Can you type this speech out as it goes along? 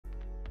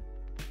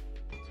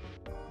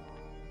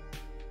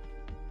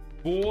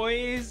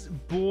Boys,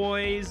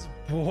 boys,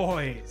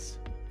 boys.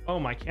 Oh,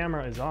 my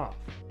camera is off.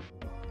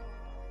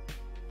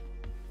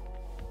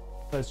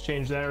 Let's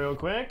change that real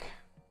quick.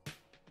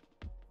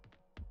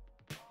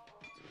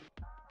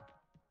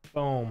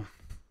 Boom.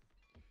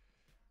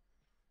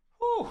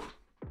 Whew. All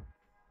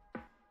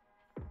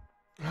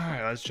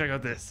right, let's check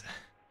out this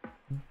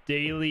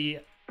daily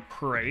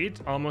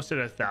crate. Almost at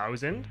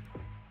 1,000.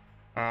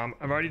 I've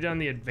already done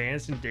the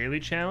advanced and daily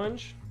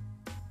challenge.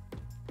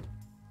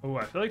 Oh,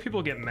 I feel like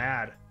people get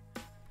mad.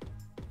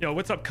 Yo,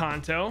 what's up,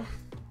 Kanto?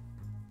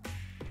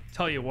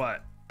 Tell you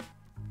what,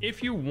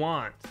 if you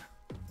want,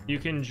 you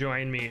can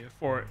join me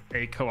for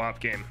a co-op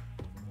game,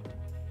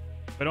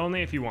 but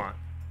only if you want.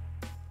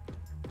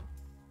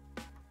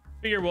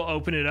 Figure we'll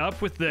open it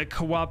up with the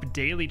co-op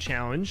daily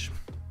challenge.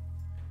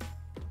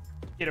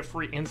 Get a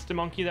free Insta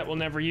Monkey that we'll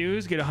never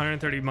use. Get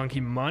 130 monkey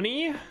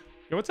money.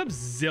 Yo, what's up,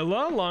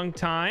 Zilla? Long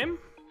time.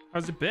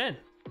 How's it been?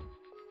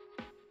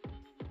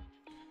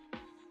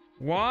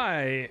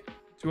 Why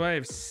do I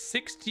have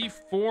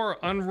 64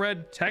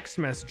 unread text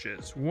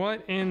messages?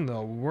 What in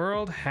the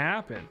world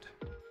happened?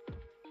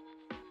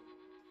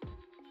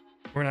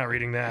 We're not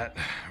reading that.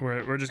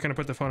 We're just gonna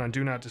put the phone on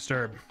do not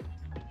disturb.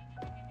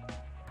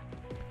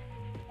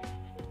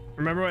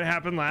 Remember what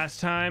happened last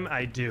time?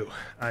 I do.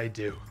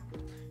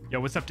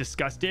 Yo, what's up,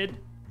 Disgusted?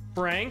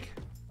 Frank?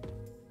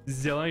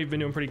 Zilla, you've been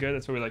doing pretty good.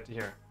 That's what we like to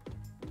hear.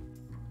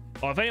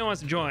 Well, if anyone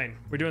wants to join,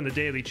 we're doing the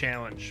daily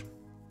challenge.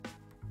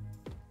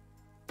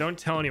 Don't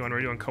tell anyone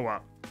we're doing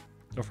co-op.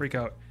 Don't freak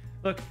out.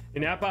 Look,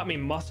 an app bought me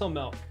muscle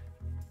milk.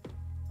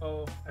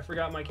 Oh, I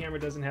forgot my camera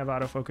doesn't have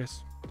autofocus.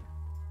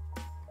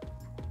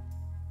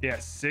 Yeah,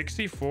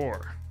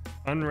 64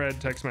 unread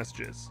text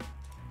messages.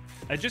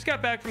 I just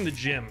got back from the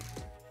gym.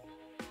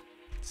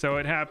 So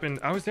it happened.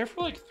 I was there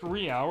for like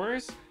 3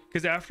 hours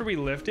because after we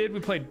lifted, we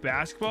played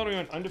basketball and we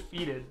went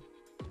undefeated.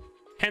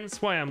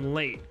 Hence why I'm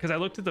late, because I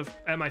looked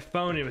at my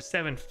phone and it was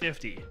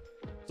 7:50.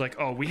 It's like,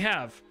 oh, we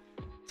have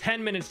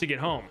 10 minutes to get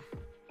home.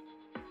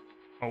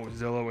 Oh,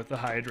 Zilla with the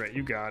hydrate.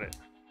 You got it.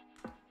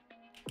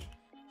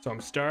 So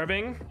I'm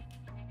starving.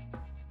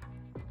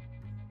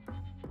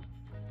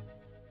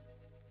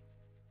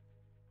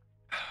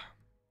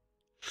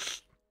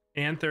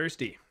 And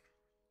thirsty.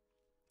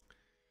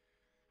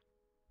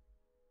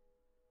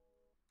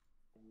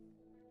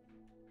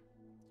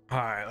 All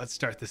right, let's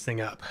start this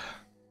thing up.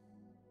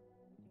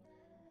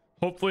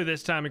 Hopefully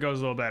this time it goes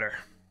a little better.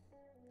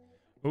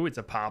 Ooh, it's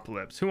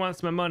Apocalypse. Who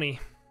wants my money?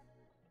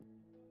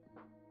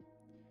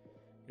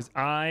 Because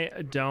I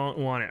don't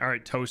want it. All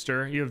right,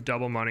 Toaster, you have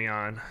double money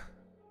on,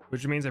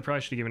 which means I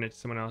probably should have given it to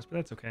someone else, but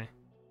that's okay.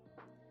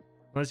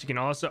 Unless you can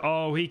also...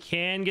 Oh, he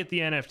can get the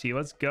NFT.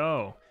 Let's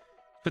go.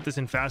 Put this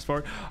in fast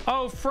forward.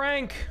 Oh,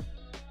 Frank!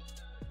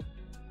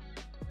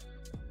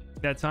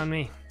 That's on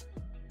me.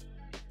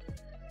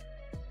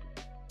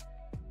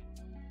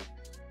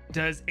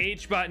 Does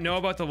HBot know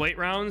about the late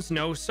rounds?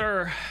 No,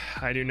 sir.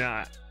 I do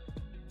not.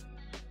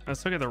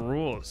 Let's look at the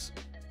rules.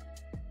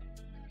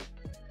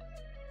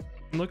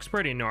 Looks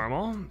pretty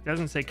normal.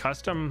 Doesn't say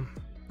custom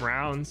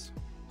rounds.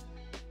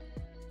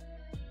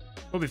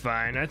 We'll be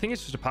fine. I think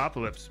it's just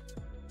Apocalypse.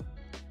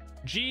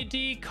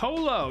 GD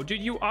Colo.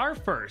 Dude, you are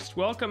first.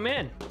 Welcome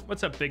in.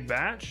 What's up, Big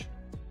Batch?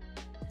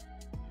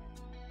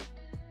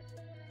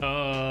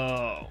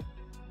 Oh.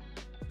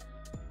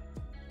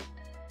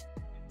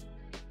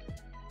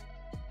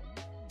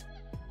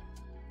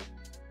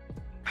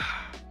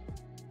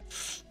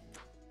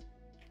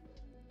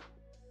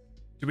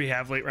 Do we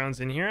have late rounds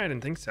in here? I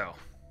didn't think so.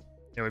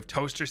 Yeah, we have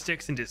Toaster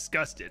Sticks and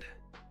Disgusted.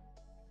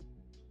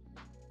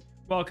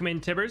 Welcome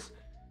in, Tibbers.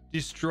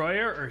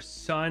 Destroyer or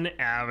Sun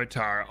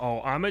Avatar?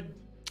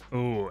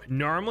 Oh,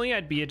 normally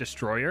I'd be a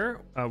Destroyer,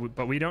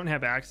 but we don't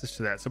have access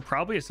to that, so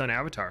probably a Sun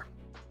Avatar.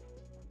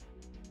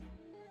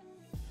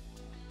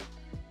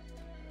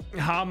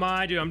 How am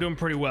I doing? I'm doing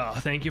pretty well.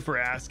 Thank you for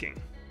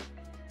asking.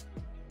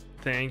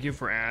 Thank you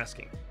for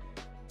asking.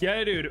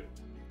 Yeah, dude.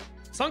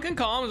 Sunken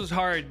Columns was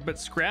hard, but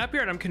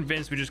Scrapyard, I'm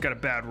convinced we just got a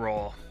bad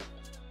roll.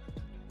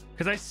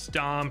 Because I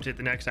stomped it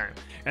the next time.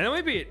 And then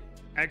we beat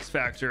X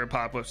Factor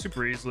Apocalypse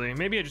super easily.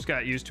 Maybe I just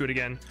got used to it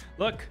again.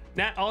 Look,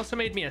 Nat also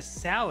made me a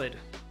salad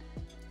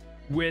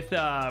with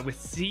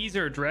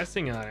Caesar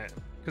dressing on it.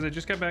 Because I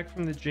just got back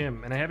from the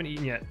gym and I haven't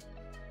eaten yet.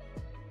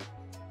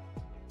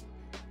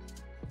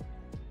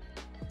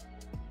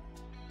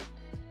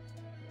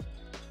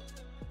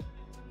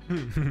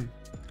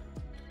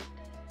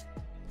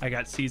 I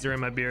got Caesar in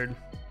my beard.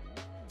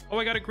 Oh,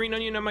 I got a green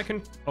onion on my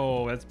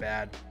oh, that's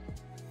bad.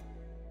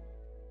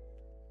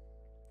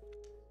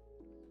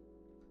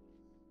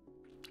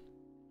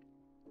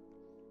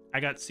 I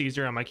got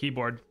Caesar on my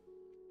keyboard.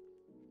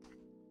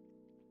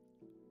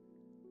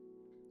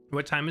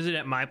 What time is it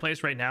at my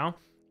place right now?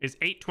 It's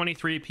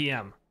 8:23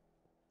 p.m.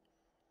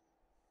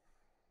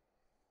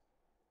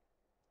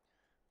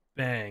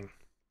 Bang.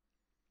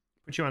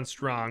 Put you on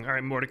strong. All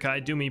right, Mordecai,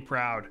 do me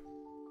proud.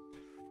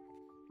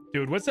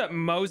 Dude, what's up,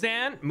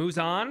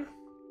 Muzan?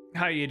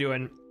 How you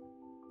doing?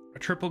 A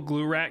triple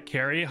glue rat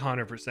carry,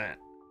 100%.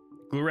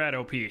 Glue rat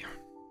OP.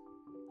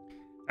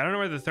 I don't know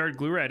where the third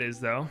glue red is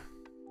though.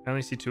 I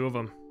only see 2 of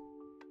them.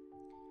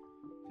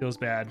 Feels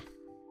bad.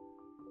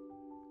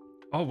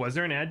 Oh, was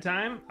there an ad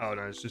time? Oh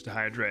no, it's just a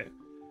hydrate.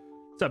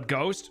 What's up,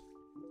 Ghost?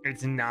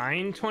 It's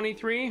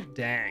 9:23.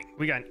 Dang,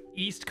 we got an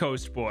East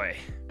Coast boy.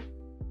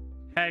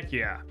 Heck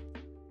yeah.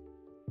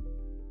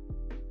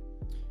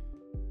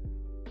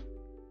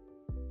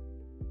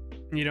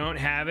 You don't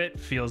have it?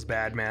 Feels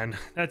bad, man.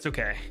 That's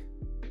okay.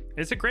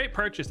 It's a great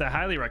purchase. I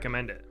highly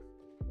recommend it.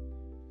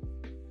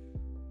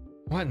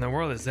 What in the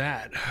world is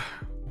that?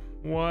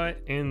 What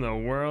in the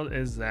world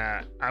is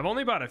that? I've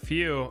only bought a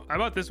few. I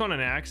bought this one on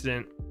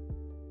accident,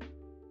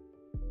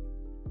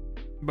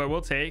 but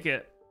we'll take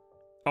it.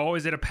 Oh,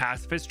 is it a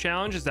pacifist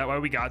challenge? Is that why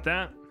we got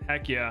that?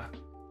 Heck yeah.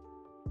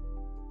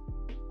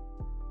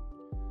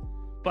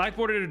 Black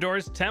bordered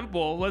adores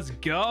temple. Let's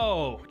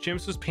go.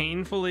 Chimps was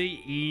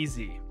painfully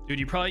easy. Dude,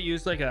 you probably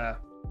used like an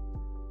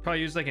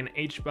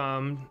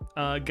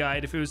Hbomb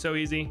guide if it was so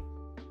easy.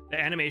 The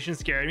animation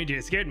scared me, dude.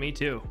 It scared me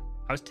too.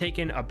 I was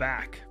taken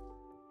aback.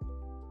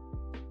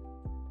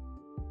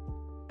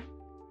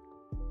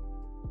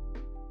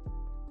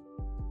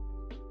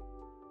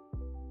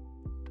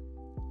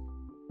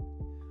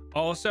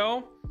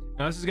 Also,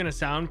 now this is gonna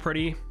sound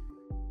pretty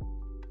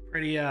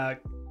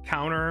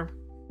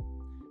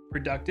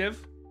counterproductive,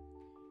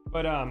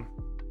 but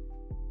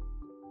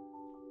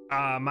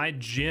my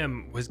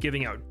gym was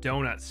giving out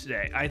donuts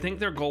today. I think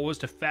their goal was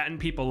to fatten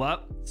people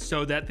up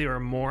so that they were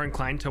more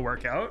inclined to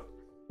work out.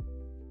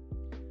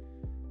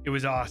 It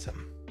was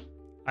awesome.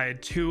 I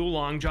had 2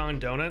 Long John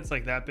donuts,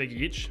 like that big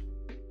each.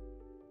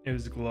 It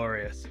was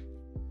glorious.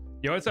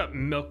 Yo, what's up,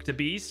 Milk to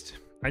Beast?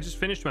 I just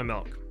finished my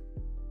milk.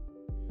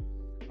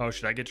 Oh,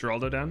 should I get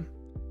Geraldo done?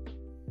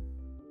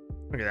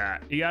 Look at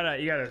that. You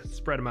gotta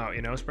spread them out,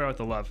 you know? Spread out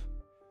the love.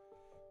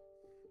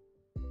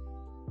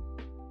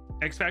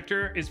 X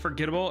Factor is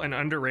forgettable and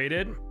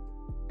underrated.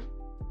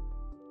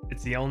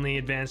 It's the only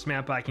advanced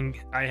map I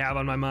have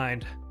on my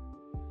mind,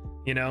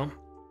 you know?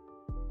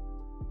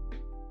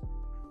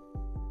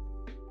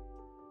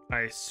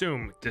 I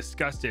assume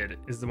Disgusted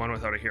is the one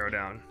without a hero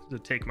down to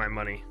take my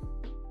money.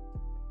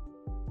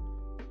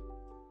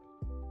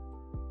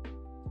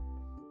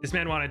 This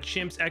man wanted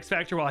Chimps X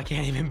Factor while I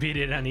can't even beat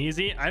it on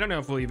easy. I don't know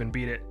if we'll even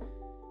beat it.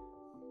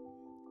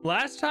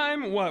 Last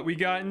time, what? We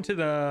got into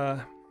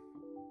the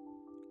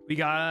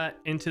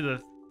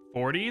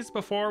 40s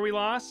before we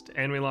lost,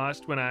 and we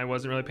lost when I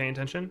wasn't really paying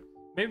attention.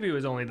 Maybe it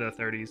was only the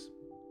 30s.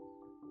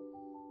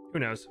 Who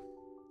knows?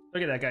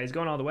 Look at that guy. He's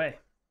going all the way.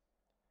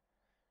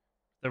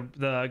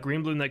 The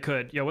green bloom that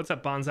could. Yo, what's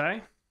up,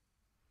 Bonsai?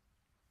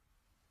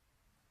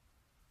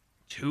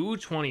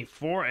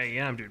 2:24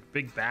 a.m., dude.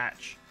 Big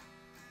batch.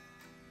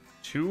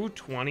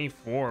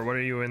 2:24. What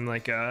are you in,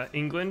 like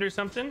England or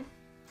something?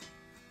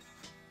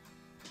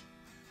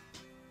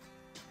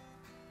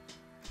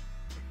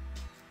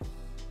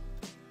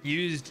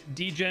 Used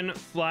Degen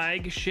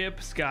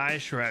flagship Sky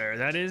Shredder.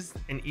 That is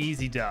an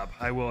easy dub,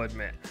 I will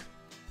admit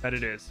that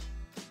it is.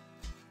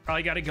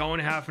 Probably got to go in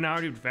half an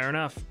hour, dude. Fair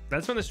enough.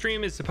 That's when the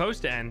stream is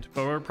supposed to end,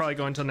 but we're probably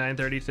going till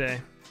 9:30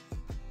 today.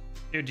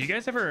 Dude, do you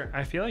guys ever...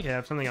 I feel like I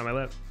have something on my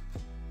lip.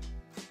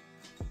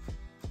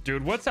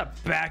 Dude, what's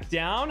up, Back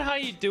Down? How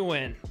you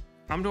doing?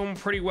 I'm doing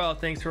pretty well,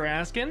 thanks for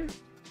asking.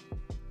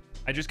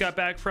 I just got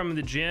back from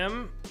the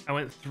gym. I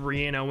went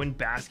 3-0 in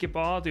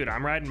basketball. Dude,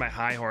 I'm riding my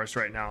high horse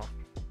right now.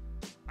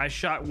 I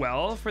shot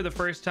well for the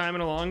first time in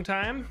a long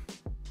time.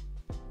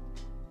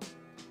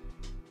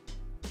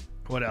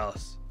 What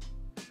else?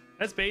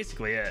 That's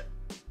basically it.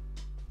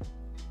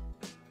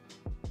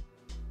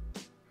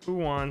 Who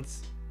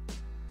wants...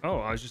 Oh,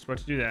 I was just about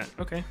to do that.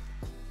 Okay,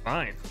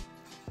 fine.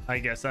 I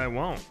guess I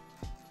won't.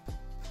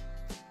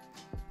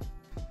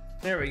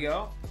 There we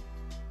go.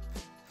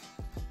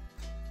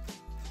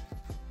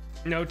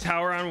 No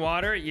tower on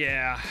water?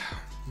 Yeah.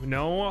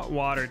 No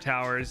water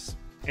towers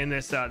in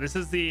this. This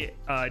is the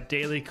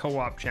daily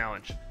co-op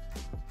challenge.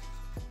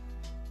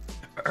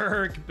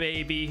 Erg,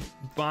 baby.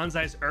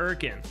 Bonsai's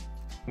Erkin.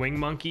 Wing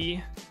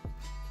Monkey.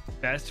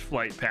 Best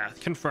flight path.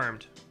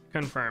 Confirmed.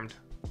 Confirmed.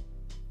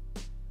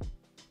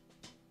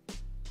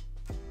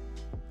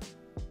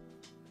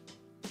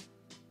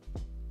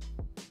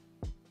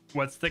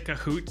 What's the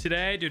Kahoot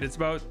today? Dude, it's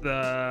about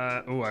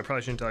the... Oh, I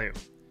probably shouldn't tell you.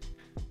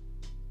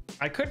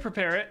 I could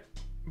prepare it,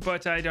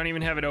 but I don't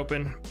even have it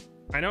open.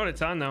 I know what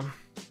it's on, though.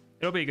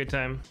 It'll be a good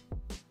time.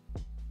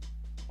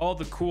 All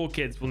the cool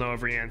kids will know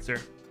every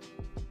answer.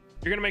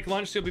 You're gonna make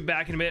lunch, so you'll be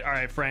back in a bit. All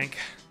right, Frank.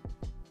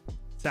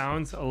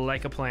 Sounds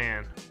like a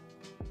plan.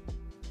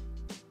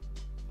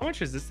 How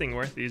much is this thing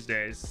worth these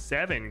days?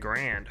 7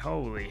 grand.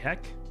 Holy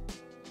heck.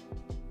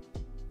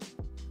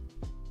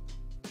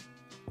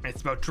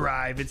 It's about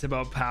drive. It's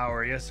about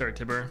power. Yes, sir,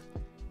 Tibber.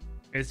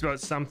 It's about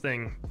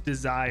something.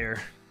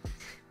 Desire.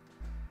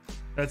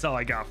 That's all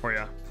I got for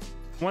you.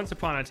 Once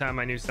upon a time,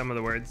 I knew some of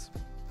the words.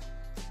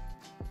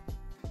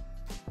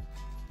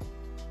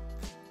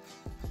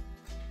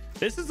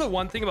 This is the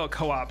one thing about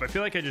co-op. I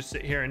feel like I just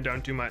sit here and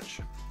don't do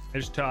much. I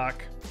just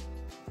talk.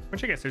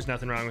 Which I guess there's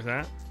nothing wrong with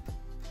that.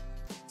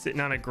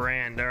 Sitting on a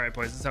grand. All right,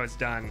 boys. This is how it's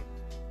done.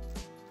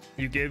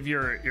 You give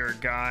your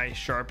guy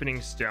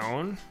sharpening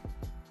stone,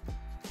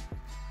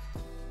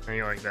 and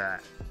you're like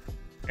that,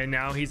 and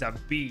now he's a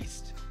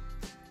beast.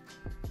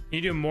 You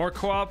do more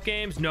co-op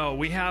games? No,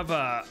 we have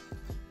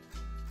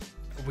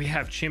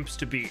chimps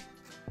to beat.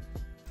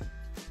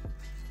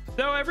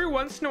 Though every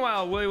once in a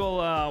while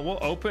we'll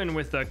open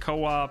with a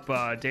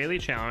co-op daily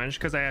challenge,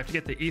 because I have to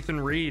get the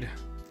Ethan Reed.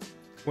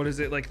 What is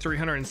it, like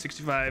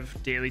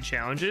 365 daily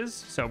challenges?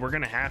 So we're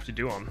gonna have to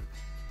do them.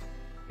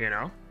 You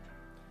know,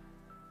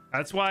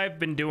 that's why I've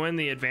been doing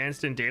the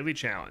advanced and daily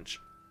challenge.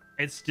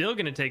 It's still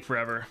gonna take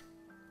forever.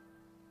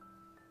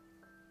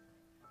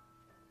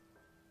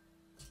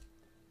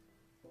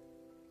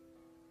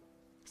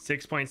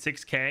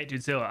 $6.6K,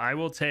 dude. Zilla, I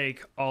will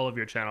take all of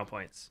your channel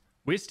points.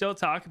 We still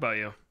talk about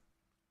you.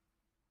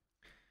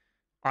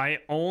 I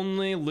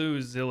only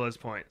lose Zilla's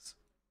points.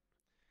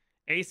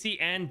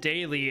 ACN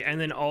daily, and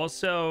then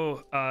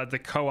also the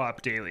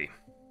co-op daily.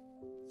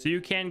 So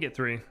you can get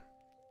 3.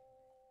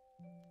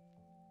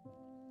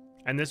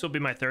 And this will be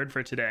my 3rd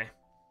for today.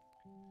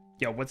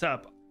 Yo, what's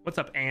up? What's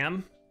up,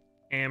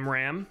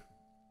 Amram?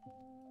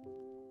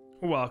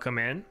 Welcome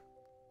in.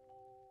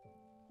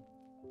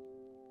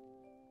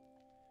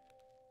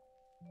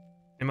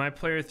 Am I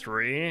player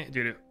 3?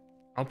 Dude,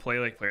 I'll play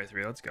like player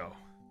 3. Let's go.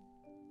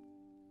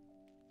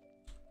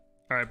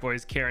 All right,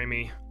 boys, carry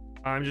me.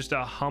 I'm just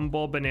a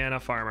humble banana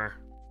farmer.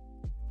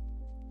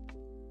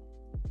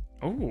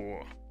 Oh,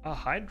 a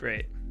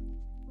hydrate.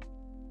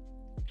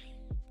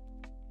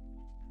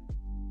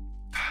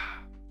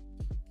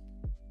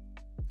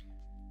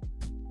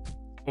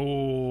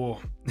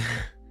 Oh,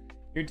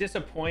 you're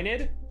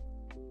disappointed?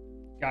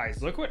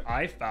 Guys, look what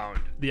I found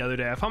the other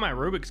day. I found my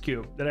Rubik's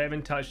Cube that I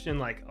haven't touched in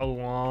like a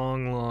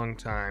long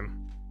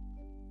time.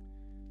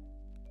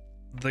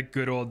 The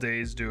good old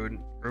days, dude.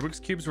 Rubik's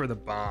Cubes were the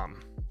bomb.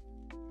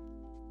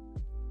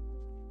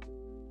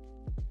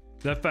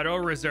 The Federal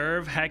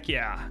Reserve, heck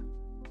yeah.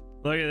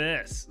 Look at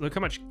this. Look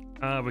how much,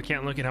 we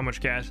can't look at how much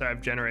cash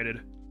I've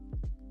generated.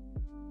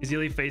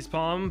 Easily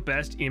facepalm,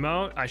 best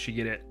emote. I should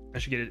get it. I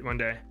should get it one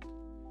day.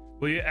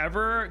 Will you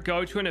ever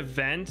go to an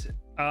event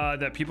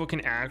that people can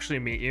actually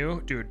meet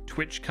you? Dude,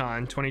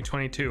 TwitchCon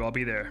 2022, I'll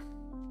be there.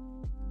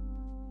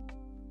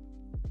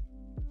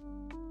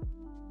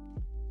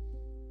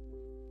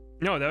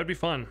 No, that would be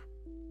fun.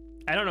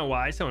 I don't know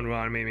why someone would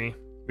want to meet me.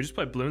 We just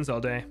play balloons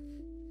all day.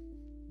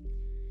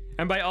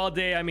 And by all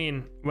day, I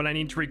mean when I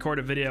need to record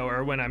a video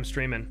or when I'm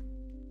streaming.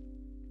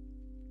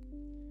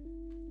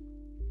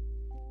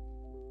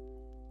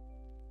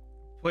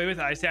 Play with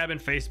IceAb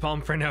and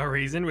facepalm for no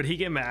reason. Would he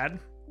get mad?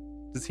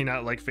 Does he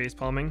not like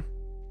facepalming?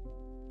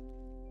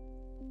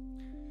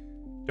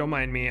 Don't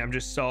mind me, I'm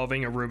just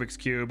solving a Rubik's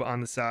Cube on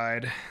the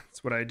side.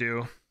 That's what I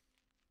do.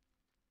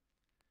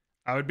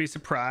 I would be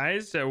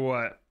surprised at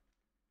what?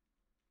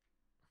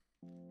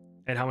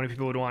 And how many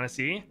people would want to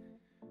see?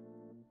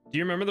 Do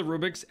you remember the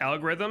Rubik's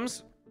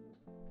algorithms?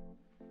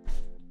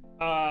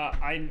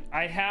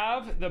 I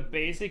have the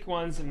basic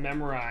ones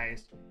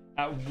memorized.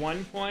 At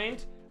one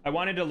point, I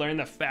wanted to learn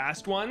the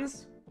fast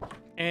ones,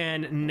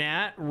 and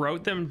Nat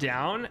wrote them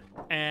down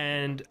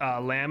and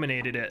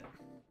laminated it.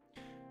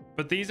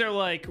 But these are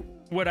like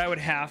what I would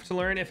have to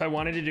learn if I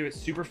wanted to do it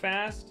super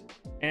fast,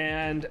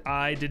 and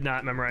I did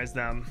not memorize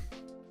them.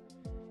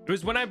 It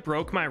was when I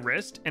broke my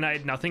wrist and I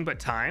had nothing but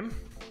time.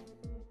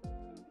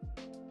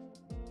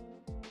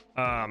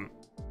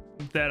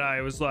 That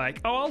I was like,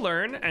 oh, I'll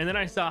learn. And then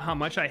I saw how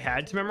much I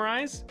had to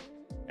memorize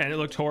and it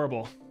looked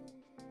horrible.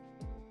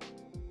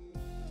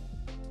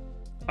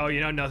 Oh, you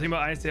know nothing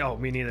about ice? Oh,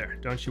 me neither.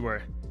 Don't you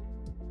worry.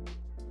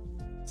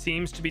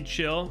 Seems to be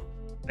chill.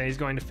 And he's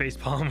going to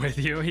facepalm with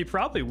you. He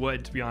probably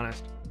would, to be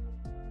honest.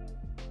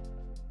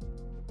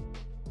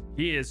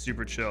 He is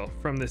super chill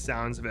from the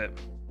sounds of it.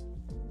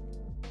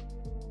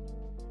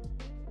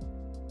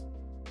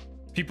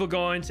 People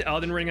going to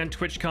Elden Ring on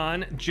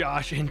TwitchCon.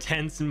 Josh,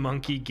 intense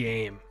monkey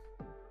game.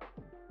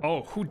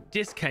 Oh, who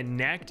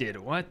disconnected?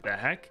 What the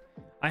heck?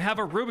 I have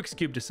a Rubik's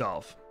Cube to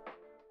solve.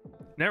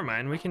 Never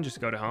mind, we can just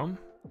go to home.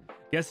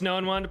 Guess no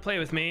one wanted to play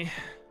with me.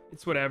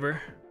 It's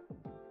whatever.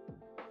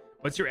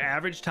 What's your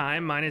average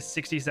time? Mine is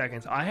 60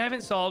 seconds. I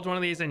haven't solved one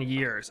of these in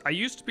years. I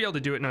used to be able to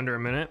do it in under a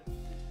minute.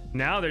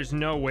 Now there's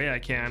no way I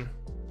can.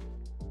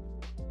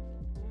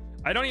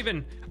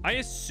 I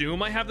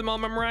assume I have them all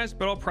memorized,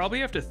 but I'll probably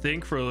have to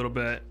think for a little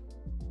bit.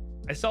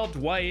 I solved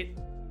white.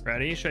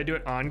 Ready? Should I do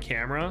it on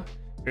camera?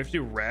 We have to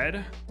do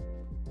red.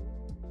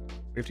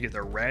 We have to get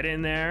the red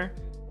in there.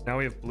 Now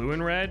we have blue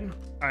and red.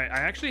 All right, I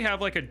actually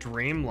have like a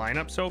dream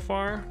lineup so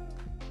far.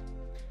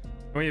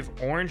 We have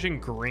orange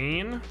and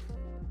green.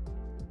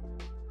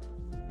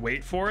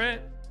 Wait for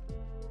it.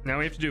 Now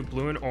we have to do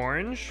blue and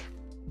orange.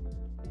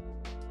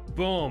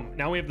 Boom.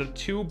 Now we have the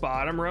 2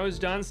 bottom rows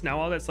done. So now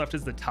all that's left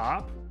is the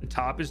top. The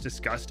top is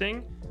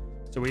disgusting.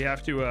 So we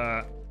have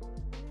to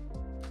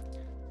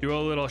do a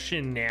little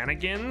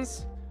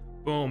shenanigans.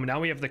 Boom. Now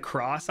we have the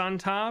cross on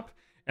top.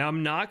 And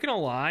I'm not gonna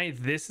lie,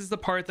 this is the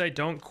part that I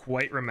don't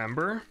quite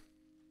remember.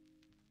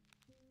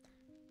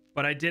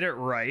 But I did it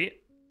right.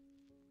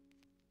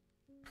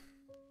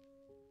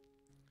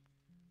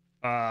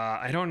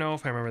 I don't know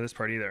if I remember this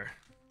part either.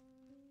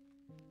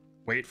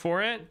 Wait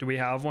for it. Do we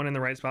have one in the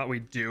right spot? We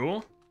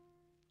do.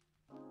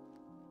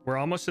 We're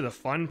almost to the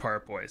fun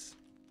part, boys.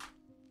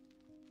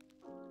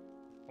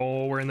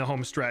 Oh, we're in the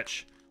home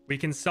stretch. We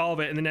can solve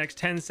it in the next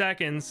 10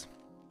 seconds.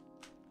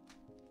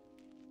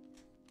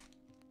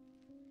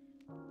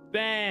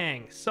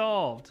 Bang!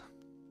 Solved.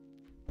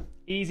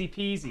 Easy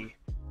peasy.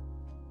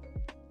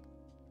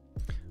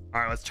 All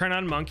right, let's turn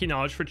on monkey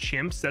knowledge for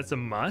chimps. That's a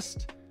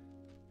must.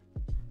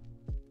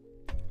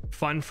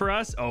 Fun for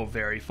us? Oh,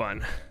 very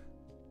fun.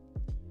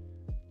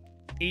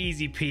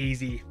 Easy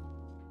peasy.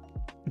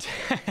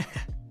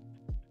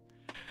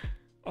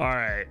 All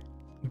right,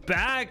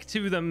 back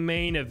to the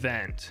main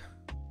event.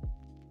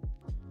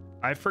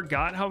 I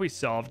forgot how we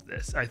solved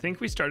this. I think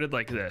we started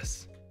like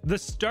this. The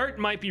start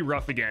might be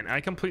rough again. I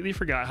completely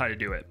forgot how to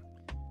do it.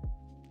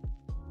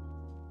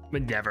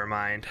 But never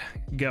mind.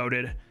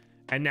 Goated.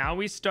 And now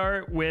we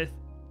start with...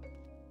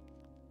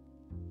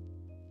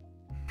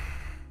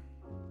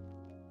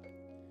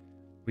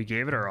 We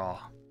gave it our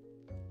all.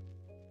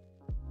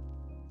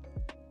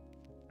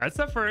 That's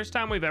the first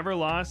time we've ever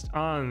lost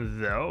on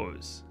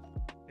those.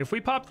 If we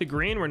pop the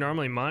green, we're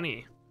normally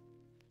money.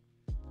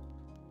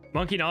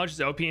 Monkey knowledge is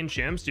OP in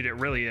chimps. Dude, it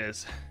really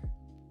is.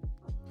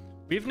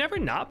 We've never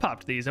not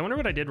popped these. I wonder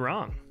what I did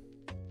wrong.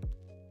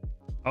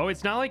 Oh,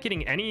 it's not like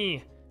getting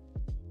any...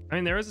 I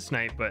mean, there was a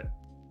snipe, but...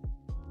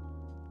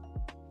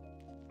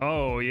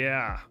 Oh,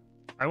 yeah.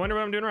 I wonder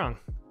what I'm doing wrong.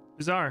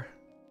 Bizarre.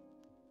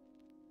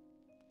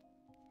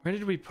 Where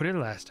did we put it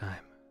last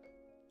time?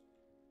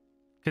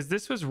 Because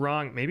this was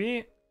wrong.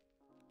 Maybe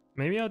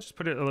I'll just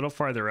put it a little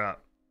farther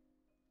up.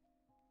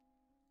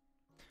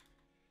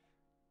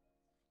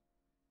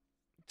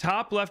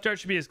 Top left dart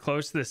should be as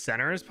close to the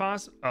center as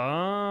possible.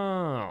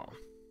 Oh.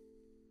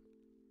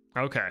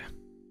 Okay.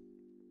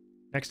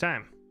 Next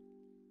time.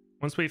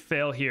 Once we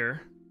fail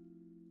here.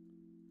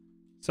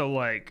 So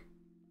like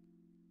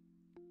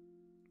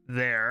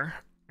there.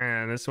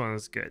 And this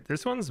one's good.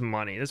 This one's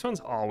money. This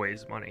one's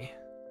always money.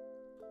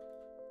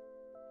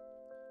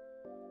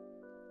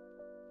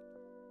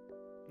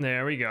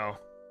 There we go.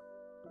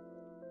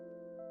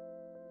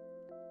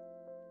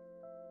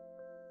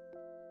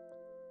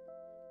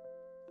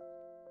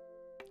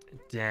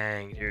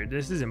 Dang, dude,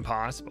 this is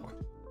impossible.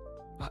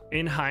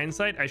 In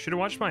hindsight, I should have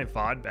watched my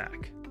VOD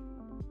back.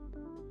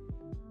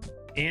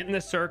 In the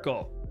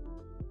circle.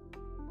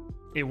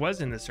 It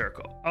was in the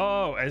circle.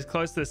 Oh, as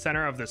close to the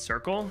center of the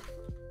circle.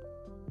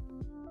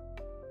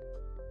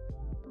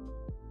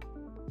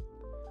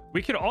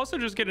 We could also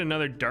just get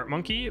another dart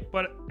monkey,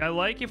 but I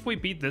like if we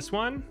beat this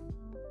one.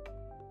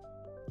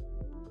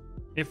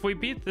 If we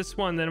beat this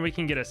one, then we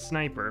can get a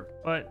sniper,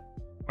 but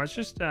let's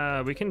just,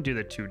 we can do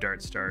the 2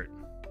 dart start.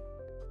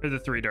 Or the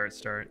 3 dart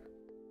start.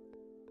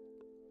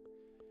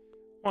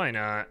 Why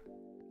not?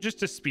 Just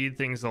to speed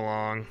things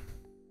along.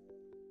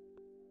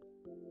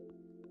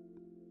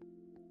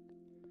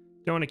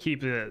 Don't want to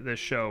keep the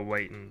show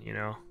waiting, you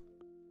know?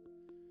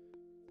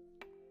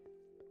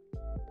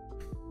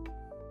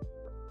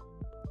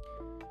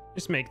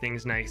 Just make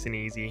things nice and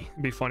easy.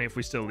 It'd be funny if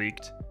we still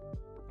leaked.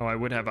 Oh, I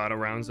would have auto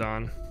rounds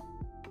on.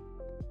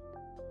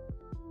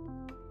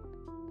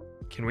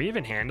 Can we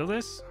even handle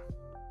this?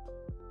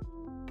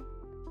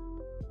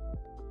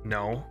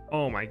 No.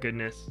 Oh my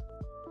goodness.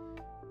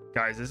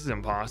 Guys, this is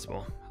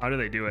impossible. How do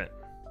they do it?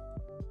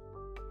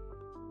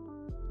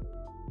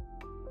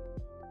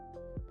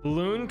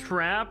 Balloon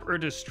trap or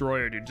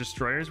destroyer, dude?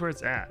 Destroyer's where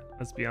it's at.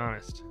 Let's be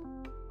honest.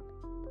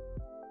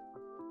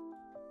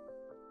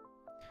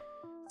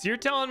 So you're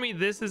telling me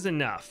this is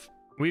enough?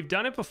 We've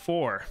done it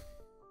before.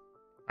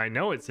 I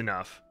know it's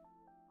enough.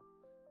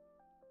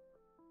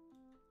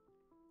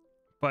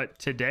 But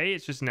today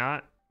it's just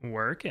not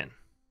working.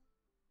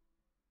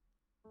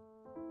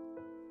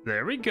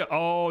 There we go.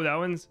 Oh, that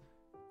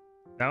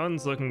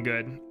one's looking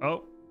good.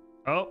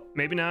 Oh,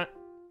 maybe not.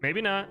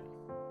 Maybe not.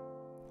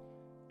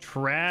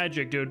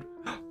 Tragic, dude.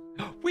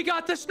 We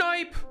got the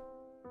snipe.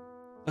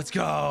 Let's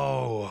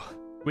go.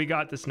 We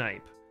got the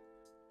snipe.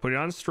 Put it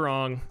on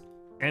strong,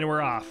 and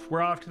we're off.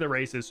 We're off to the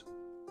races.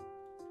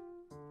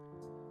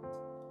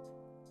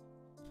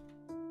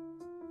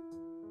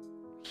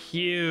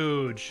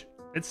 Huge.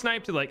 It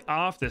sniped it like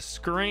off the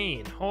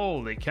screen.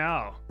 Holy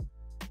cow.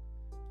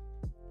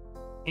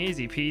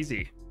 Easy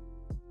peasy.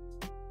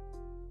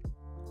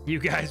 You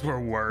guys were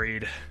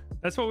worried.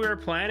 That's what we were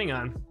planning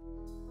on.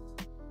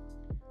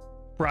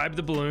 Bribe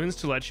the balloons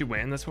to let you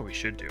win. That's what we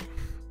should do.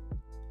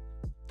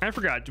 I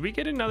forgot. Did we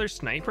get another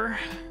sniper?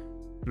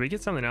 Did we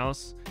get something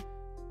else?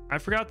 I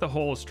forgot the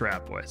whole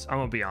strap, boys. I'm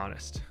gonna be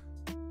honest.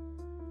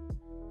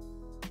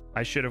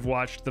 I should have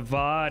watched the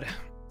VOD.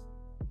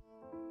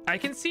 I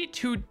can see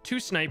two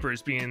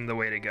snipers being the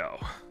way to go.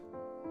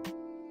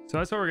 So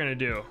that's what we're gonna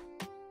do.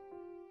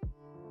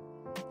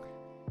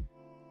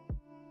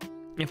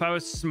 If I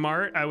was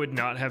smart, I would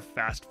not have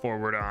fast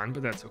forward on,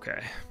 but that's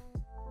okay.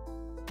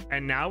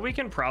 And now we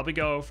can probably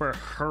go for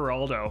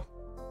Geraldo.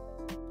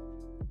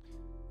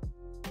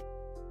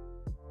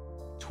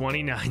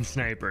 29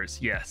 snipers,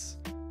 yes.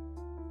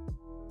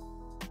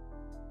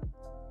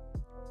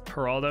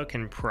 Geraldo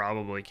can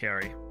probably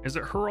carry. Is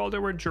it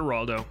Geraldo or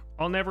Geraldo?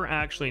 I'll never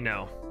actually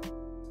know.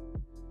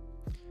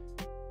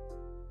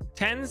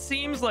 10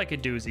 seems like a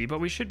doozy, but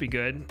we should be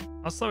good.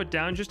 I'll slow it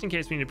down just in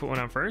case we need to put one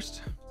on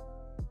first.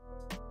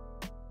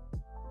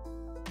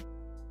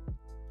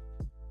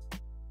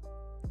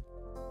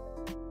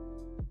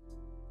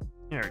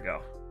 There we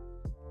go.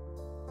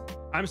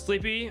 I'm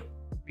sleepy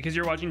because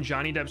you're watching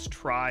Johnny Depp's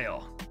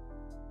trial.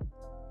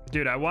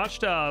 Dude, I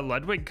watched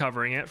Ludwig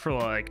covering it for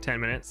like 10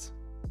 minutes.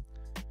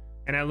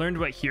 And I learned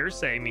what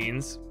hearsay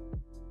means.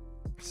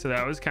 So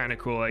that was kind of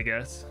cool, I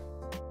guess.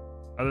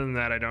 Other than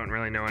that, I don't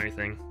really know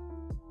anything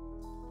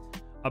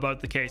about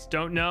the case.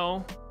 Don't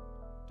know.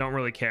 Don't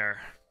really care.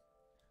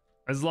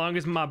 As long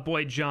as my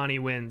boy Johnny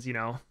wins, you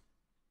know.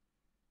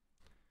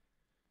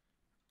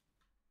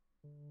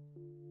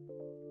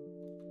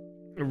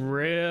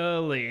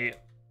 Really?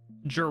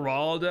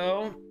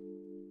 Geraldo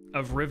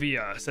of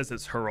Rivia says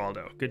it's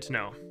Geraldo. Good to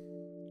know.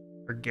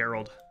 Or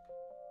Gerald.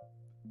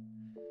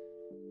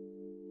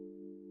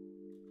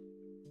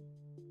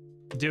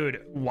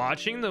 Dude,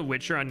 watching The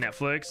Witcher on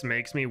Netflix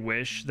makes me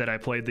wish that I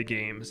played the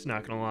games,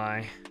 not gonna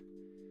lie.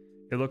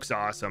 It looks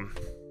awesome.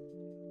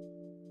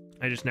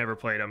 I just never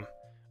played them.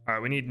 All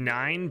right, we need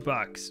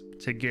 $9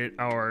 to get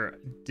our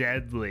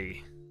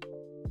deadly.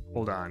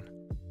 Hold on.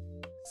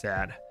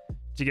 Sad.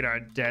 To get our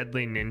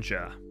deadly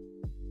ninja.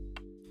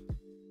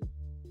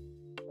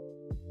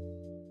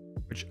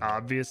 Which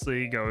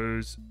obviously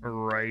goes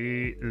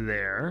right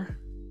there.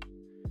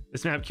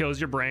 This map kills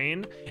your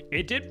brain.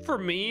 It did for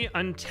me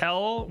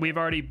until we've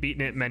already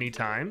beaten it many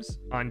times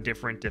on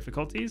different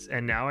difficulties.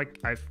 And now I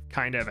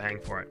kind of have a hang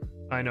for it.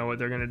 I know what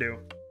they're going to do.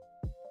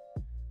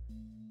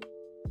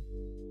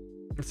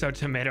 So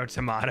tomato.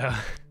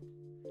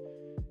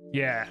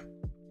 Yeah.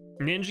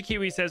 Ninja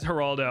Kiwi says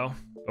Geraldo,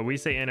 but we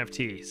say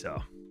NFT.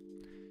 So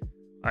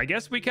I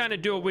guess we kind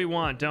of do what we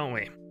want, don't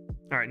we?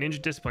 All right,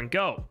 Ninja Discipline,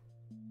 go.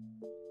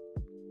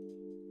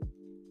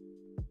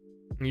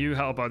 You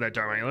help out that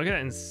Dark. Look at that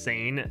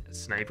insane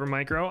sniper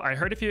micro. I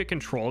heard if you hit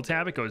control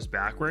tab, it goes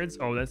backwards.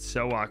 Oh, that's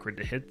so awkward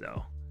to hit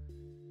though.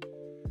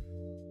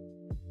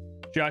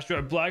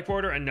 Joshua, Black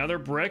Border, another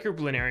brick or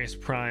Blinarius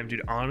Prime?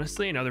 Dude,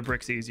 honestly, another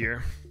brick's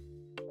easier.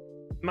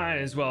 Might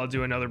as well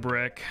do another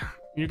brick.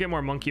 You get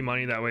more monkey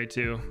money that way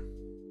too.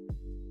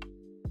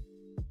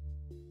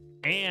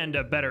 And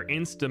a better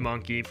insta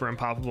monkey for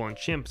Unpoppable and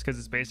Chimps because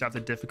it's based off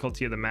the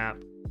difficulty of the map.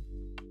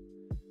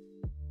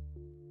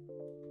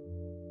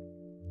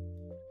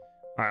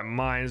 All right,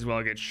 might as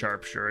well get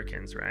sharp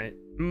shurikens, right?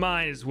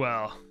 Might as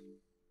well.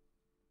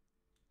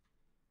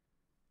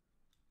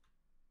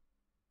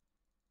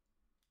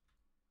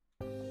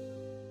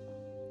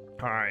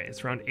 All right,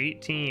 it's round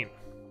 18.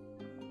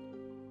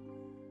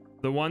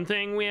 The one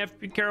thing we have to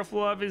be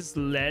careful of is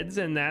leads,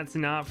 and that's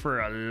not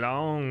for a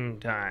long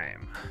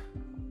time.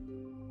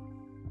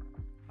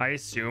 I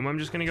assume I'm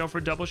just gonna go for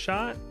double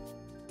shot.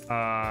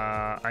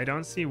 I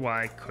don't see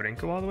why I couldn't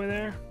go all the way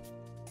there.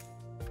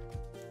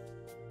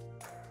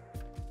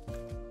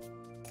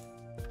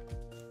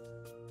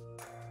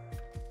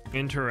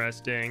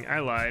 Interesting. I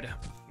lied.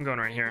 I'm going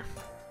right here.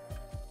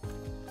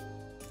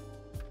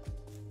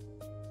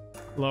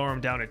 Lower him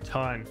down a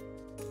ton.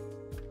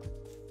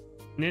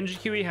 Ninja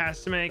Kiwi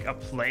has to make a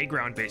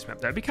playground base map.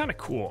 That'd be kind of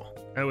cool.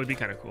 That would be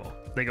kind of cool.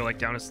 They go like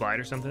down a slide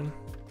or something.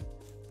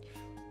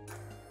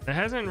 It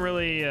hasn't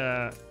really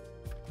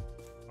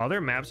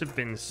other maps have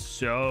been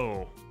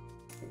so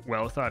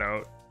well thought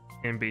out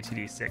in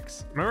BTD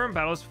 6. Remember in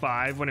Battles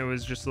 5 when it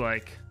was just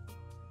like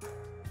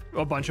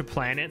a bunch of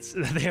planets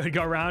that they would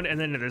go around, and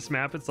then in this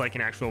map it's like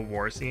an actual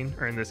war scene,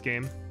 or in this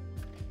game.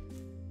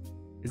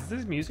 Is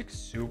this music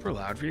super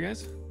loud for you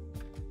guys?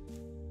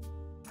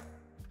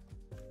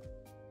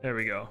 There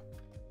we go.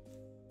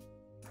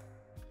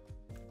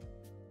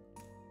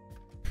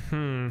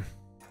 I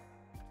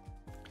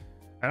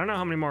don't know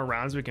how many more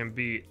rounds we can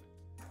beat.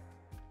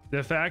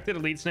 The fact that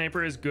Elite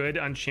Sniper is good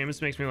on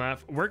Chimps makes me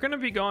laugh. We're gonna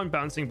be going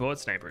bouncing bullet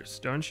snipers,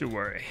 don't you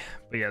worry.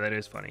 But yeah, that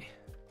is funny.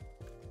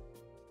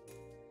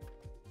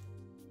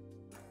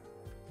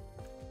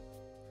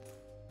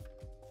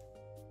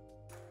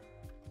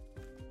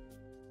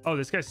 Oh,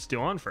 this guy's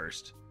still on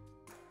first.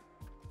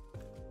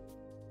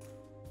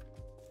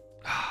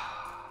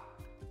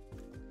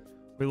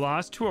 We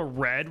lost to a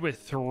red with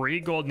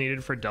 3 gold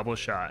needed for double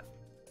shot.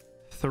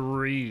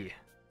 3.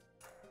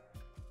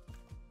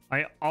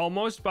 I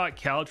almost bought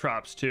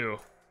Caltrops too.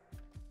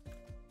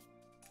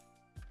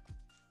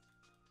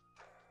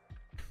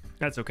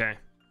 That's okay.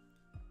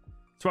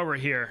 That's why we're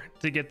here,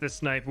 to get this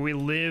snipe. We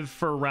live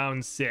for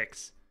round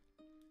 6.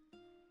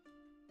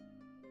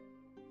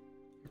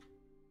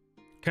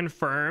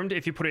 Confirmed,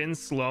 if you put it in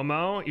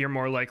slow-mo, you're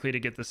more likely to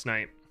get the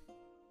snipe.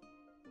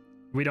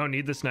 We don't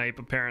need the snipe,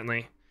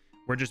 apparently.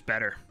 We're just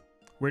better.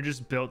 We're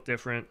just built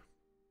different.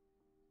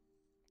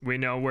 We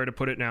know where to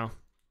put it now.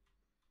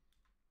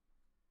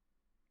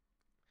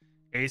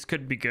 Ace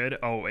could be good.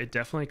 Oh, it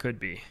definitely could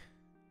be.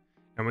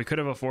 And we could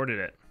have afforded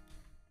it.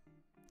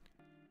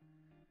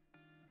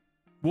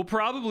 We'll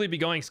probably be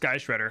going Sky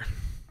Shredder.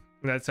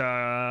 That's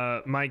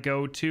my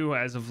go-to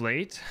as of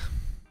late.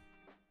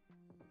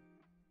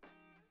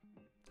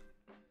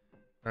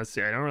 Let's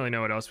see. I don't really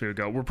know what else we would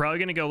go. We're probably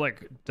gonna go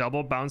like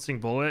double bouncing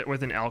bullet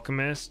with an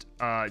alchemist,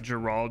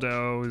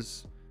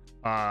 Geraldo's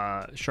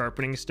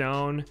sharpening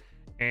stone,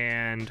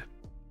 and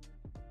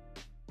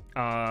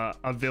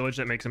a village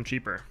that makes them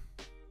cheaper.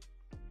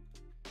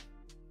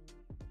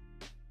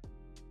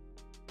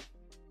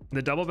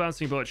 The double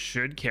bouncing bullet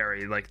should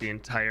carry like the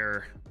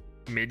entire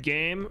mid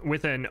game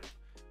with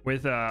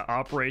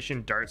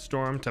Operation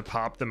Dartstorm to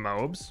pop the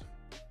mobs.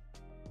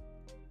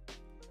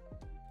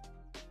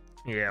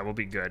 Yeah, we'll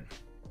be good.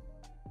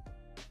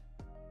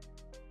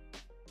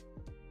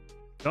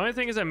 The only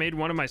thing is I made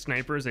one of my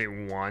snipers a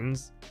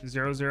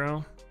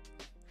 1-0-0.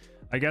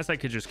 I guess I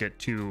could just get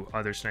 2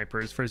 other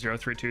snipers for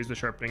 0-3-2s, the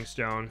sharpening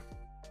stone.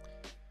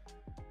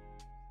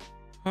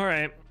 All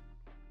right.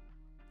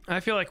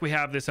 I feel like we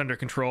have this under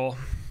control.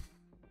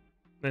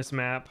 This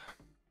map.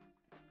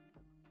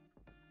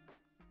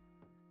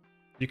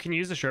 You can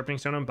use the sharpening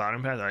stone on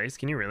bottom path ice.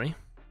 Can you really?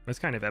 That's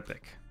kind of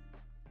epic.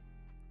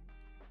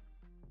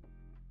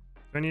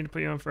 Do I need to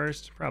put you on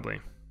first?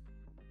 Probably.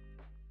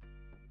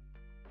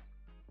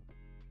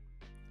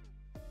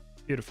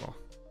 Beautiful.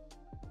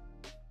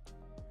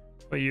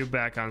 Put you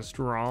back on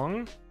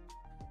strong.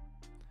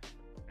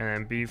 And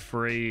then be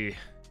free.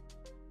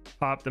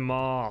 Pop them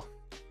all.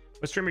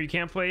 But streamer, you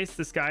can't place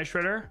the Sky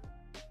Shredder.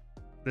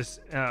 This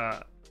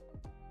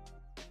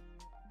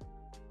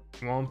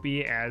won't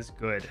be as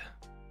good.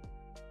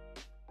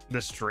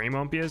 The stream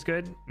won't be as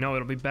good? No,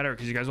 it'll be better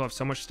because you guys will have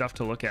so much stuff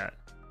to look at.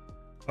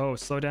 Oh,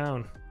 slow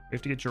down. We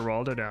have to get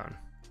Geraldo down.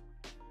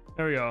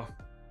 There we go.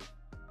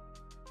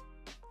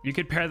 You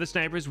could pair the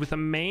snipers with a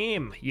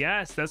MAME.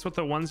 Yes, that's what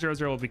the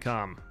 1-0-0 will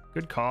become.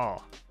 Good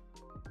call.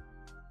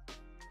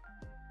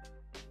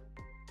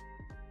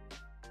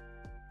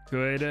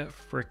 Good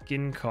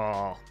freaking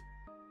call.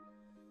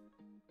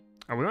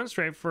 We went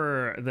straight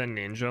for the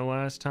ninja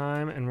last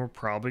time, and we're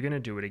probably going to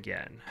do it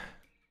again.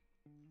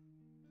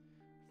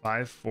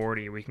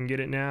 540. We can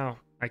get it now.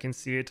 I can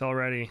see it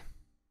already.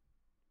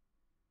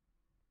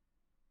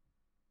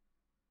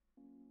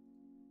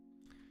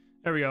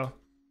 There we go.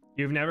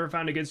 You've never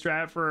found a good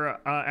strat for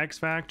X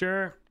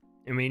Factor?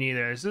 Me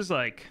neither. This is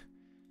our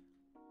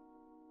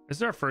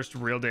first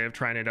real day of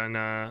trying it on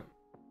I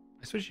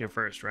switched you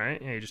first,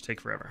 right? Yeah, you just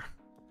take forever.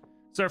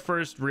 It's our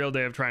first real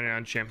day of trying it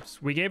on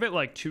chimps. We gave it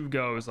like 2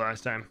 goes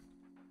last time.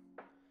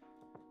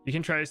 You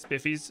can try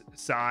Spiffy's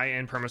Psy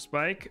and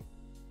Permaspike.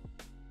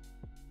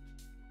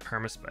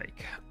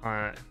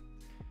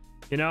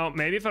 You know,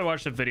 maybe if I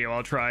watch the video,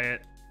 I'll try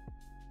it.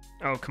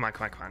 Oh, come on.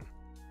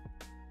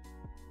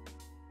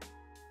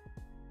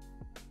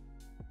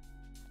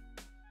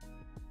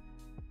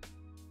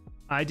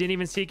 I didn't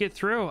even seek it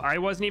through. I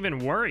wasn't even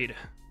worried.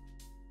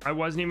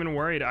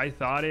 I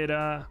thought it,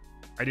 I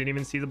didn't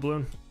even see the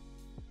balloon.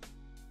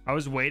 I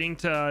was waiting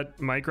to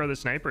micro the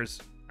snipers.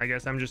 I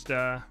guess I'm just,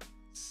 I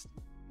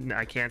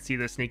can't see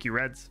the sneaky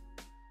reds.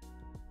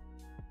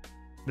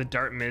 The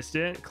dart missed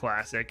it.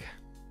 Classic.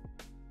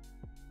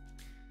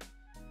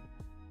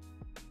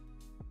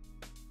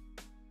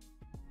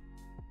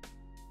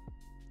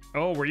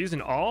 Oh, we're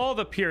using all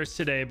the Pierce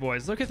today,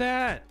 boys. Look at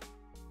that.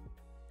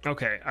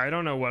 Okay, I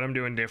don't know what I'm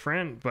doing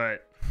different,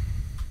 but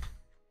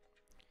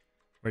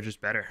we're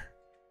just better.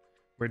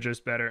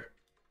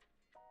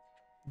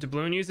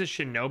 Doubloon uses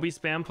Shinobi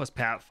spam plus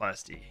Pat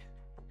Fusty.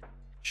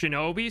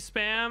 Shinobi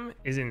spam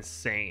is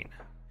insane.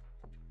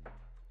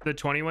 The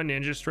 21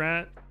 ninja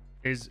strat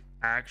is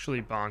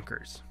actually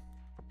bonkers.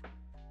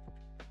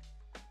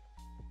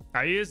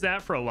 I use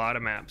that for a lot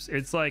of maps.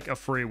 It's like a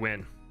free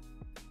win.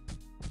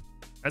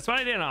 That's why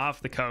I did it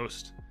off the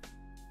coast.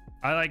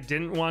 I like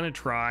didn't want to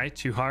try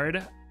too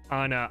hard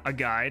on a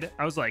guide.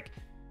 I was like,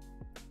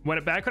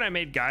 back when I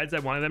made guides, I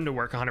wanted them to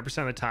work 100%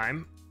 of the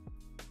time,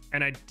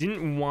 and I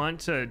didn't want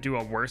to do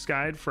a worse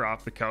guide for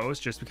off the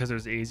coast just because it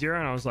was easier.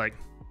 And I was like,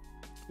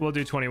 we'll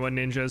do 21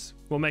 ninjas.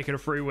 We'll make it a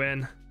free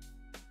win.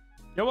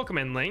 You're welcome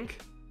in, Link.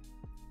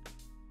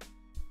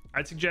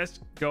 I'd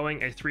suggest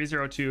going a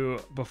 302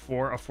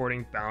 before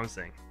affording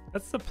bouncing.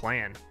 That's the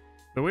plan.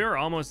 But we were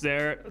almost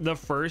there the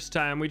first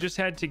time. We just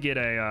had to get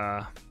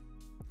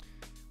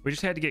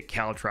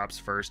caltrops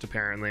first,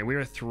 apparently. We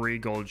were 3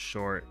 gold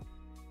short.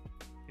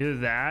 Either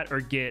that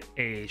or get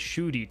a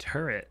shooty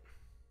turret.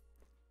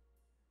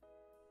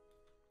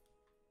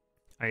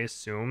 I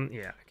assume.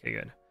 Yeah, okay,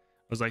 good.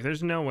 I was like,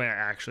 there's no way I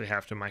actually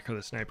have to micro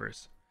the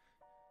snipers.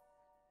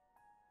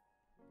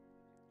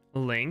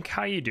 Link,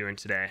 how you doing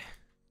today?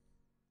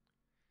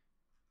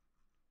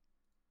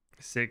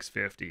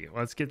 650.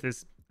 Let's get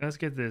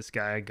this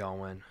guy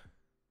going.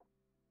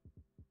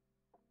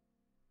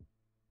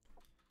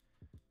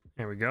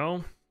 There we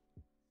go.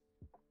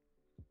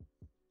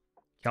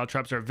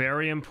 Caltrops are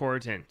very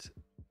important.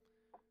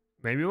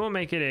 Maybe we'll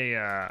make it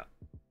a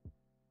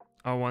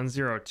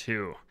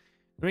 102.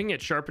 We can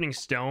get sharpening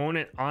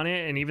stone on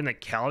it, and even the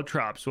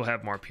caltrops will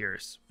have more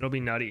pierce. It'll be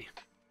nutty.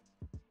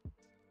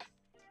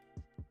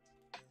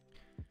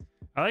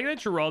 I like that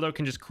Geraldo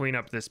can just clean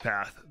up this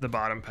path, the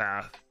bottom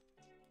path.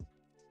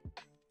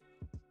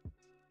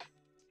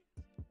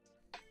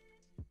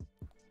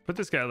 Put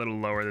this guy a little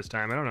lower this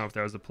time. I don't know if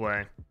that was the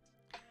play.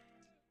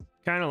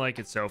 Kind of like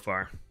it so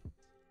far.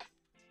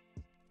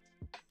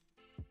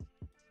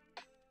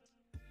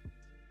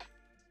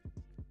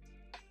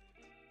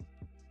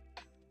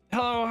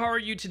 Hello, how are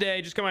you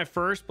today? Just got my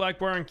first black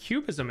border on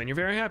Cubism and you're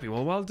very happy.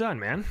 Well, well done,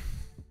 man.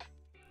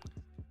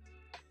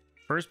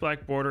 First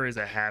black border is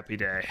a happy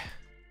day.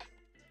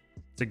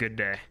 It's a good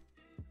day.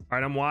 All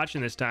right, I'm watching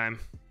this time.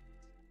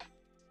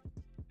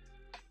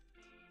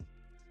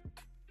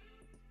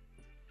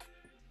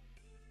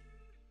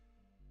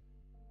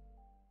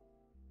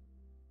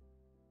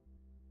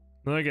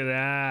 Look at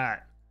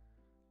that.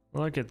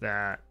 Look at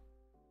that.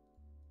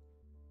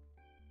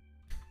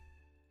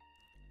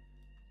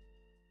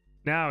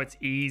 Now it's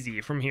easy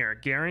from here.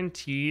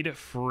 Guaranteed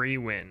free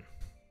win.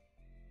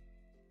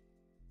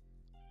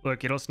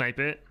 Look, it'll snipe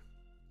it.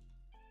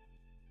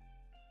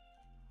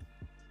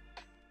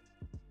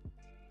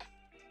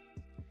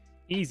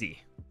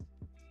 Easy.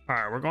 All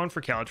right, we're going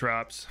for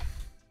caltrops.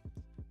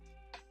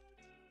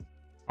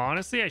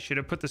 Honestly, I should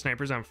have put the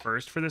snipers on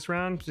first for this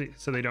round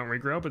so they don't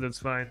regrow, but that's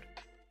fine.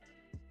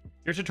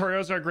 Your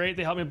tutorials are great.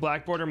 They help me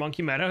black border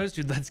Monkey Meadows.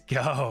 Dude, let's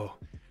go.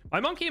 My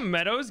Monkey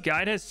Meadows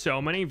guide has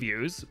so many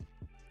views.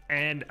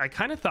 And I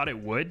kind of thought it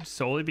would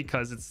solely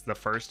because it's the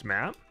first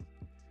map.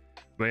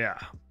 But yeah,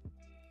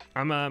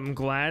 I'm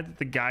glad that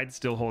the guide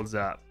still holds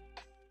up.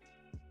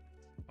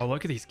 Oh,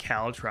 look at these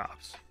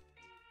caltrops.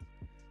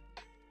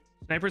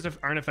 Snipers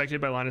aren't affected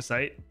by line of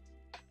sight.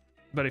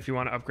 But if you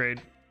want to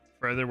upgrade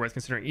further, worth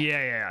considering.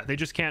 Yeah. They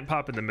just can't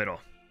pop in the middle.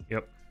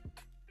 Yep.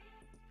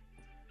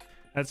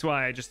 That's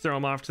why I just throw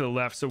them off to the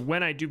left. So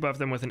when I do buff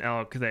them with an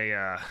elk, they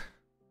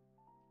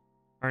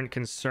aren't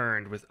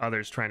concerned with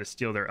others trying to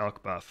steal their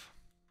elk buff.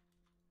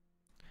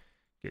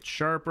 Get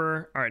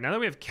sharper. All right, now that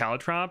we have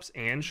caltrops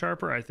and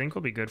sharper, I think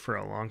we'll be good for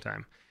a long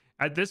time.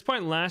 At this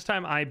point, last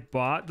time I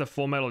bought the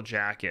full metal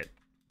jacket,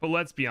 but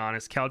let's be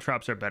honest,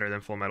 caltrops are better than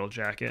full metal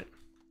jacket.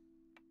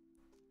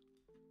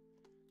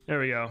 There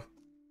we go.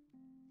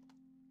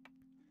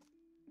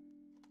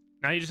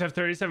 Now you just have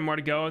 37 more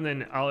to go, and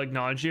then I'll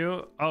acknowledge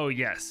you. Oh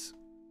yes,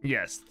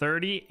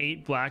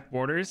 38 black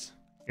borders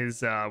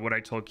is what I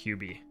told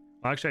QB.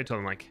 Well, actually, I told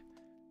him like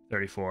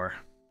 34.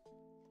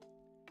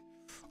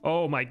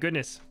 Oh my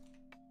goodness.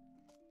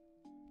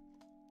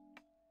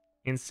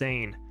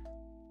 Insane.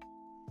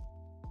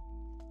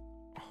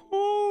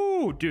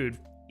 Oh, dude,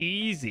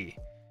 easy.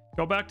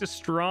 Go back to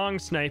strong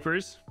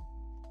snipers.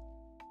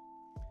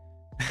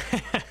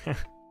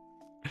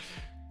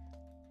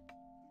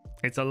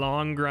 It's a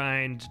long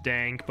grind,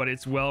 Dank, but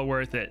it's well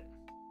worth it.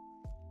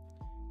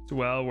 It's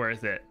well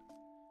worth it.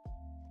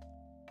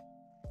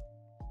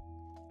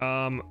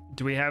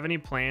 Do we have any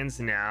plans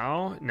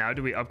now? Now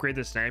do we upgrade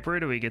the sniper or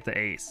do we get the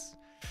ace?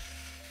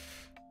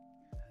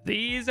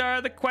 These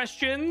are the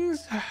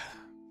questions.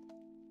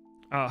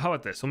 How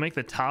about this? We'll make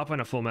the top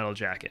on a full metal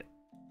jacket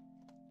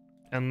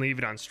and leave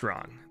it on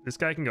strong. This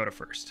guy can go to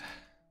first.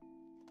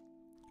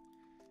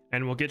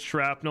 And we'll get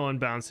shrapnel and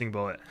bouncing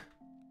bullet.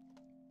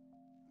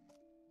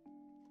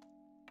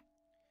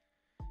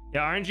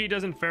 Yeah, RNG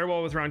doesn't fare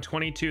well with round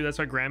 22. That's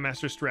why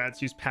Grandmaster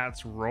strats use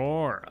Pat's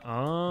Roar.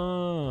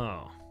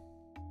 Oh,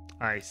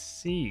 I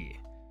see.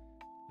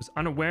 I was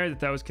unaware that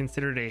that was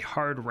considered a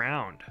hard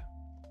round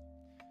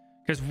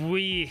because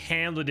we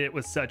handled it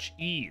with such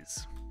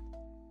ease.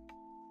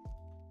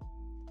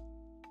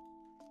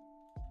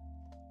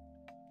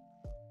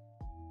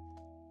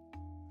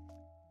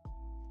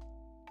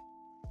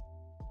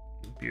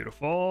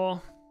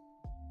 Beautiful.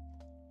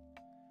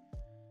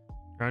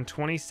 Round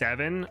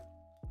 27.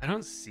 I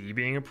don't see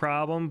being a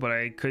problem, but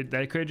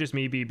that could just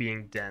me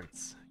being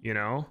dense, you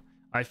know?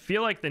 I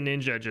feel like the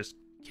ninja just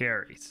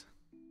carries.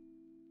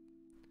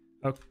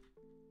 Okay.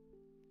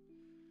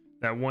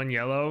 That one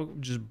yellow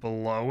just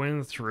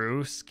blowing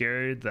through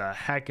scared the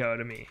heck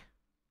out of me.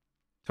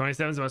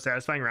 27 is the most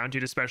satisfying round,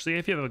 dude, especially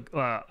if you have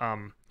a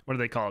what are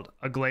they called?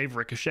 A glaive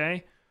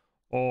ricochet.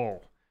 Oh,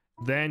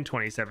 then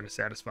 27 is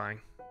satisfying.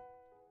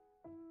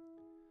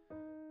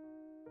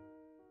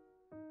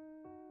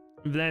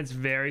 That's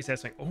very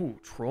satisfying. Oh,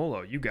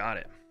 Trollo, you got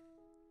it.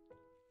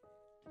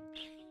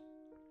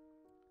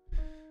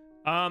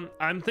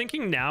 I'm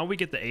thinking now we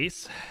get the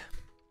ace.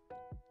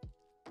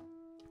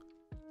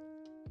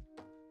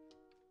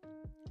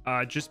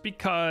 Just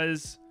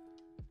because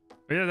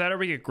either that or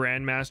we get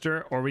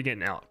Grandmaster or we get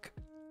an elk.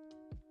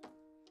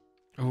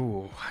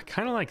 Ooh, I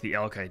kind of like the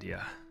elk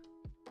idea.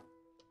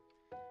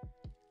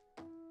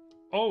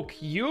 Oh,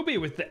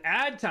 QB with the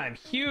ad time.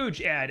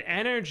 Huge ad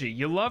energy.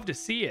 You love to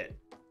see it.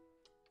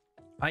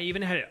 I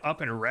even had it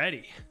up and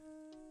ready.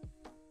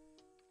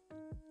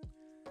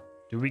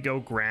 Do we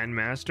go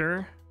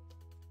Grandmaster?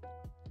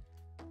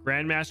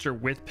 Grandmaster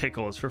with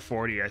pickles for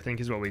 40, I think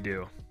is what we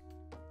do.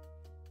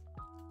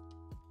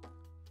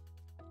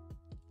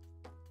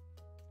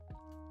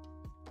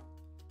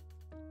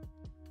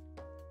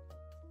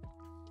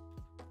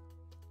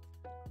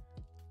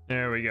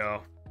 There we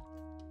go.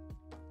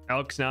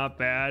 Elk's not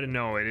bad.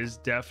 No, it is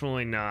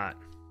definitely not.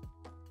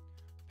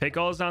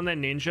 Pickles on the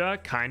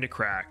ninja, kind of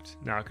cracked,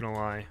 not gonna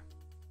lie.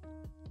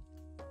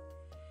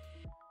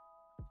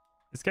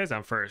 This guy's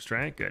on first,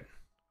 right? Good.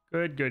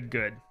 Good, good,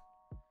 good.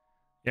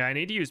 Yeah, I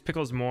need to use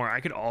Pickles more. I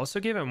could also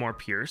give it more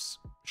Pierce.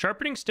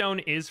 Sharpening Stone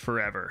is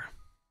forever.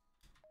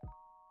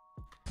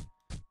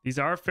 These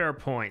are fair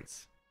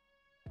points.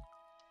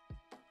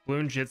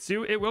 Bloon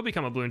Jitsu. It will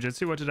become a Bloon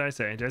Jitsu. What did I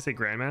say? Did I say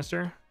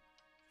Grandmaster?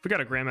 If we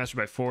got a Grandmaster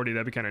by 40,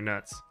 that'd be kind of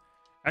nuts.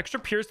 Extra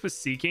Pierce with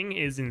Seeking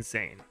is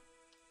insane.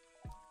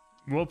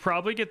 We'll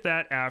probably get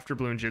that after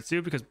Bloon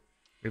Jitsu because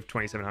we have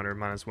 2,700.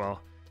 Might as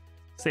well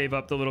save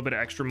up the little bit of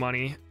extra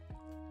money.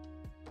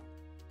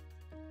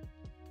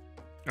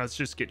 Let's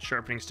just get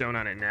Sharpening Stone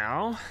on it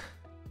now.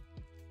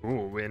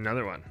 Ooh, we had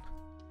another one.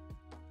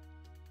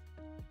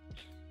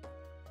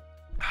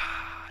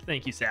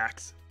 Thank you,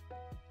 Sax.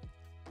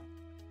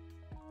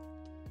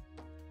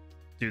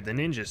 Dude, the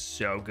ninja's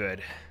so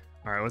good.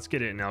 All right, let's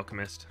get it in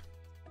Alchemist.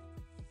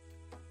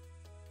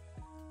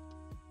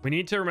 We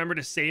need to remember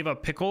to save a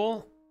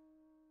pickle.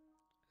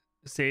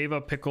 Save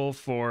a pickle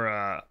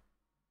for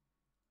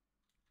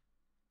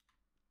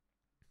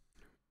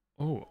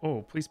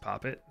oh, please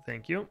pop it.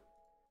 Thank you.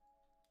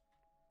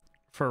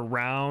 For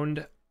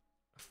round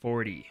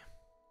 40.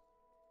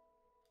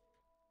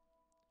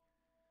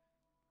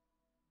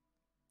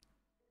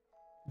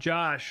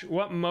 Josh,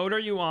 what mode are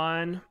you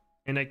on?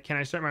 And can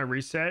I start my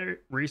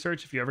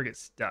research if you ever get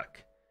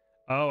stuck?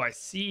 Oh, I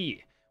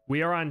see.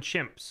 We are on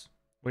Chimps.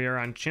 We are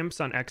on Chimps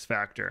on X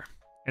Factor.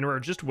 And we're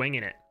just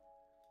winging it.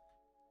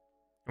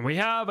 And we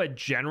have a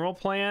general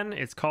plan.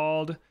 It's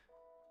called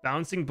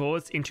Bouncing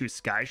Bullets into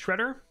Sky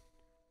Shredder.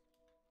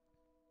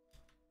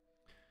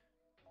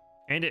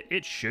 And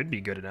it should be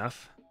good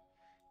enough.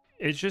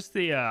 It's just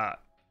the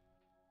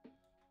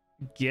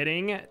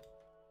getting...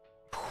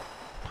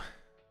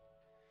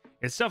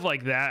 It's stuff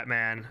like that,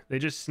 man. They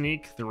just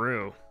sneak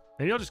through.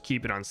 Maybe I'll just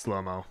keep it on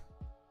slow-mo.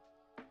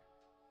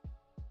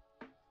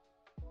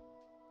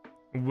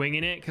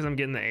 Winging it because I'm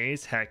getting the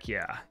ace? Heck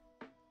yeah.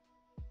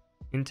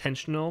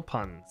 Intentional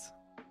puns.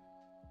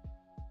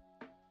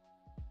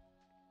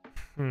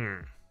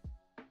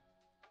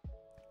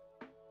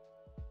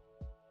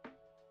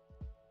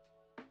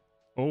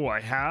 Oh,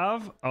 I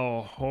have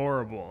a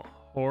horrible,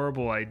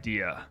 horrible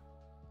idea.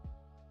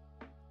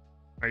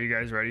 Are you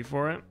guys ready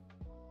for it?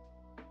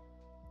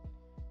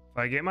 If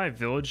I get my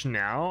village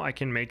now, I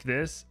can make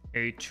this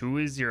a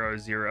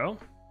 2-0-0.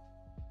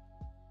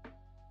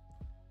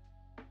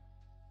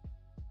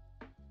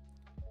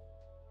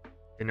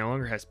 It no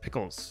longer has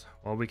pickles.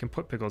 Well, we can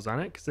put pickles on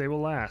it because they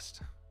will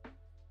last.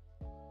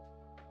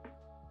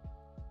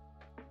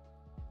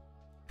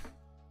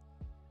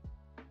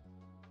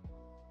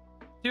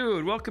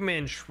 Dude, welcome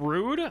in,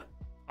 Shrewd,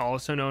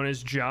 also known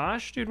as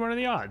Josh. Dude, what are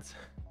the odds?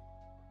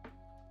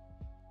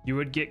 You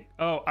would get...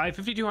 Oh, I have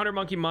 5,200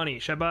 monkey money.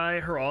 Should I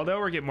buy Geraldo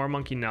or get more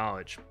monkey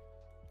knowledge?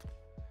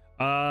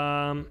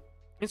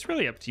 It's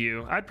really up to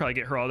you. I'd probably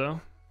get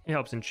Geraldo. He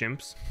helps in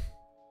Chimps.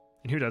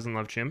 And who doesn't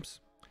love Chimps?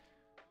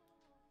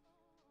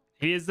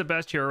 He is the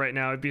best hero right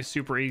now. It'd be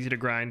super easy to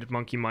grind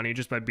monkey money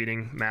just by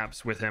beating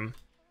maps with him.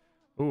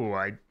 Ooh,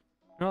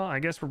 well, I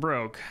guess we're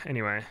broke.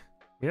 Anyway,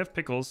 we have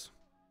pickles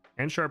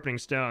and sharpening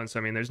stone. So,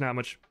 I mean, there's not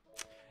much...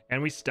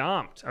 And we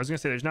stomped. I was going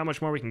to say there's not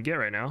much more we can get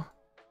right now.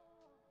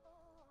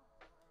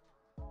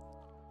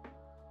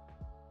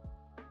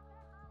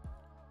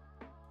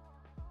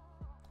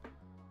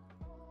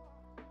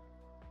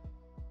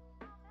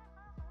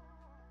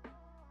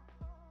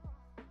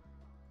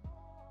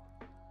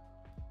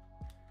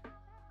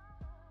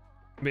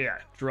 But yeah,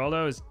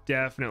 Geraldo is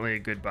definitely a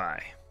good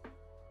buy.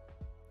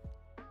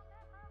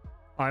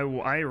 I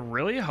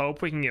really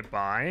hope we can get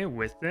by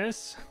with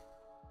this.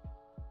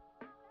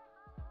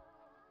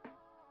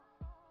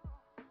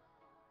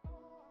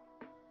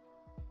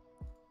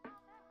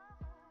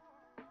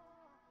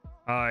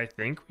 I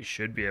think we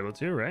should be able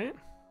to, right?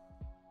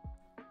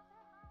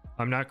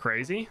 I'm not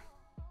crazy.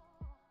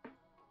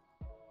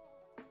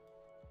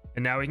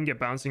 And now we can get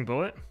Bouncing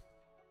Bullet.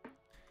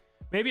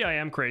 Maybe I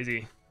am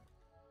crazy.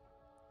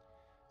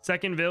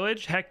 Second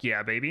village? Heck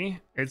yeah, baby.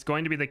 It's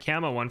going to be the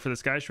camo one for the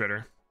Sky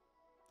Shredder.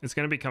 It's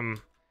going to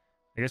become...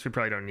 I guess we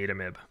probably don't need a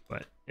MIB,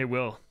 but it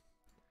will.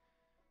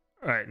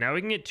 Alright, now we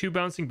can get 2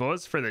 Bouncing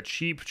Bullets for the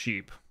cheap.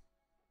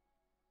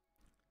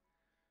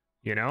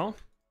 You know?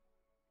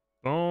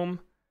 Boom.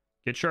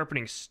 Get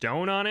Sharpening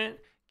Stone on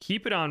it.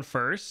 Keep it on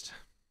first.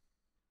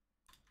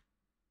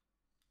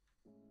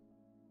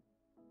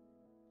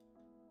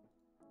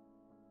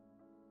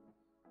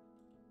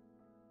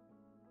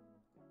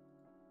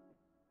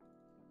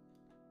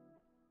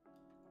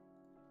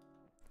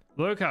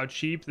 Look how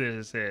cheap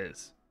this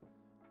is.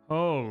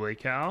 Holy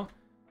cow.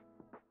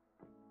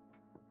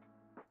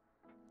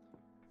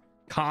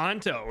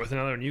 Kanto with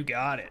another one. You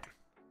got it.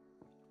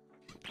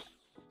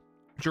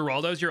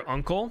 Geraldo's your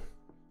uncle?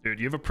 Dude,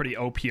 you have a pretty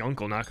OP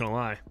uncle, not gonna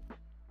lie.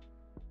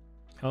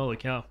 Holy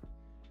cow.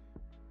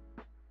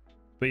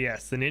 But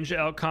yes, the Ninja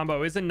Elk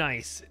combo is a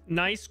nice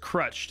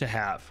crutch to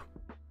have.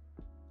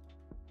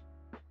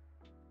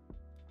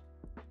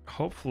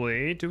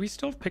 Hopefully, do we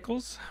still have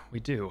pickles? We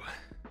do.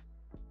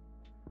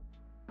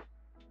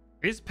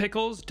 Does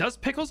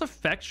pickles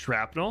affect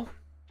shrapnel?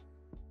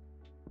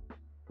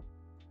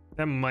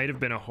 That might have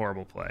been a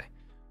horrible play.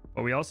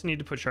 But we also need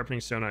to put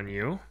sharpening stone on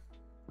you.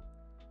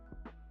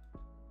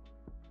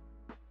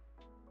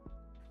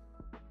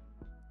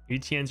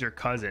 Etienne's your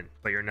cousin,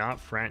 but you're not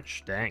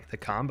French. Dang, the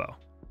combo.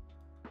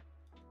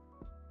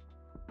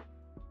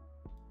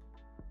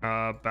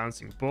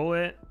 Bouncing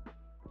bullet.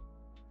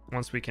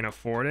 Once we can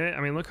afford it.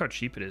 I mean, look how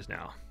cheap it is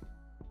now.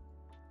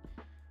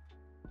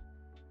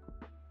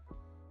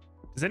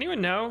 Does anyone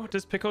know?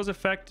 Does Pickles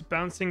affect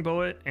bouncing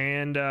bullet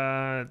and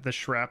the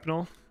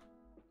shrapnel?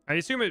 I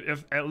assume it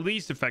at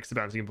least affects the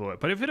bouncing bullet,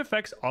 but if it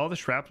affects all the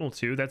shrapnel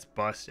too, that's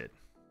busted.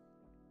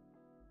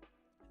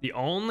 The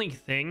only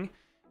thing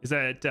is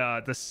that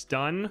the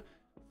stun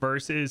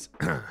versus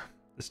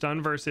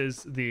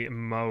the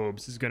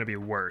mobs is going to be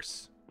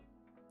worse.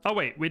 Oh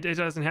wait, it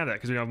doesn't have that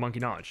because we don't have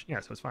monkey knowledge.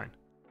 Yeah, so it's fine.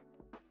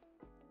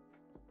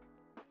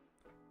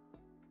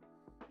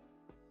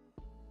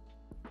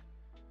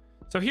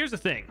 So here's the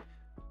thing.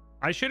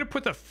 I should have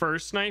put the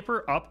first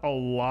sniper up a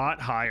lot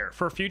higher.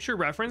 For future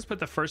reference, put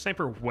the first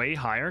sniper way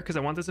higher because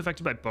I want this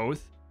affected by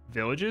both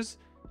villages.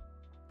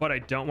 But I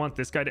don't want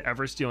this guy to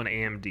ever steal an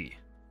AMD.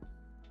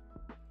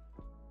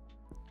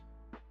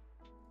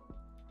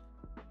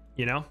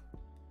 You know?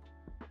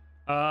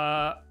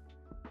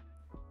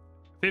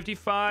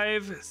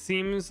 55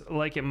 seems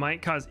like it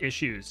might cause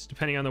issues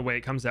depending on the way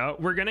it comes out.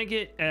 We're gonna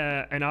get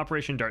an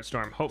Operation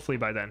Dartstorm hopefully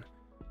by then.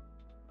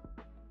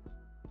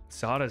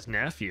 Sada's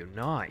nephew,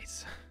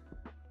 nice.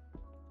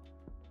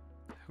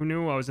 Who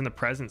knew I was in the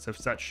presence of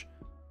such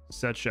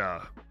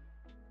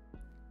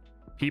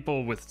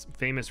people with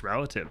famous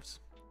relatives?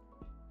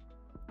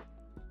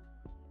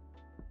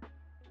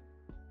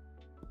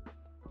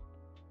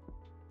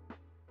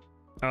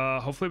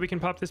 Hopefully we can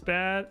pop this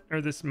bat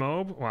or this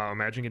mob. Wow,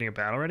 imagine getting a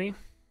bat already.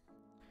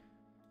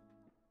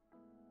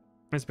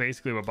 That's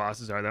basically what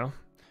bosses are though.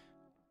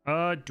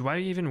 Do I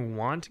even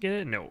want to get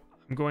it? No,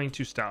 I'm going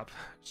to start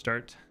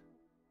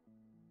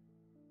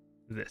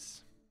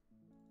this.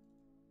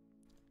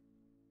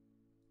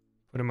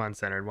 Put him on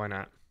centered, why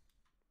not?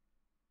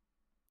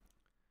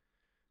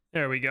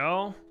 There we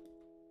go.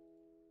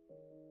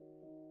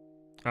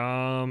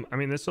 I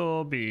mean, this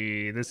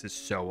is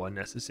so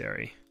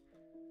unnecessary.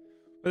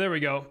 But there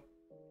we go.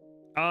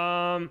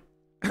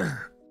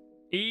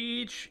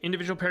 Each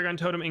individual Paragon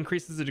totem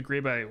increases the degree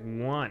by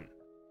 1.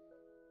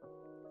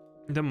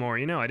 The more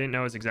you know. I didn't know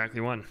it was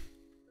exactly 1.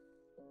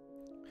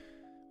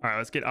 All right,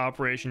 let's get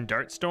Operation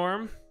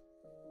Dartstorm.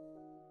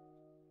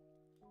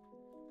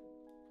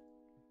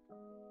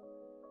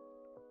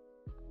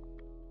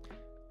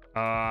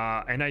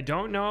 And I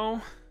don't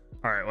know.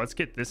 All right, let's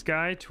get this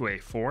guy to a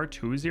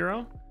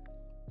 420.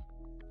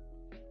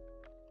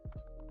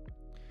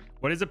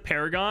 What is a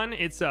paragon?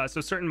 It's so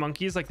certain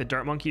monkeys like the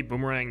dart monkey,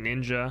 boomerang,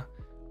 ninja,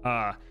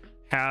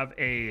 have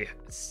a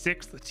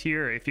 6th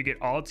tier. If you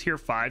get all tier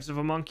 5s of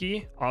a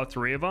monkey, all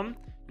 3 of them,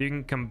 you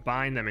can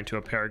combine them into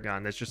a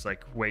paragon that's just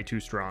like way too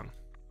strong.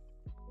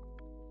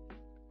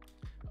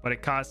 But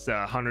it costs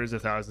hundreds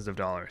of thousands of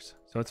dollars,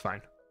 so it's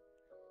fine.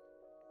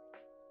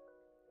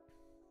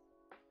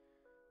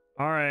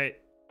 All right,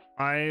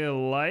 I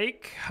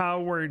like how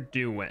we're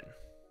doing.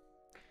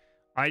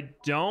 I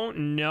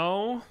don't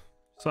know.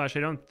 / I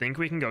don't think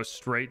we can go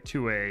straight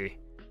to a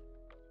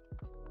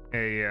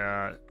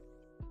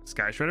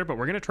Sky Shredder, but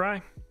we're gonna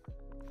try.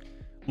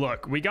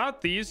 Look, we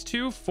got these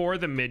two for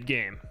the mid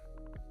game,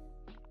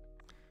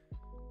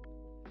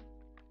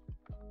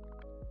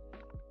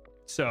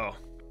 so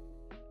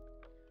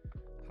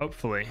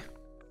hopefully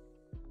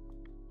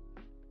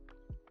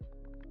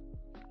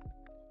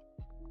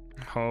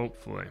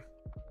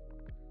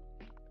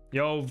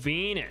yo,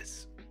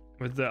 Venus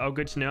with the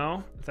good to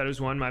know. I thought it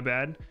was 1, my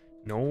bad.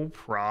 No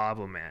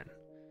problem, man.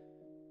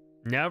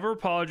 Never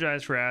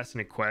apologize for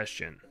asking a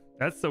question.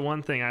 That's the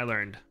one thing I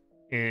learned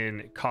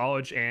in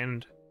college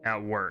and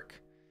at work.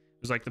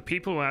 It was like the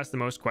people who ask the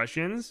most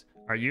questions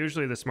are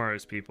usually the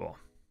smartest people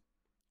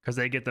because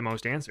they get the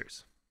most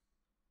answers.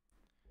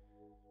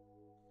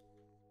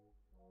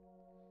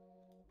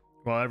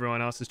 While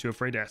everyone else is too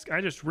afraid to ask.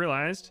 I just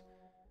realized,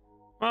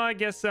 well, I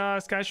guess Sky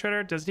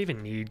Shredder doesn't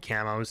even need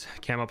camos.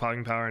 Camo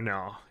popping power,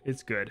 no,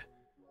 it's good.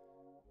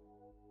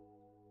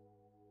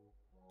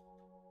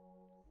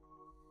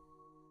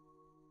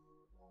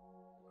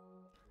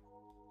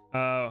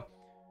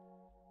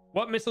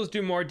 What missiles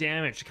do more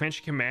damage,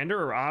 Comanche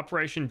Commander or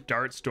Operation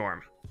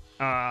Dartstorm?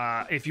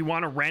 If you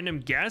want a random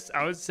guess,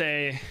 I would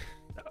say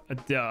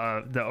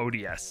the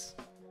ODS,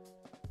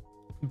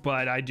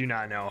 but I do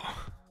not know.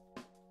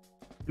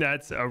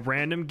 That's a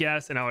random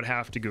guess, and I would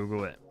have to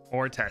Google it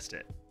or test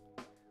it,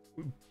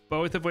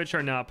 both of which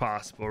are not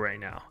possible right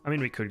now. I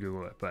mean, we could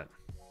Google it, but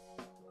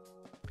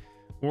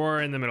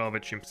we're in the middle of a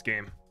chimps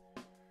game.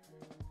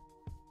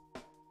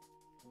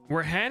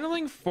 We're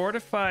handling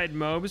fortified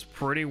mobs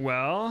pretty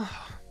well.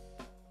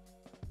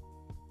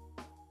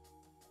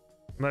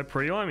 By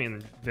pretty well, I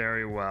mean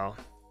very well.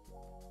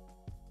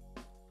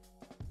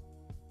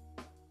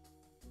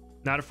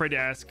 Not afraid to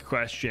ask a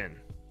question,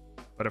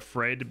 but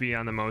afraid to be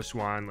on the most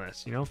wanted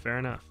list. You know, fair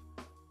enough.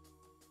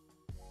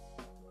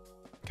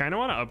 kind of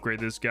want to upgrade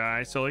this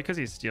guy solely because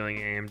he's stealing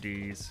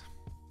AMDs.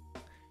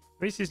 At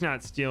least he's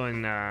not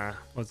stealing,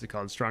 what's it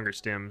called? Stronger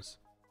stims.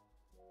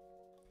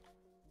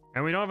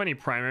 And we don't have any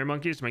primary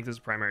monkeys to make this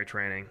primary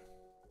training.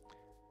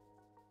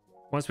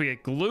 Once we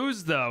get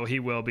glues, though,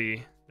 he will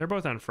be. They're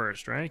both on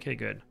first, right? Okay,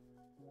 good.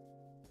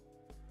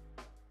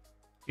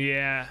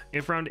 Yeah,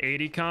 if round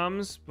 80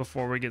 comes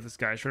before we get this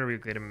guy shorter, we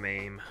get a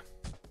maim.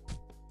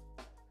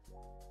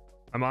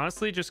 I'm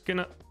honestly just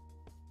gonna...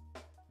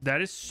 That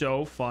is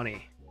so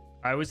funny.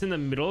 I was in the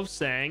middle of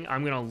saying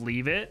I'm gonna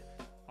leave it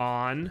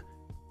on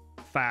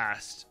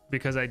fast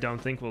because I don't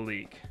think we'll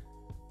leak.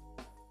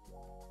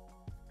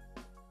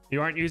 You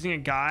aren't using a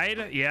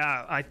guide?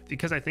 Yeah,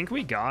 because I think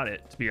we got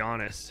it, to be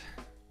honest.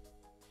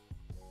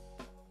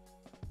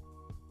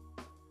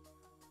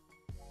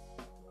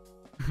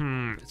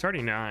 It's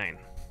already 9.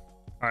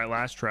 All right,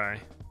 last try.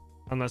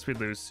 Unless we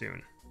lose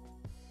soon.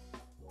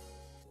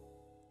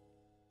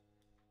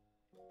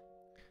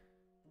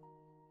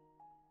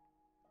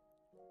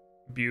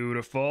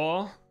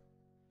 Beautiful.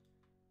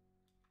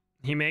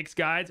 He makes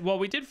guides. Well,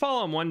 we did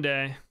follow him one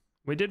day.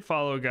 We did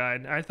follow a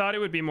guide. I thought it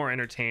would be more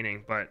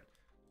entertaining, but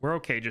we're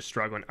okay just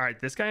struggling. All right,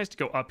 this guy has to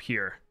go up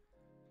here.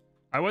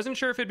 I wasn't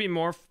sure if it'd be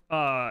more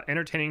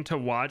entertaining to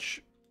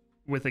watch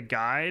with a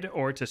guide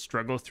or to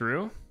struggle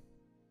through.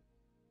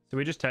 So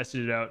we just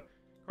tested it out.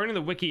 According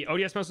to the wiki,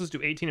 ODS muscles do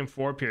 18 and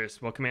 4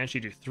 pierce, while Comanche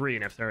do 3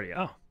 and F30. Oh,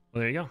 well,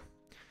 there you go.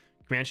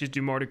 Comanches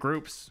do more to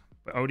groups,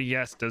 but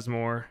ODS does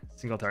more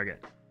single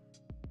target.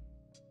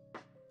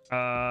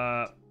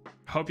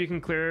 Hope you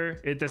can clear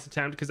it this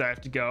attempt because I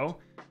have to go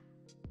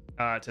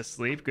to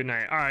sleep. Good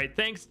night. All right,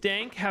 thanks,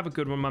 Dank. Have a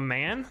good one, my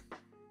man.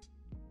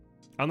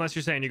 Unless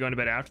you're saying you're going to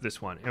bed after this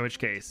one, in which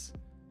case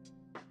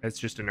it's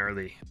just an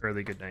early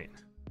good night.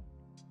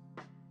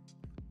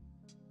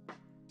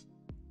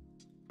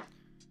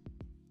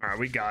 All right,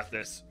 we got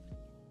this.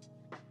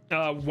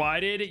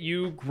 Why did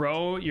you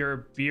grow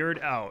your beard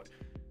out?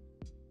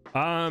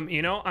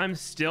 You know, I'm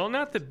still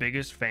not the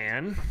biggest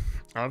fan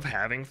of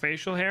having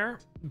facial hair,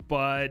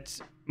 but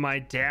my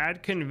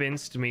dad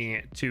convinced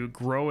me to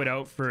grow it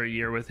out for a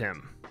year with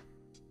him.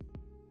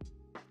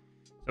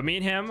 So me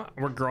and him,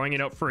 we're growing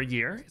it out for a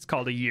year. It's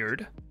called a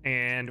yeared,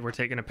 and we're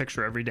taking a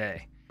picture every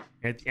day.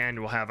 At the end,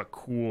 we'll have a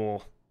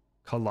cool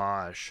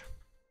collage.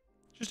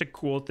 Just a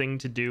cool thing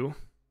to do,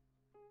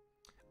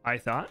 I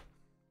thought.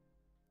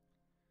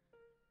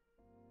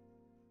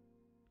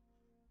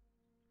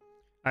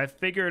 I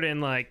figured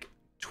in like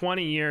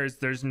 20 years,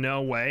 there's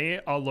no way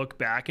I'll look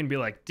back and be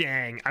like,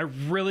 dang, I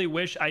really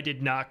wish I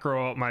did not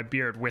grow out my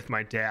beard with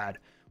my dad.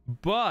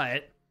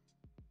 But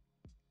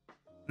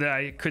that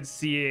I could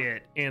see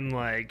it in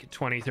like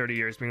 20, 30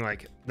 years being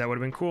like, that would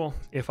have been cool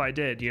if I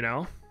did, you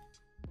know?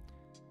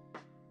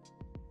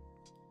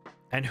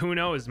 And who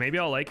knows, maybe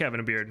I'll like having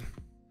a beard.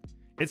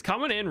 It's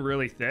coming in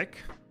really thick,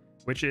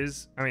 which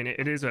is, I mean,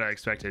 it is what I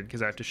expected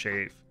because I have to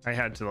shave. I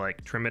had to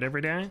like trim it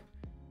every day,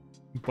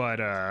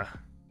 but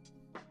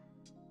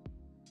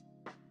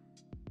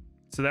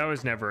so that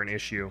was never an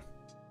issue.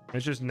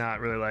 It's just not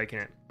really liking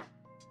it.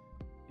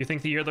 You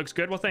think the year looks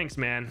good? Well, thanks,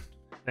 man.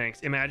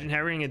 Thanks. Imagine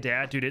having a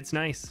dad. Dude, it's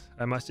nice.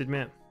 I must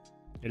admit.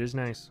 It is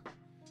nice.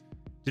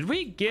 Did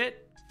we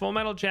get Full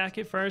Metal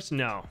Jacket first?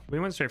 No.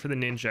 We went straight for the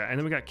Ninja, and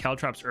then we got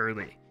Caltrops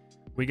early.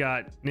 We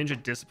got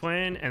Ninja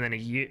Discipline, and then a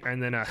year,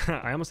 and then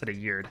I almost said a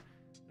yeared,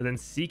 but then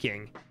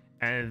Seeking,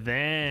 and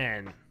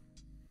then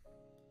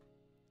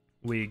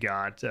we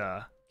got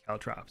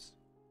Caltrops.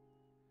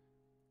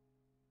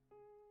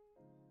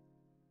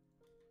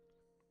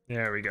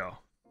 There we go.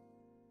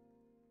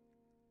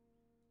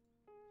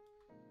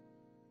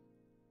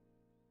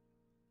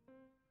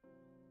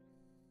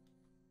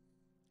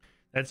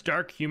 That's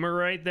dark humor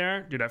right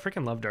there. Dude, I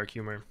freaking love dark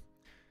humor.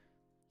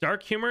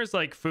 Dark humor is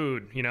like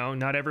food, you know?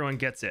 Not everyone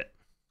gets it.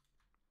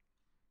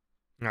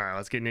 All right,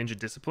 let's get Ninja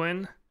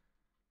Discipline.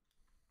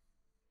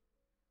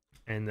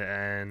 And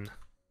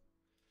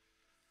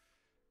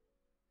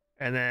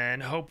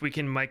then hope we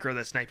can micro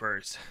the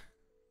snipers.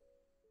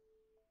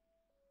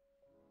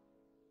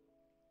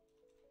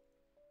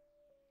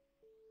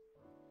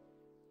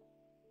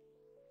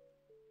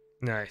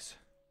 Nice.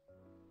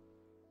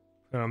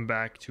 Put them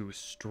back to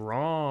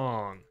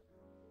strong.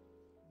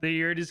 The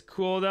yeared is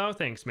cool though.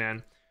 Thanks,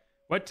 man.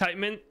 What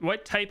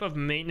type of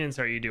maintenance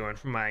are you doing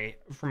for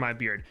my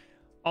beard?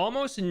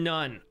 Almost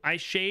none. I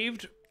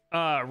shaved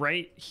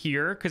right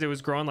here because it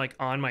was growing like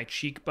on my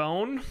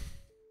cheekbone,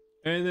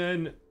 and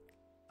then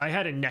I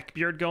had a neck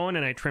beard going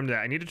and I trimmed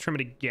that. I need to trim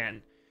it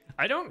again.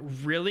 I don't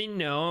really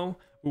know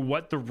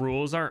what the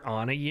rules are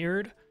on a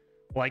yeared,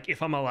 like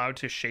if I'm allowed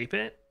to shape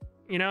it,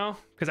 you know,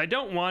 because I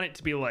don't want it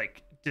to be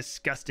like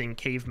disgusting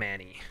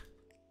caveman-y,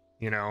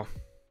 you know.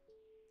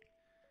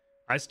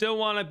 I still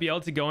want to be able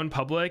to go in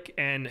public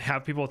and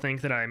have people think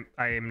that I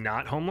am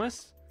not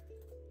homeless.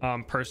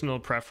 Personal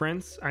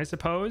preference, I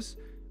suppose.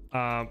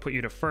 Put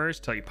you to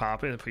first till you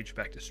pop it and put you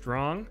back to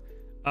strong.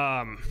 So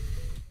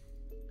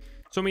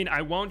I mean,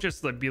 I won't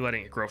just be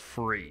letting it grow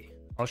free.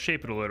 I'll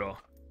shape it a little.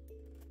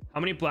 How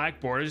many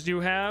black borders do you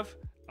have?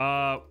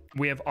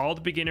 We have all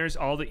the beginners,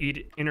 all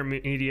the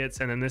intermediates,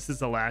 and then this is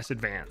the last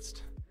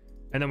advanced.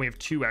 And then we have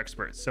 2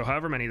 experts. So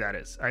however many that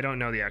is. I don't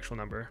know the actual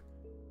number.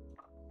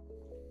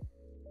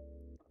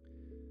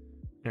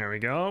 There we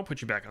go.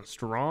 Put you back on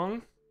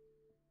strong.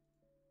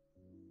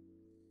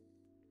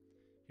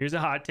 Here's a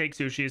hot take.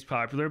 Sushi is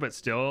popular, but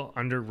still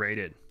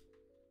underrated.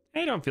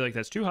 I don't feel like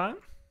that's too hot.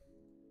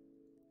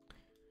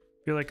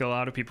 I feel like a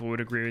lot of people would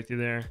agree with you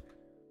there.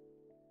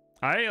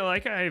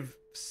 Like I've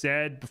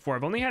said before,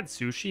 I've only had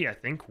sushi, I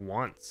think,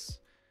 once.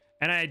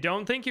 And I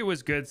don't think it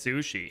was good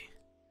sushi.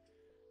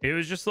 It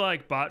was just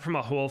like bought from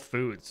a Whole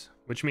Foods,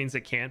 which means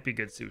it can't be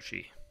good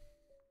sushi.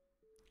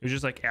 It was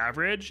just like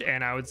average,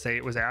 and I would say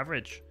it was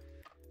average.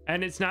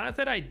 And it's not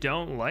that I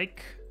don't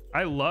like,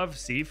 I love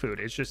seafood.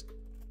 It's just,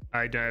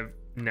 I've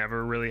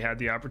never really had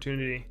the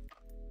opportunity.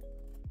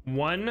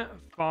 1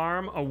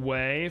 farm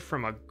away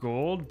from a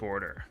gold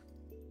border.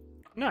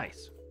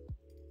 Nice.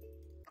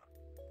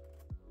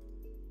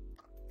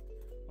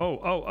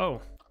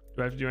 Oh.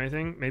 Do I have to do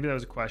anything? Maybe that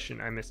was a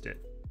question. I missed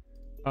it.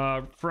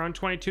 For round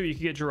 22, you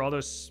can get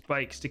Geraldo's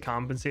spikes to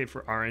compensate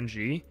for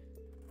RNG.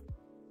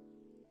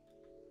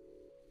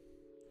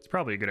 It's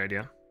probably a good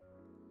idea.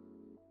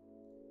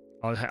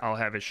 I'll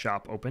have his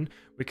shop open.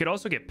 We could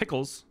also get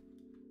pickles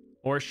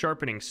or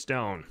sharpening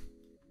stone.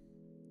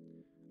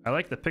 I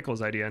like the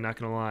pickles idea, not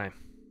gonna lie.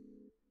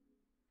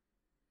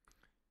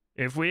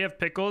 If we have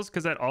pickles,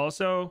 because that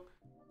also,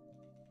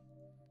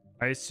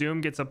 I assume,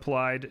 gets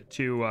applied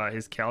to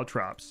his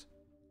caltrops.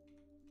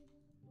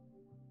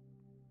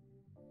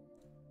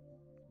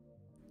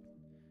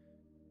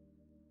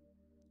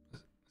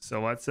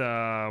 So let's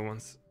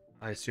once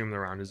I assume the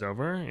round is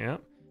over, yeah.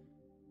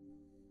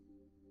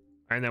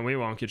 And then we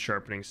won't get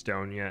sharpening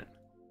stone yet.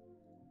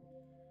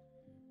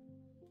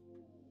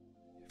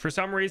 For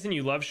some reason,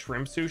 you love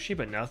shrimp sushi,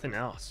 but nothing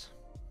else.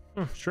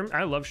 Shrimp,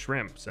 I love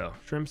shrimp, so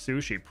shrimp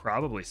sushi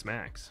probably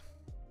smacks.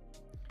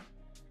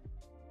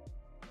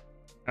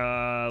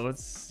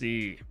 Let's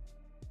see.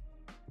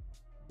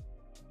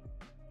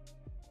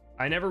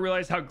 I never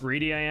realized how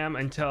greedy I am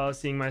until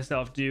seeing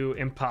myself do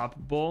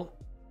Impoppable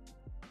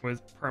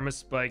with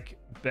Permaspike,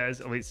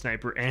 Bez, Elite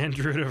Sniper, and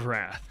Root of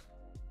Wrath.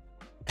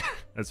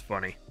 That's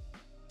funny.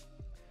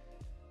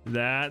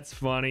 That's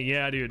funny.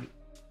 Yeah, dude.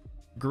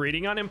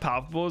 Greeting on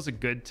Impoppable is a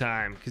good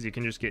time because you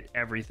can just get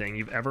everything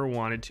you've ever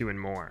wanted to and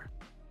more.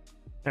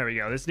 There we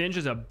go. This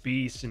ninja's a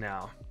beast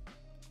now.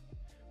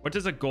 What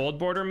does a gold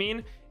border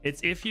mean?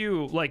 It's if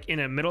you, like, in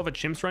the middle of a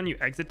chimps run, you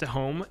exit to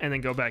home and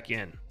then go back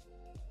in.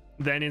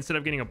 Then instead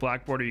of getting a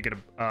black border, you get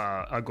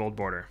a gold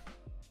border.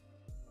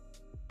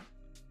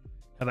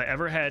 Have I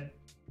ever had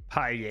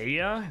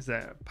paella? Is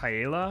that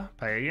paella?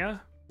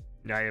 Paella?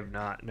 I have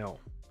not. No.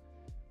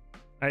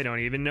 I don't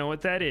even know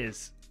what that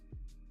is.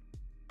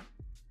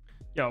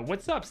 Yo,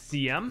 what's up,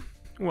 CM?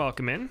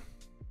 Welcome in.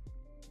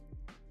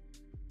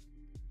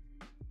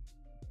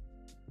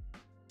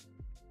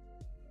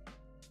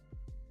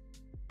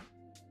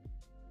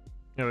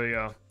 There we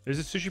go. There's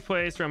a sushi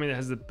place around me that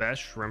has the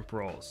best shrimp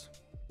rolls.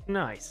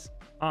 Nice.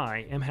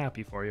 I am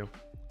happy for you.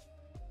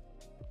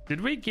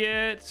 Did we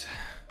get...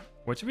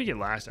 What did we get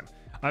last time?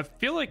 I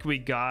feel like we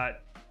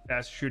got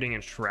fast shooting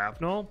and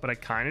shrapnel, but I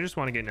kind of just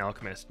want to get an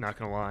alchemist, not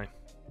gonna lie.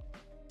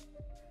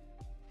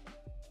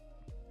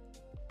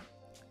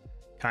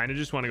 Kind of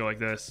just want to go like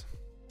this.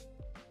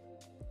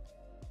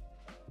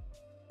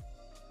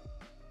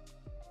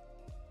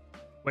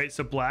 Wait,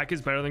 so black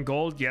is better than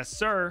gold? Yes,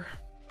 sir.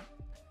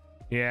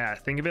 Yeah,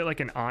 think of it like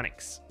an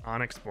onyx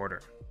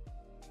border.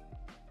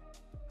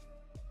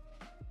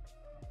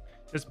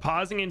 Does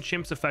pausing in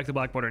chimps affect the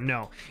black border?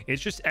 No,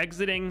 it's just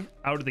exiting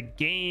out of the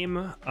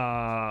game,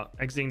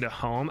 exiting to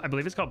home. I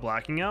believe it's called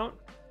blacking out,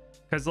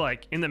 because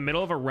like in the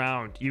middle of a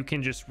round, you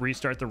can just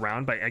restart the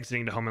round by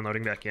exiting to home and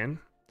loading back in.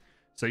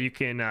 So you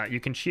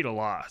can cheat a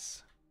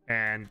loss,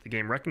 and the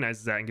game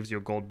recognizes that and gives you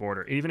a gold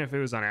border, even if it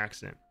was on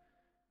accident.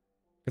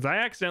 Because I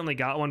accidentally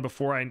got one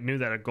before I knew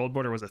that a gold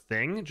border was a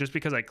thing, just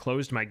because I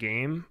closed my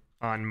game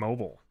on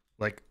mobile.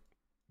 Like,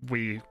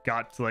 we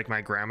got to like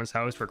my grandma's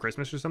house for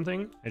Christmas or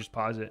something. I just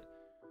paused it.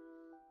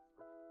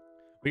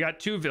 We got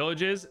 2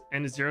 villages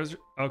and zeros.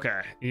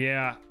 Okay,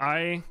 yeah,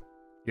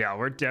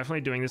 we're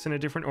definitely doing this in a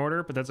different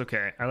order, but that's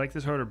okay. I like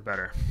this order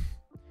better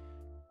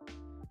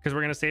because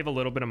we're gonna save a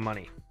little bit of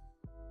money.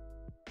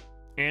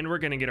 And we're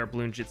gonna get our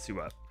Bloon Jitsu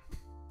up.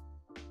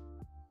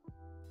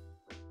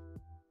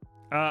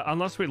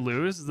 Unless we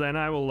lose, then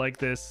I will like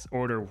this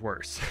order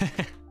worse.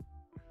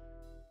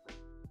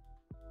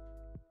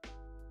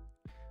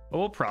 But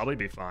we'll probably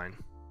be fine.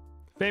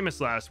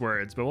 Famous last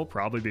words, but we'll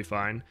probably be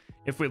fine.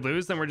 If we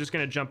lose, then we're just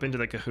gonna jump into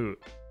the Kahoot.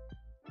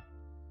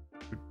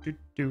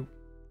 Dude,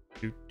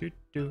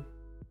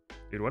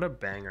 what a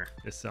banger,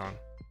 this song.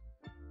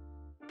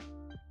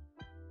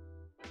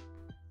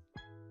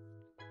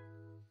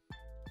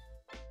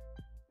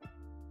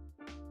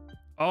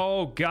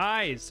 Oh,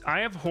 guys, I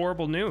have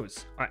horrible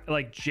news.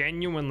 Like,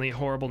 genuinely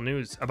horrible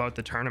news about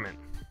the tournament.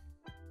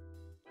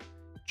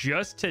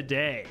 Just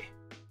today,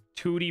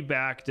 Tootie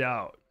backed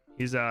out.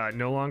 He's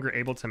no longer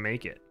able to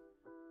make it.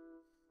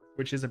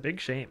 which is a big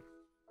shame.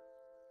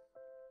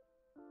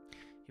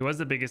 He was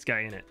the biggest guy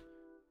in it,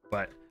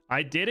 but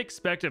I did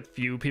expect a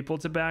few people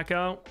to back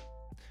out,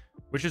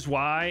 which is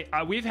why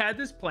we've had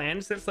this plan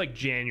since like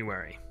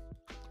January,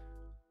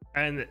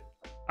 and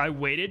I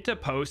waited to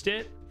post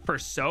it for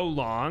so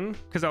long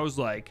because I was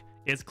like,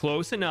 it's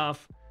close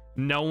enough,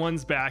 no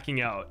one's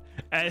backing out,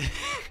 and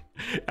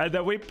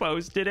then we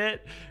posted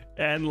it,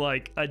 and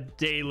like a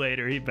day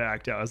later he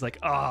backed out. I was like,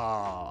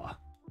 oh,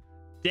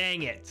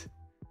 dang it.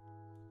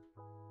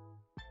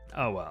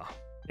 Oh well,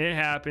 it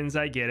happens.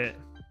 I get it.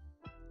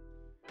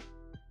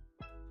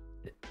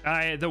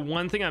 The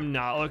one thing I'm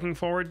not looking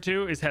forward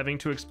to is having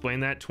to explain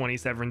that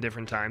 27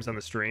 different times on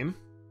the stream,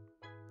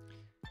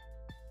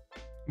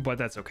 but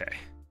that's okay.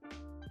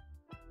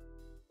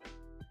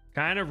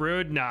 Kind of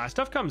rude. Nah,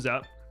 stuff comes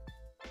up.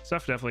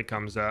 Stuff definitely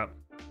comes up.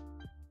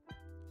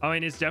 I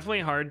mean, it's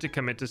definitely hard to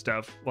commit to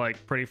stuff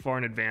like pretty far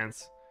in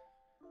advance.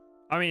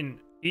 I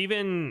mean,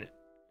 even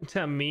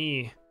to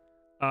me,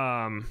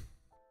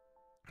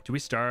 do we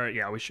start?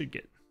 Yeah, we should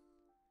get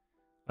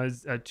a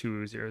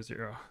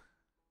 2-0-0.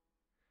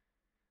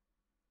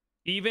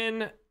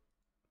 Even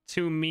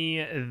to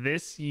me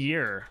this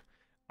year,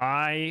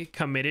 I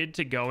committed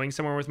to going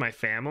somewhere with my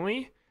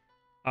family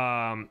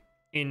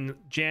in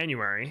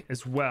January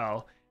as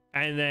well.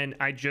 And then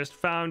I just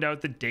found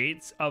out the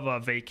dates of a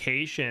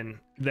vacation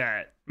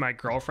that my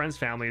girlfriend's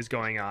family is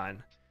going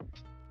on.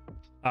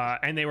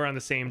 And they were on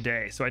the same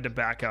day. So I had to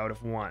back out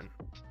of one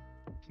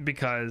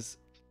because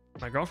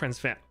my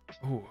girlfriend's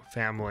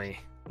family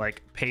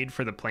like paid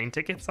for the plane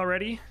tickets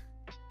already.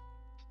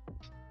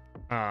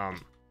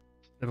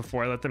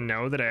 Before I let them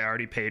know that I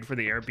already paid for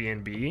the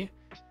Airbnb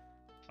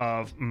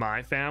of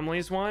my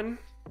family's one.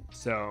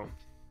 So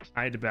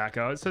I had to back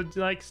out. So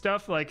like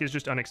stuff like is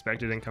just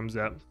unexpected and comes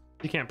up.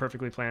 You can't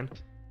perfectly plan.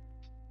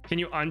 Can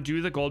you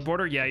undo the gold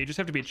border? Yeah, you just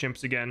have to beat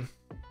chimps again.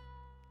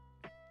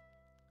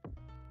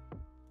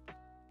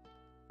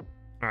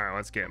 All right,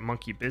 let's get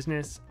monkey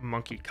business,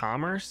 monkey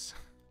commerce.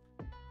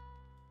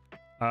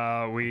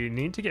 We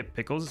need to get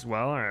pickles as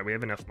well. All right, we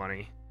have enough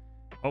money.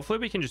 Hopefully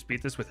we can just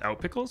beat this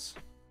without pickles.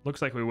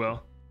 Looks like we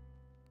will.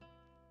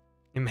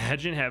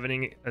 Imagine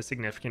having a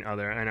significant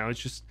other. I know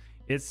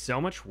it's so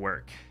much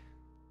work,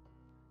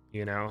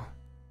 you know.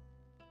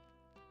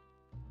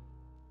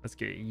 Let's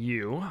get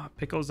you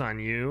pickles on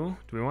you.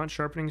 Do we want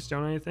sharpening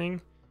stone or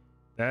anything?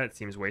 That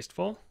seems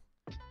wasteful.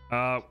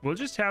 We'll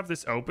just have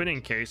this open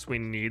in case we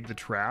need the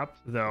trap,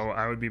 though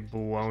I would be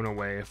blown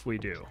away if we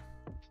do.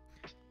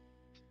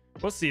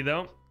 We'll see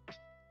though.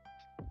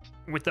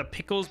 With the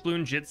pickles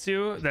bloom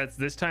jitsu that's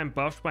this time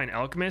buffed by an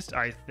alchemist,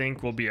 I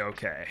think we'll be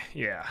okay.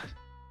 Yeah.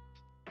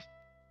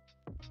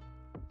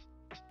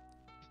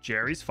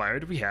 Jerry's fire,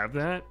 do we have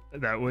that?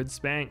 That would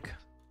spank.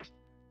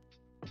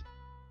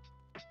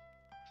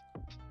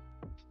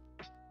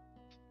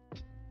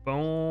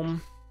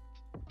 Boom.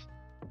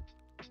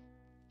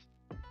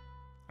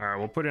 All right,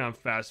 we'll put it on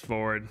fast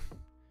forward.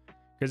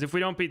 Because if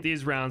we don't beat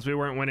these rounds, we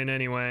weren't winning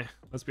anyway.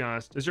 Let's be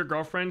honest. Does your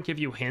girlfriend give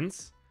you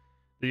hints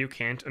that you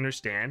can't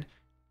understand?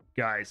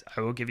 Guys, I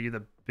will give you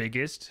the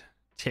biggest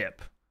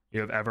tip you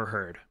have ever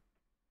heard.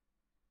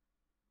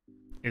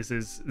 This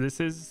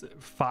is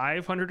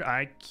 500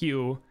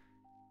 IQ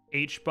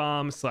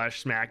Hbomb /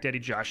 Smack Daddy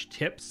Josh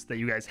tips that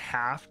you guys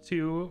have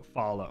to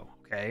follow,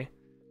 okay?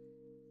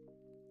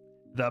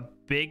 The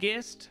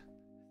biggest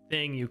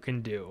thing you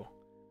can do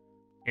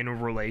in a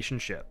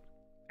relationship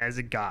as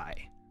a guy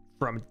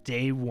from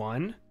day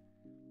one,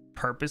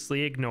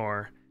 purposely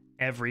ignore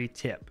every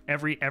tip,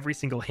 every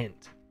single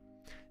hint.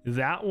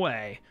 That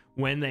way,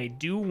 when they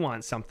do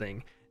want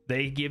something,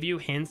 they give you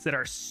hints that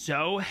are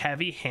so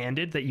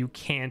heavy-handed that you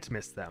can't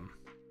miss them.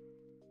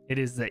 It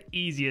is the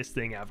easiest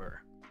thing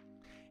ever.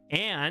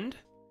 And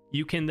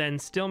you can then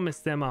still miss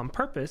them on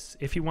purpose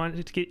if you want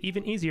it to get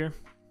even easier.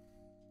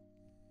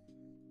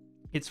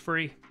 It's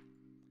free.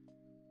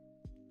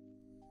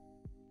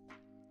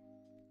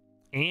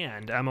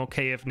 And I'm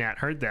okay if Nat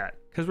heard that,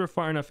 because we're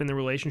far enough in the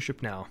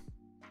relationship now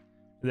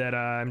that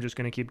I'm just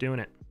going to keep doing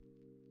it.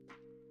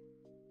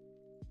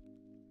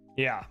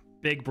 Yeah,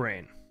 big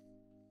brain.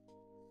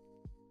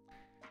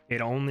 It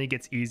only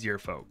gets easier,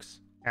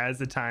 folks, as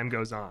the time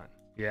goes on.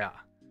 Yeah.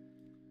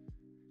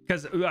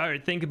 Because, all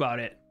right, think about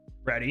it.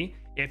 Ready?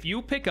 If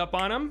you pick up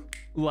on them,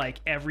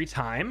 like, every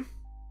time,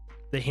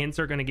 the hints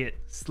are going to get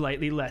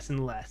slightly less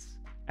and less.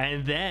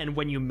 And then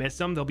when you miss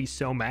them, they'll be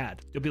so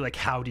mad. They'll be like,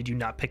 how did you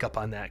not pick up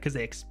on that? Because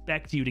they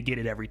expect you to get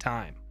it every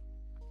time.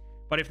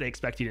 But if they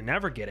expect you to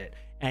never get it,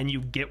 and you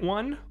get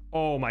one,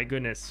 oh my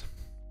goodness.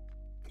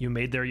 You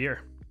made their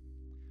year.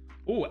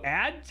 Oh,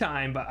 ad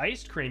time by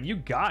Ice Cream. You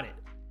got it.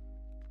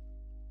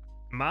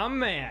 My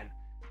man.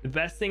 The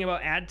best thing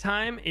about ad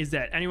time is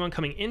that anyone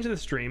coming into the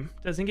stream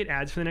doesn't get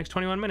ads for the next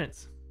 21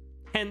 minutes.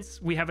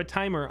 Hence, we have a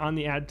timer on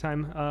the ad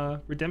time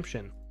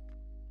redemption.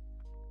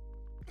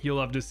 You'll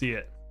love to see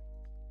it.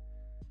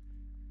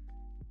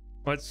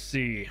 Let's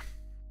see.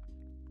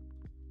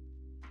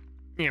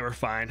 Yeah, we're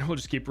fine. We'll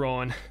just keep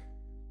rolling.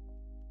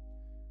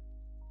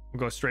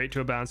 We'll go straight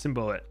to a bouncing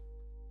bullet.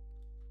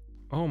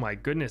 Oh my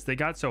goodness, they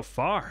got so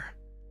far.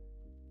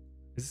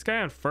 Is this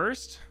guy on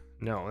first?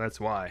 No, that's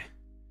why.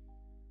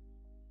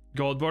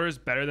 Gold border is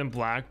better than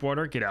black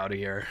border? Get out of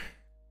here.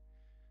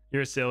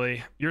 You're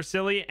silly. You're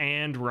silly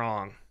and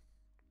wrong.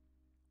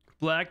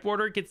 Black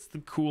border gets the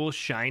cool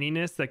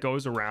shininess that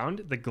goes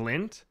around, the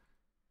glint.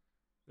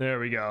 There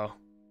we go.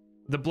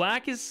 The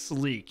black is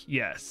sleek,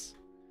 yes.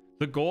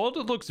 The gold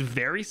looks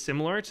very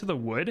similar to the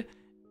wood,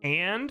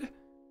 and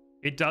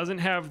it doesn't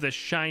have the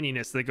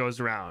shininess that goes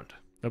around.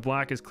 The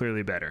black is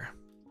clearly better,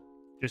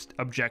 just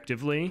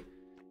objectively.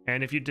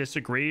 And if you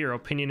disagree, your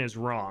opinion is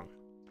wrong.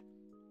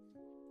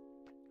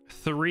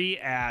 3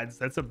 ads,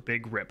 that's a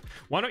big rip.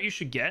 One what you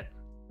should get,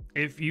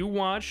 if you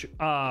watch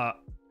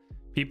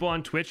people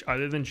on Twitch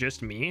other than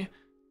just me,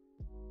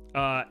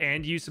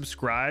 and you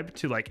subscribe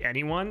to like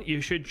anyone,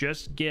 you should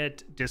just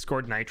get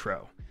Discord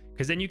Nitro,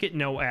 because then you get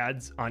no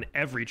ads on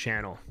every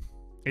channel.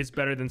 It's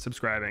better than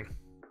subscribing.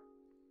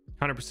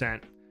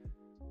 100%.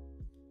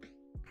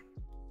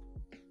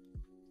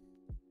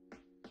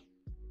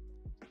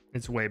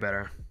 It's way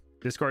better.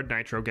 Discord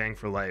Nitro gang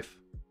for life.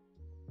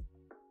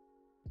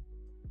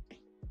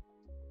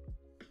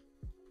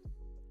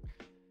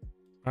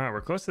 All right,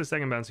 we're close to the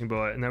second bouncing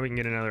bullet, and then we can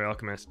get another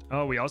alchemist.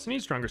 Oh, we also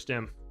need stronger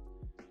stim.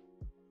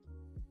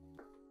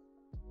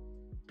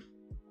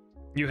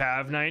 You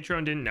have Nitro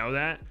and didn't know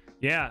that?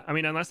 Yeah, I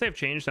mean, unless they've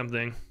changed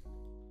something.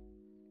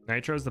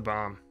 Nitro's the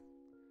bomb.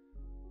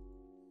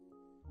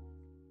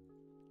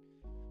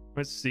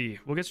 Let's see.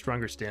 We'll get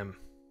stronger stim.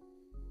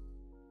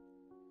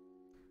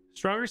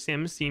 Stronger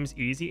stim seems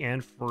easy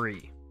and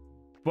free,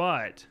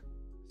 but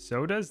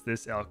so does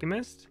this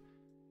alchemist.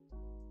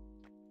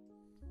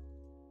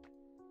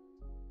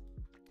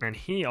 And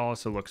he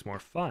also looks more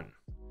fun.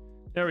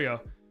 There we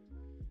go.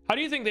 How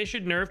do you think they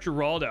should nerf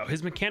Geraldo?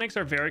 His mechanics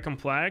are very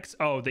complex.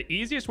 Oh, the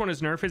easiest one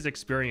is nerf his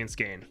experience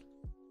gain.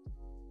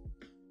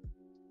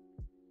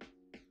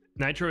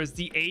 Nitro is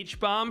the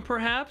H-bomb,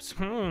 perhaps?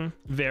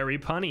 Very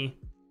punny.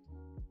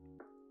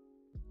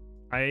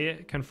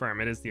 I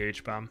confirm it is the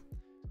H-bomb.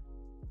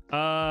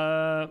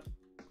 But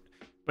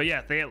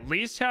yeah, they at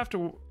least have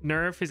to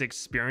nerf his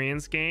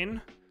experience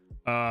gain.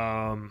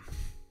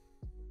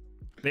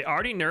 They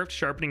already nerfed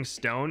Sharpening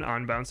Stone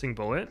on Bouncing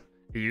Bullet.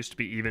 It used to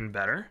be even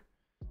better.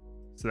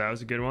 So that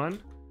was a good one.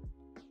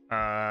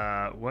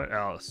 What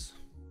else?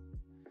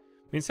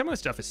 I mean, some of the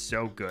stuff is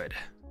so good.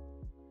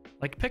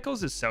 Like,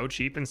 Pickles is so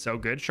cheap and so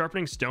good.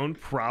 Sharpening Stone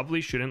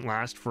probably shouldn't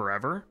last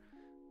forever.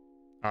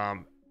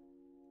 I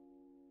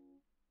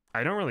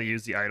don't really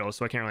use the idol,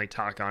 so I can't really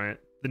talk on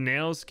it. The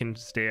nails can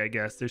stay, I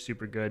guess. They're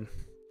super good.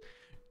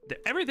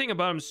 Everything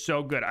about him is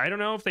so good. I don't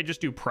know if they just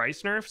do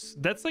price nerfs.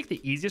 That's like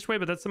the easiest way,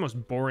 but that's the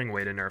most boring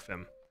way to nerf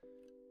him.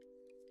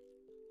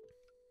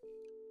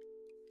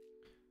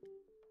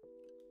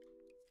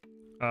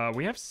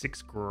 We have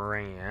 6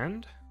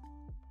 grand.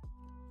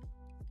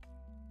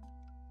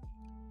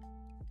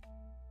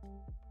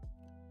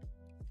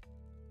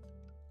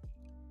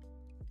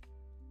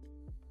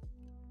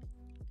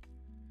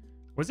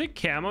 Was it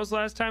camos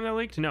last time that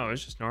leaked? No, it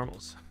was just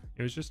normals.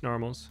 It was just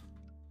normals.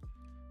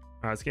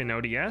 Let's get an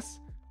ODS.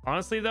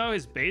 Honestly, though,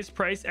 his base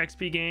price,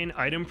 XP gain,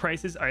 item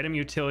prices, item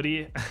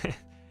utility,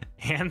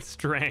 and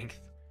strength.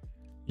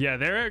 Yeah,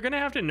 they're going to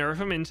have to nerf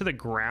him into the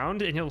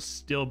ground, and he'll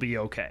still be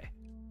okay.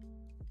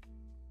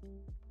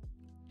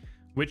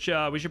 Which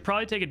we should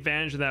probably take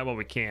advantage of that while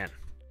we can.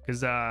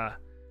 Because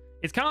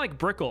it's kind of like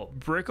Brickle.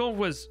 Brickle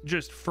was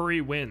just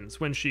free wins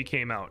when she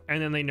came out,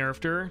 and then they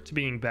nerfed her to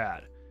being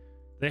bad.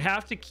 They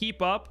have to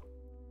keep up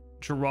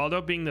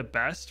Geraldo being the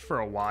best for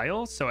a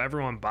while, so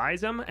everyone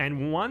buys him,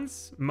 and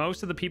once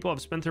most of the people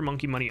have spent their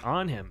monkey money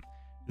on him,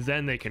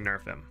 then they can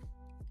nerf him.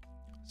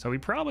 So we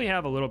probably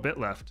have a little bit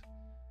left.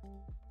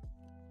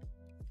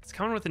 It's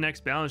coming with the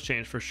next balance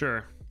change for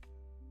sure.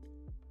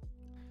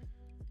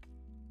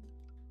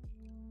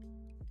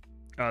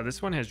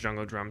 This one has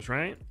jungle drums,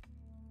 right?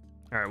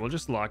 All right, we'll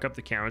just lock up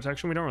the camera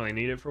detection. We don't really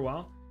need it for a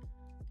while.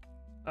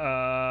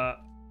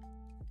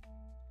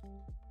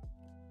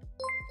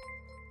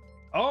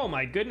 Oh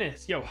my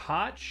goodness. Yo,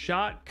 Hot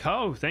Shot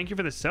Co. Thank you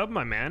for the sub,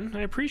 my man.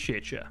 I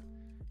appreciate you.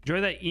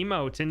 Enjoy that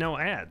emote and no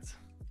ads.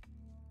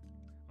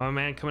 Oh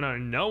man, coming out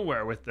of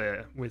nowhere with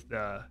the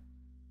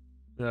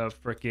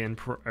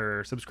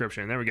freaking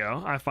subscription. There we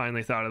go. I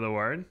finally thought of the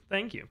word.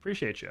 Thank you.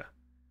 Appreciate you.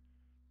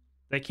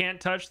 They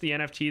can't touch the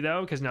NFT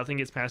though, because nothing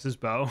gets past his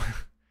bow.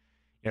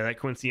 Yeah, that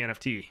Quincy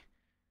NFT.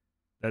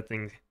 That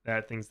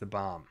thing's the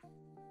bomb.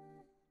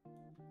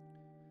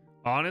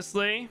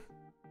 Honestly,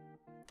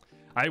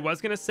 I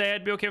was gonna say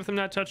I'd be okay with him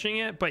not touching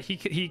it, but he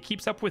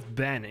keeps up with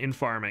Ben in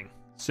farming,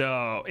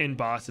 so in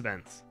boss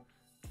events,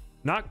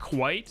 not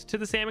quite to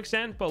the same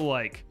extent, but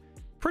like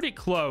pretty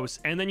close.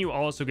 And then you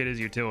also get his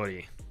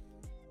utility.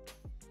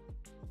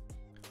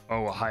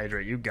 Oh, a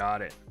hydrate, you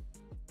got it.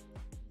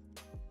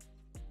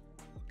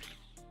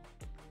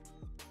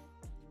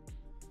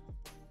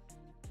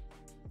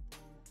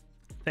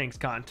 Thanks,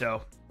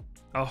 Kanto.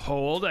 A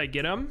hold, I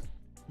get him.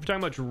 If you're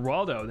talking about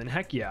Geraldo, then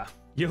heck yeah.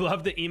 You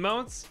love the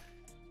emotes?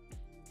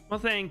 Well,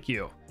 thank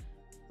you.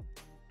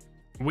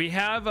 We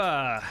have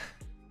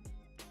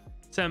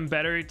some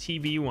better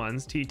TV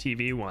ones,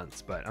 TTV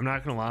ones, but I'm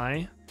not gonna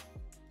lie,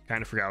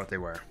 kind of forgot what they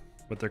were,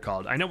 what they're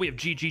called. I know we have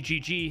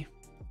GGGG,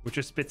 which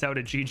just spits out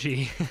a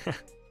GG.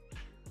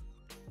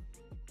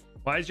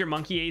 Why is your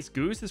monkey ace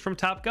goose? Is from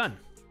Top Gun.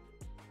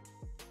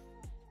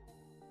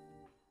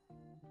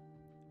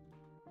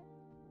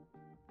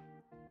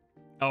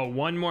 Oh,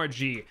 one more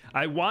G.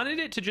 I wanted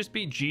it to just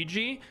be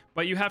GG,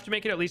 but you have to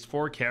make it at least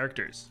 4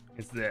 characters.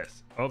 It's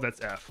this. Oh,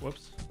 that's F.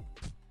 Whoops.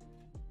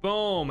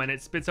 Boom, and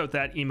it spits out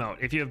that emote.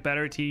 If you have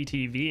better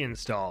TTV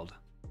installed,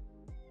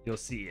 you'll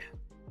see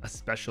a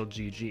special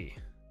GG.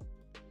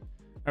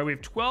 All right, we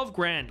have 12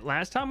 grand.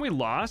 Last time we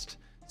lost,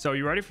 so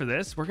you ready for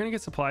this? We're gonna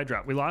get supply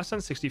drop. We lost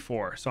on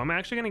 64, so I'm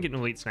actually gonna get an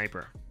elite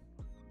sniper.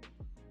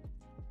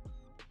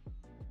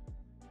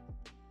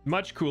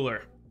 Much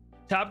cooler.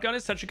 Top Gun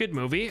is such a good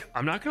movie.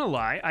 I'm not gonna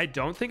lie, I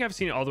don't think I've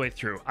seen it all the way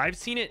through. I've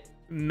seen it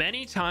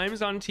many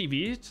times on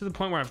TV to the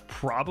point where I've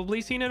probably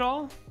seen it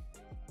all,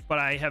 but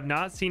I have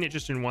not seen it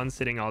just in one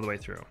sitting all the way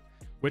through,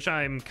 which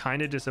I'm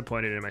kind of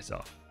disappointed in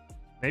myself.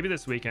 Maybe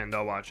this weekend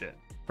I'll watch it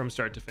from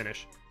start to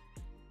finish.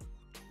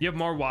 You have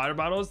more water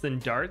bottles than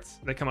darts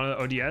that come out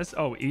of the ODS?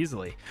 Oh,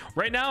 easily.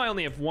 Right now I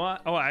only have one.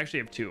 Oh, I actually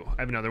have 2.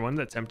 I have another one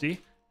that's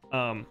empty.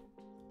 But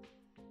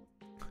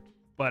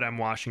I'm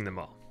washing them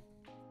all.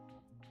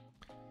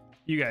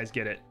 You guys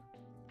get it.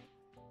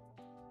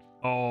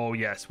 Oh,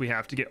 yes, we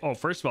have to get... Oh,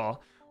 first of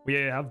all, we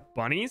have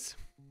bunnies.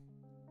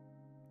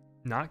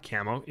 Not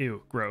camo.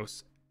 Ew,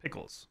 gross.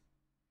 Pickles.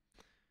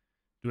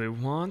 Do I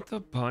want the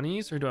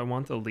bunnies or do I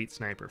want the elite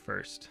sniper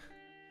first?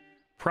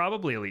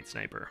 Probably elite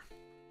sniper.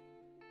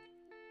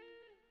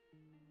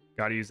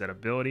 Gotta use that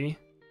ability.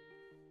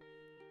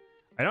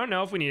 I don't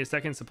know if we need a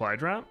second supply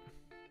drop,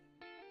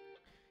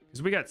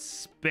 because we got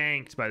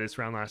spanked by this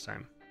round last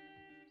time.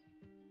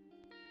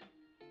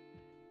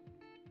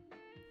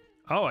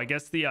 Oh, I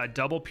guess the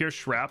double pierce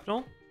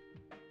shrapnel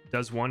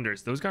does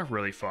wonders. Those got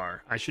really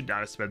far. I should not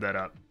have sped that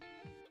up.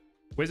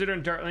 Wizard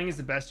and Dartling is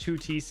the best 2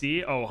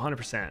 TC. Oh,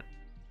 100%.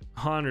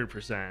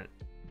 100%.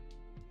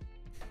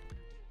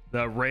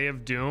 The Ray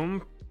of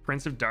Doom,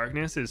 Prince of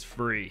Darkness is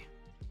free.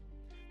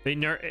 They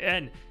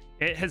and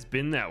it has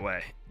been that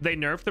way. They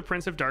nerfed the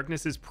Prince of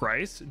Darkness's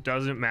price.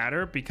 Doesn't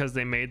matter because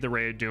they made the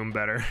Ray of Doom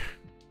better.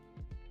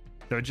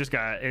 So it just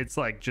got, it's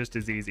like just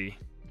as easy,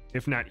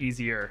 if not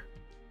easier.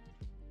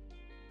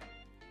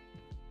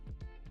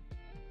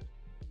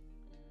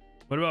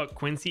 What about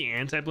Quincy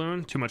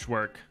Anti-Balloon? Too much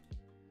work.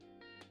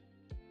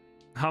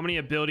 How many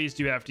abilities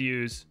do you have to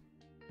use?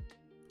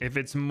 If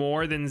it's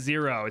more than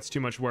 0, it's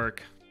too much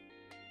work.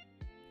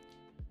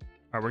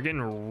 All right, we're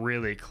getting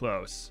really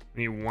close.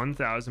 We need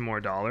 1,000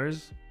 more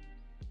dollars.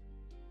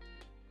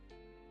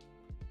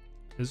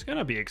 This is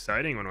gonna be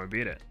exciting when we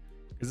beat it,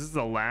 because this is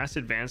the last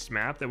advanced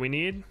map that we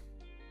need.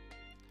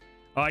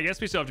 Oh, I guess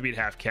we still have to beat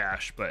half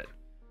cash, but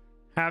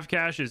half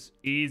cash is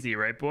easy,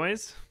 right,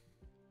 boys?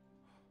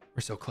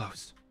 We're so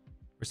close.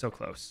 We're so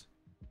close.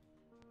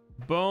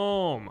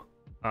 Boom.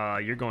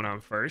 You're going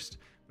on first,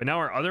 but now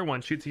our other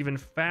one shoots even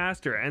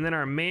faster, and then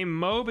our main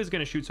mob is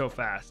gonna shoot so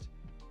fast.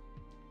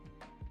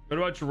 What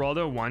about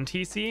Geraldo 1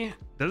 TC?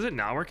 Does it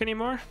not work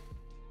anymore?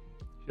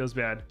 Feels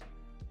bad.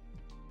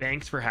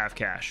 Thanks for half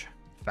cash.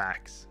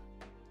 Facts.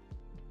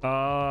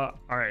 All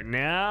right,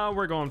 now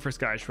we're going for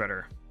Sky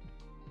Shredder.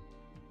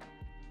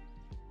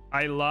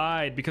 I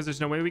lied because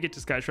there's no way we get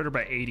to Sky Shredder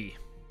by 80.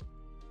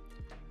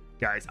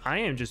 Guys, I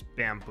am just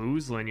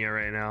bamboozling you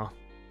right now.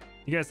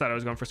 You guys thought I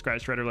was going for Sky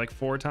Shredder like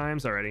 4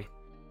 times already.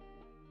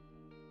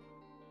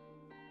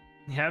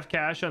 Half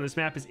cash on this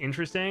map is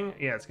interesting.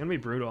 Yeah, it's gonna be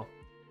brutal.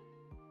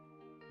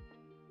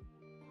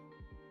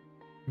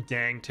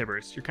 Dang,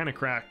 Tibbers, you're kind of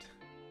cracked.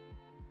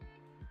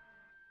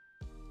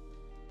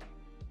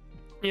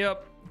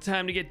 Yep,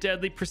 time to get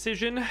Deadly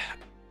Precision.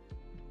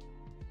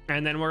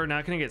 And then we're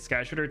not going to get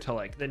Sky Shredder till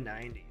like the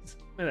 90s.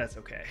 But that's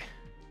okay.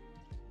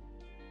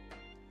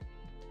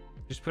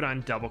 Just put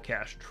on double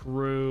cash.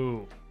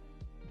 True.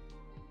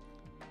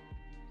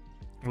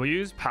 We'll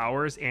use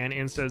powers and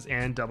instas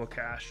and double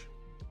cash.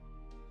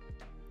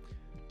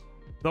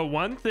 The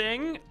one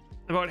thing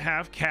about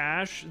half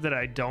cash that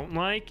I don't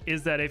like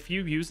is that if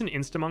you use an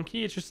insta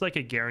monkey, it's just like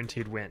a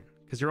guaranteed win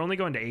because you're only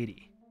going to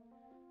 80.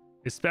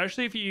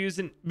 Especially if you use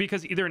an,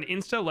 because either an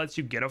insta lets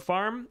you get a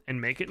farm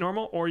and make it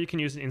normal, or you can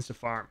use an insta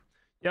farm.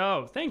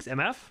 Yo, thanks,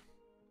 MF.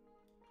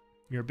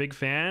 You're a big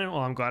fan.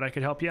 Well, I'm glad I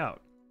could help you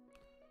out.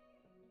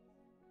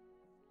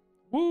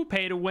 Woo,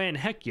 pay to win.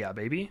 Heck yeah,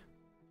 baby.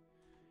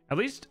 At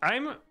least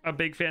I'm a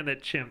big fan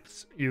that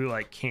chimps, you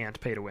like can't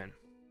pay to win.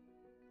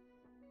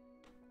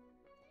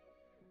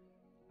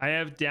 I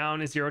have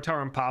down a 0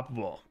 tower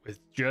unpoppable with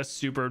just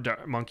super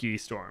monkey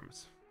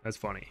storms. That's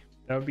funny.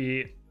 That would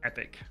be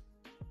epic.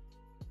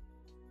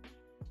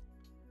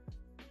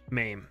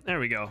 Mame. There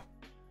we go.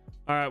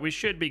 All right, we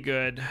should be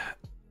good.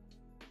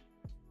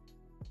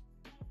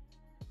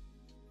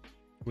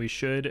 We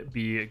should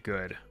be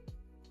good.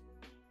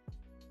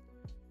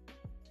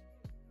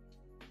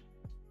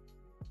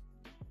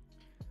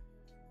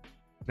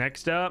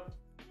 Next up,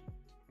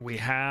 We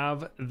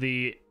have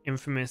the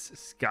infamous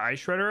Sky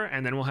Shredder,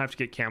 and then we'll have to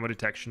get camo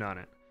detection on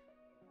it.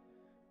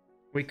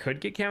 We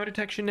could get camo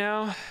detection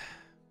now,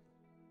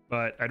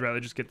 but I'd rather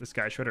just get the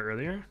Sky Shredder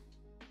earlier.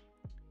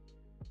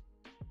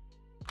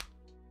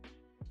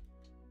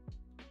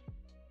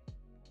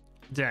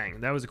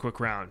 Dang, that was a quick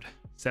round.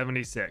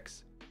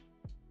 76.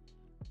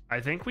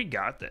 I think we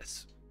got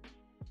this.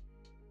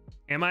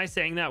 Am I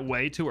saying that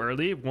way too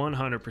early?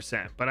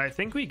 100%. But I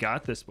think we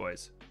got this,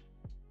 boys.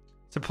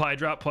 Supply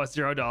drop plus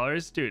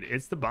 $0. Dude,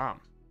 it's the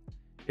bomb.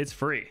 It's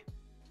free.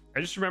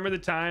 I just remember the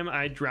time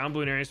I drowned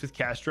Bloonarius with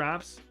cash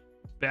drops.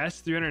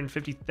 Best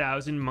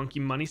 350,000 monkey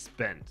money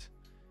spent.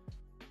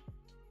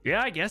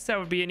 Yeah, I guess that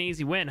would be an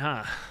easy win,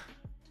 huh?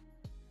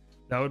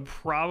 That would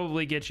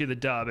probably get you the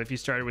dub if you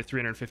started with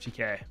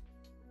 350k.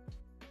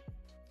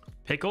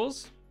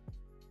 Pickles?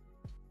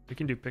 We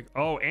can do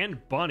oh, and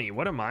Bunny.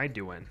 What am I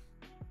doing?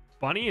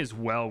 Bunny is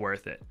well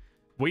worth it.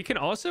 We can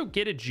also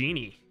get a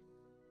genie.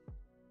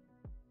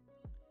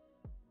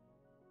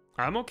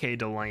 I'm okay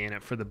delaying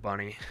it for the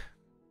Bunny.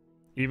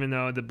 Even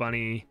though the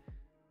Bunny...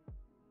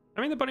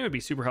 I mean, the Bunny would be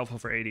super helpful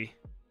for 80.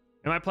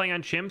 Am I playing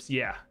on chimps?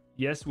 Yeah.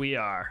 Yes, we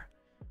are.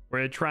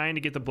 We're trying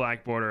to get the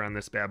black border on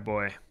this bad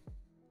boy.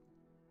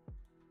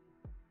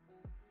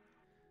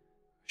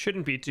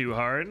 Shouldn't be too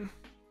hard.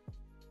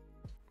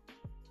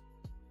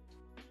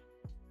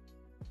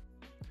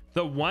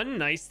 The one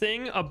nice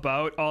thing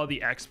about all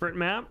the expert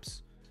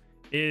maps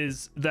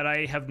is that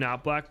I have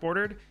not black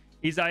bordered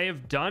is I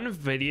have done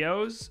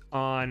videos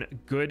on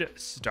good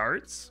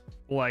starts,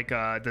 like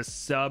the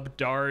sub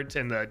dart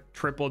and the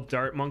triple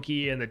dart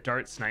monkey and the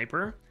dart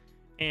sniper.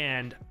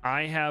 And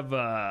I have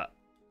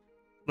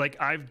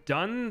like I've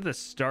done the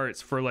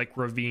starts for like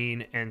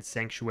Ravine and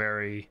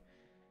Sanctuary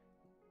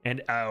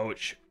and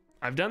Ouch.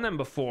 I've done them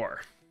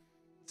before.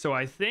 So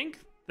I think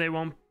they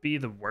won't be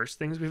the worst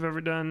things we've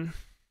ever done.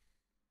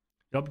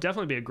 It'll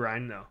definitely be a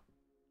grind though.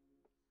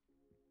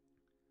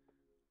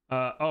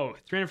 Oh,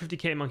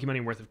 350k monkey money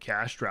worth of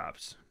cash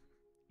drops.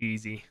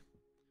 Easy.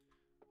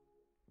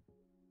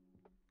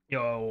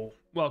 Yo,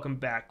 welcome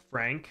back,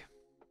 Frank.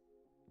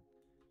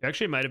 You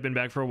actually might have been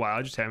back for a while,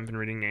 I just haven't been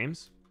reading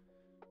names.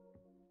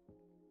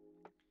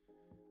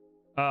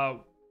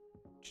 Out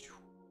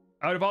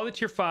of all the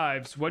tier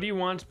 5s, what do you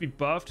want to be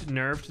buffed,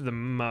 nerfed the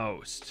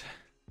most?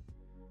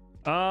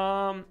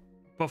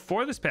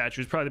 Before this patch,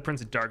 it was probably the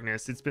Prince of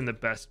Darkness. It's been the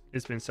best.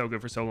 It's been so good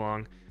for so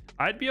long.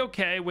 I'd be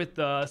okay with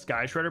the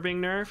Sky Shredder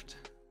being nerfed,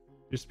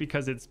 just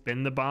because it's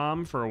been the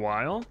bomb for a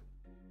while.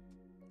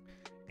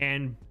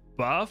 And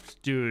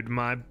buffed, dude,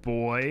 my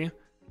boy,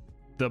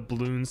 the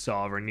Bloon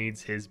Solver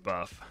needs his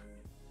buff.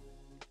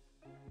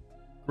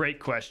 Great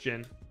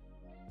question.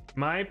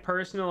 My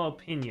personal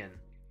opinion,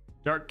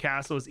 Dark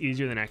Castle is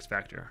easier than X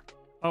Factor.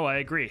 Oh, I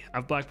agree.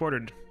 I've black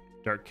bordered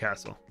Dark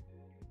Castle.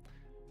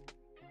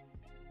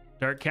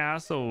 Dark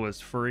Castle was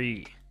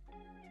free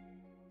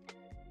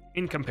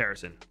in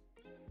comparison.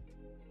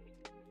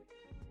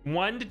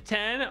 1 to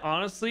 10,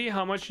 honestly,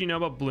 how much do you know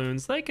about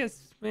balloons? Like a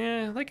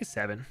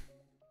 7.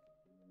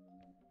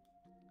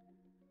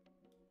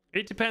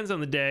 It depends on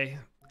the day.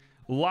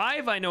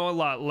 Live, I know a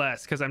lot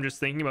less because I'm just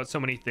thinking about so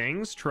many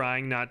things,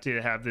 trying not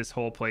to have this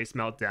whole place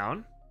melt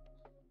down.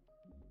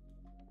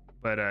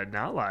 But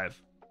not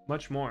live,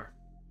 much more.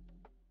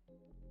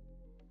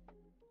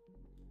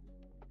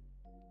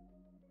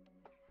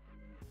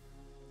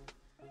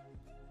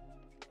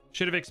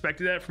 Should have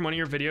expected that from one of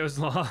your videos,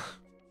 Law.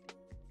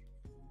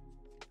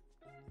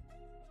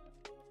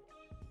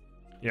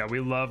 Yeah, we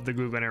love the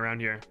glue gun around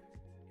here.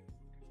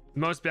 The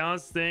most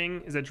balanced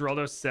thing is that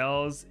Geraldo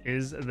sells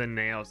is the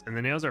nails, and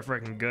the nails are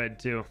freaking good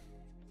too.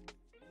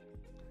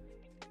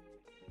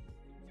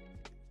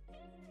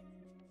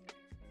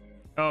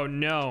 Oh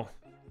no.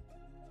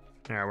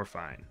 Yeah, we're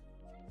fine.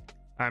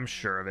 I'm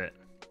sure of it.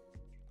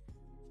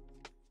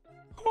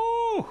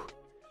 Woo!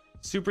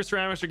 Super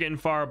ceramics are getting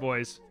far,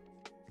 boys.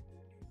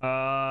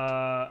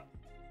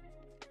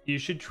 You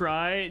should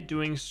try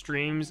doing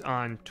streams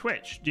on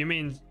Twitch. Do you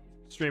mean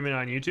streaming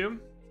on YouTube?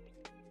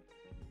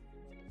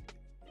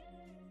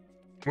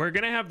 We're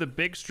gonna have the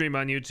big stream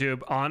on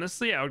YouTube.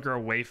 Honestly, I would grow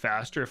way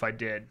faster if I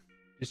did.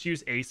 Just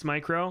use Ace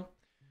Micro.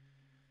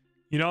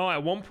 You know,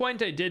 at one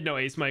point I did know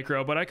Ace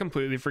Micro, but I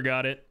completely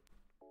forgot it.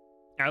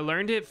 I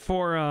learned it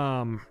for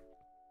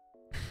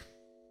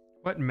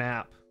what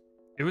map?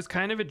 It was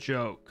kind of a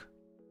joke.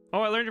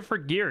 Oh, I learned it for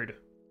Geared.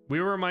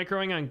 We were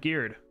microing on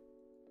Geared.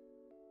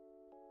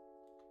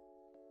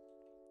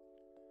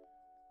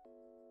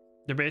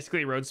 They're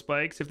basically road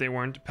spikes if they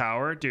weren't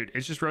power. Dude,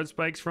 it's just road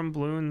spikes from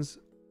balloons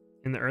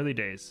in the early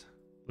days.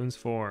 Balloons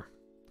 4.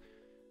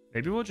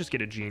 Maybe we'll just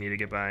get a genie to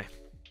get by.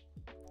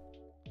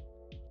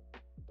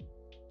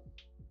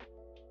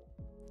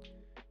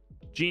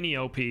 Genie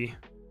OP.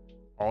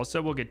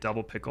 Also, we'll get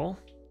double pickle.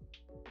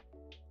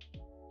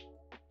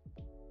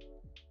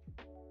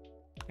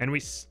 And we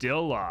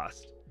still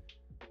lost.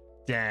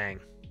 Dang.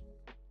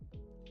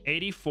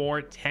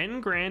 84,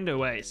 10 grand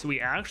away. So we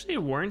actually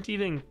weren't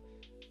even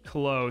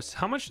close.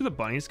 How much do the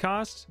bunnies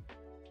cost?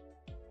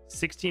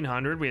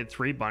 1600. We had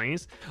 3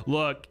 bunnies.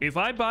 Look, if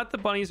I bought the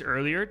bunnies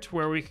earlier to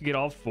where we could get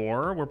all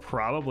 4, we're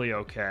probably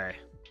okay.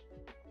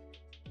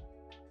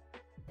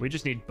 We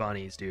just need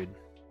bunnies, dude.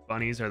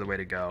 Bunnies are the way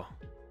to go.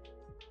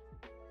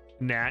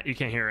 Nat, you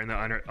can't hear her in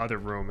the other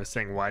room, is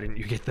saying, why didn't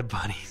you get the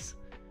bunnies?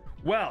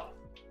 Well,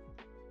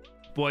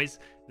 boys,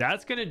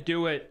 that's gonna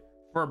do it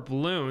for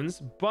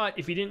balloons. But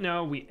if you didn't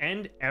know, we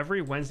end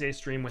every Wednesday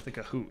stream with a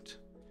Kahoot,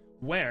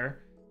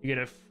 where you get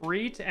a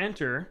free to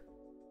enter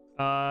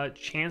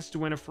chance to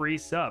win a free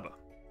sub.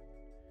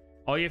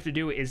 All you have to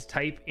do is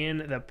type in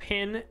the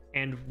pin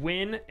and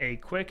win a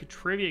quick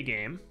trivia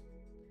game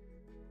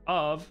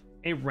of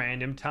a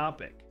random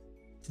topic.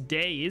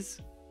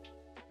 Today's,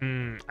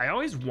 I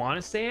always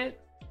want to say it,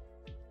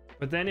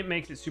 but then it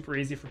makes it super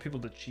easy for people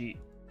to cheat.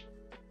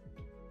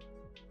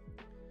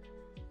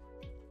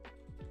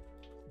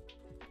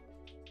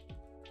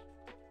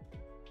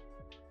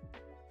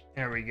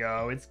 There we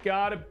go. It's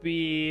gotta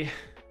be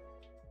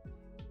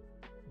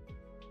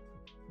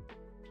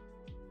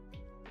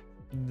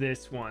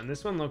this one.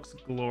 This one looks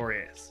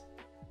glorious.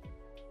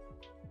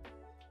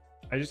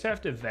 I just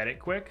have to vet it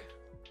quick.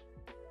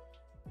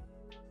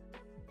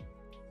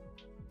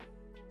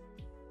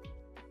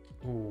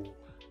 Ooh.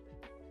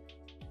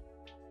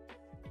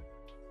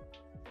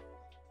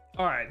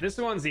 All right, this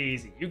one's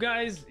easy. You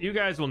guys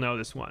will know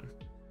this one.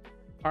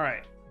 All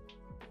right.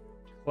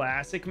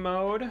 Classic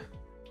mode.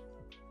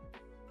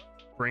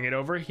 Bring it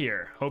over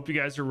here. Hope you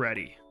guys are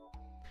ready.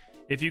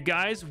 If you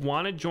guys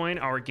want to join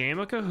our game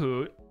of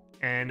Kahoot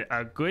and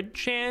a good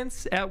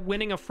chance at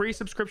winning a free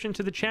subscription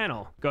to the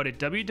channel, go to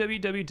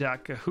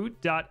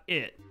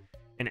www.kahoot.it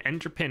and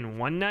enter pin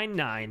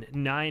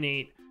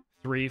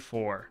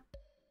 1999834.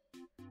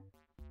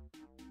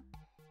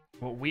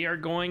 What we are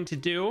going to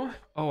do...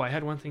 Oh, I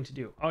had one thing to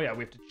do. Oh yeah,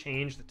 we have to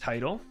change the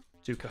title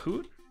to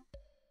Kahoot.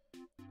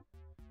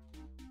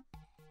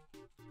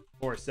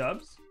 4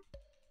 subs.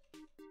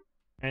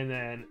 And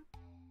then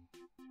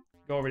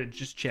go over to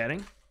just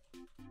chatting.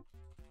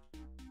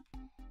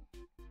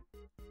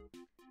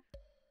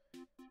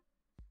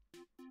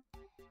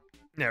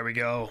 There we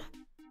go.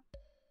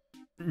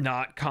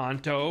 Not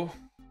Kanto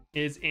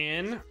is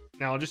in.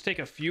 Now I'll just take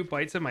a few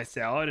bites of my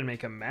salad and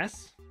make a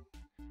mess.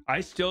 I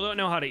still don't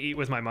know how to eat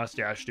with my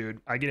mustache, dude.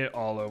 I get it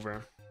all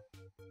over.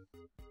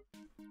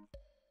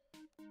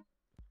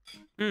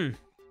 I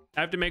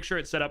have to make sure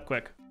it's set up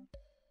quick.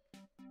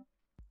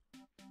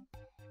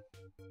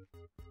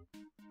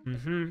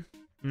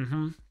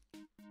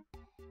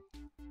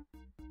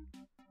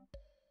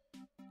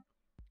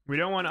 We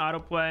don't want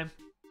autoplay.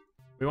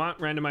 We want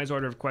randomized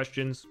order of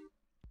questions.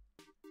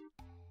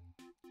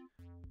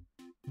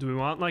 Do we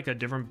want like a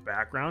different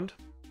background?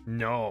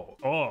 No.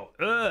 Oh,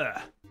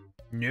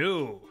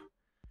 no.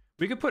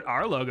 We could put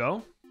our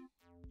logo.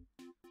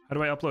 How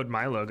do I upload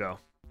my logo?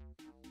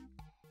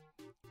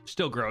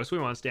 Still gross. We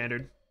want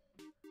standard.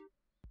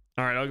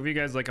 All right, I'll give you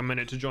guys like a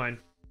minute to join.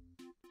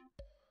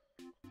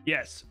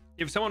 Yes.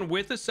 If someone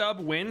with a sub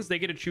wins, they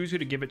get to choose who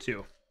to give it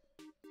to.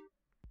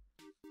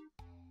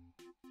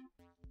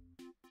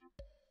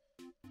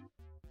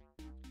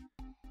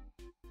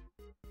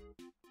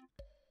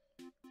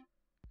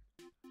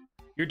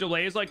 Your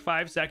delay is like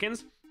 5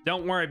 seconds.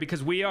 Don't worry,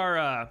 because we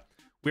are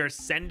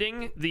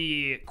sending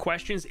the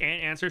questions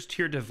and answers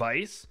to your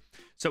device.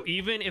 So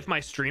even if my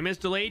stream is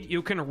delayed,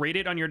 you can read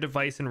it on your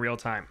device in real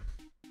time.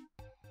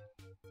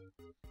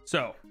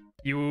 So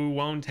you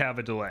won't have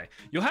a delay.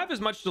 You'll have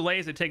as much delay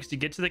as it takes to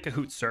get to the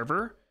Kahoot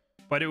server,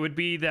 but it would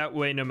be that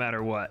way no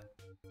matter what.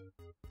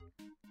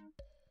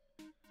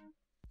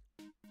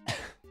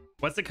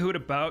 What's the Kahoot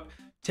about?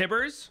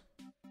 Tibbers,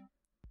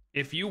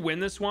 if you win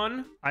this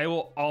one, I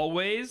will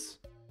always,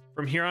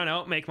 from here on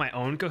out, make my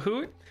own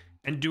Kahoot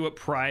and do it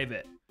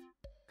private.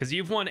 Because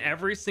you've won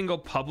every single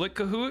public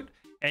Kahoot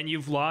and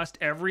you've lost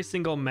every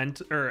single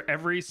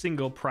every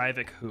single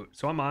private Kahoot.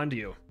 So I'm on to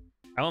you.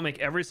 I will make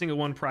every single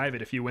one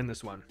private if you win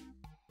this one.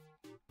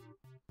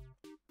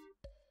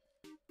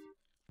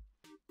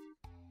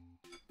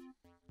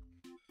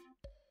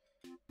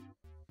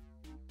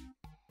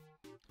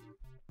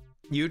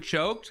 You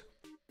choked?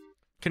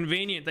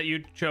 Convenient that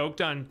you choked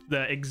on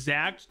the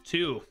exact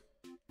 2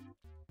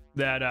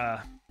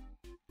 that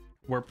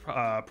were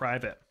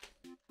private.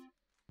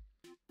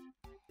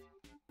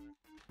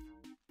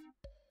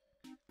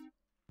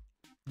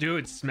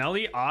 Dude,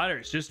 smelly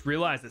otters. Just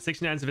realized that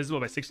 69 is divisible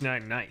by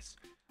 69. Nice.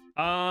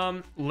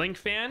 Link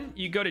fan,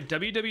 you go to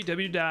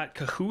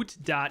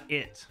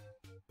www.kahoot.it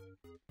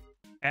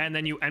and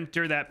then you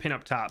enter that pin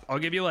up top. I'll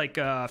give you like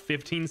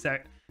 15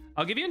 sec.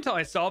 I'll give you until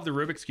I solve the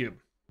Rubik's Cube.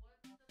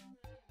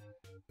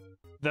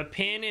 The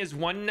pin is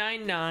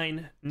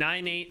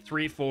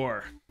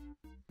 1999834.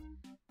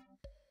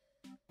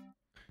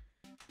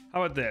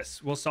 How about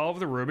this? We'll solve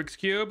the Rubik's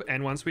Cube,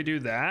 and once we do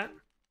that,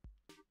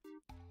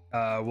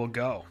 we'll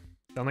go.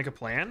 Sound like a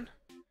plan?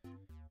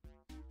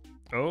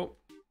 Oh,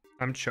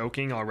 I'm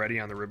choking already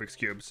on the Rubik's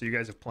Cube, so you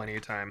guys have plenty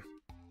of time.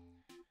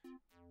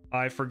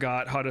 I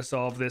forgot how to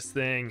solve this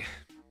thing.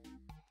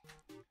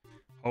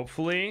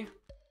 Hopefully,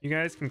 you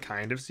guys can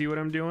kind of see what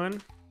I'm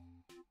doing.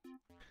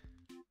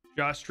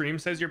 Josh Stream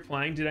says you're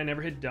playing. Did I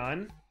never hit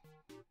done?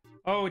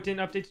 Oh, it didn't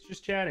update to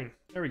just chatting.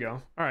 There we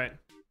go. All right.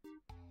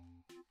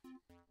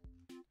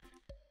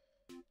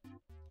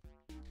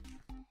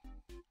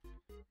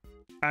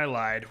 I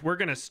lied. We're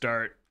going to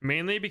start.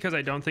 Mainly because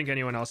I don't think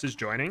anyone else is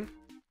joining.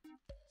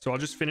 So I'll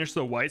just finish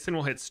the whites and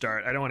we'll hit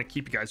start. I don't want to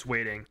keep you guys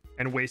waiting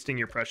and wasting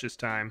your precious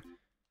time.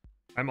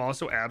 I'm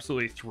also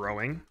absolutely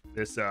throwing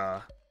this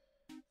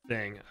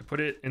thing. I put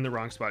it in the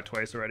wrong spot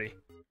twice already.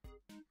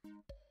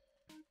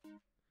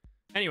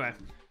 Anyway,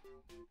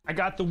 I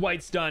got the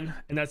whites done,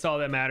 and that's all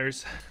that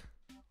matters.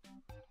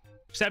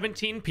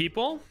 17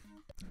 people.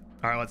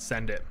 All right, let's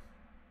send it.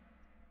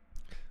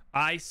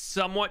 I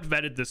somewhat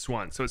vetted this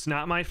one, so it's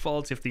not my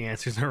fault if the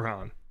answers are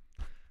wrong.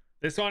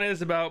 This one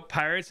is about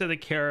Pirates of the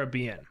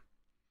Caribbean.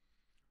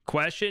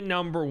 Question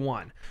number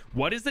 1.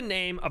 What is the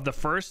name of the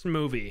first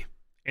movie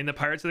in the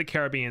Pirates of the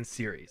Caribbean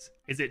series?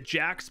 Is it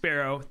Jack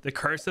Sparrow, The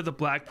Curse of the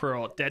Black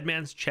Pearl, Dead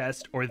Man's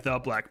Chest, or The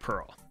Black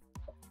Pearl?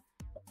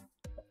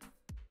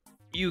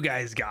 You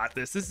guys got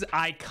this. This is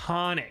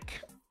iconic.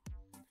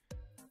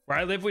 Where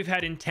I live, we've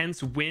had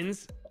intense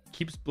winds.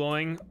 Keeps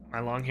blowing my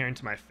long hair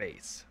into my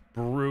face.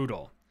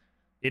 Brutal.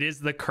 It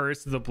is The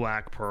Curse of the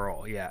Black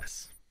Pearl.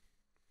 Yes.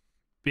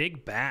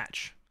 Big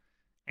batch.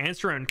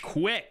 Answering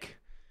quick.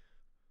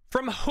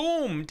 From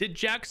whom did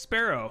Jack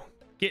Sparrow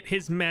get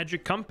his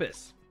magic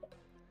compass?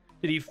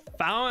 Did he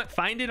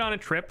find it on a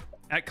trip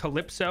at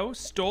Calypso?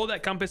 Stole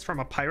that compass from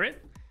a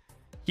pirate?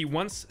 He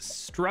once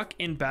struck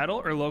in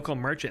battle, or local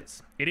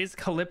merchants? It is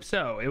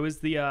Calypso. It was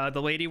the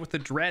lady with the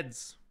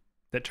dreads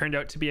that turned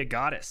out to be a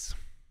goddess,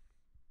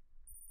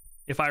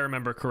 if I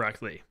remember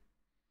correctly.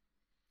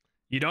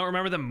 You don't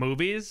remember the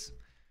movies?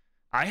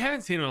 I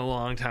haven't seen them in a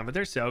long time, but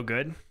they're so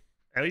good.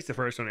 At least the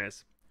first one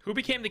is. Who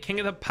became the king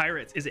of the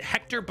pirates? Is it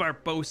Hector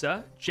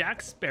Barbossa,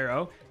 Jack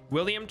Sparrow,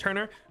 William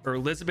Turner, or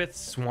Elizabeth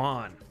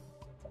Swann?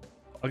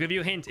 I'll give you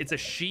a hint. It's a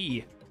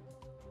she.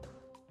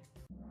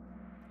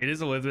 It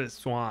is Elizabeth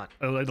Swann.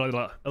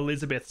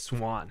 Elizabeth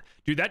Swann.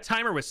 Dude, that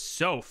timer was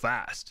so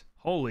fast.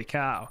 Holy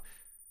cow.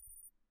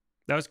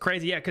 That was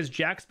crazy. Yeah, because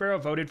Jack Sparrow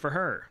voted for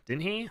her,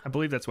 didn't he? I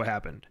believe that's what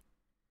happened.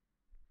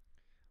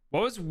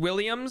 What was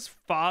William's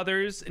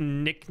father's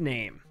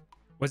nickname?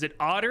 Was it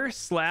Otter,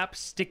 Slap,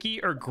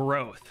 Sticky, or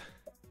Growth?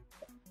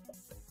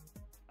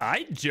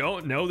 I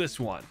don't know this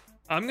one.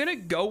 I'm going to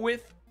go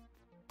with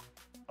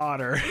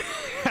Otter.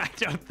 I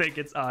don't think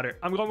it's Otter.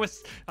 I'm going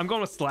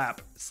with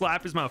Slap.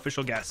 Slap is my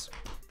official guess.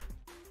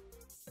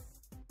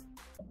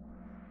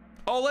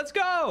 Oh, let's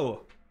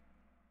go.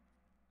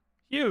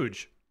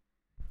 Huge.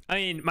 I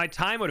mean, my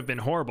time would have been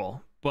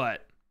horrible,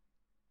 but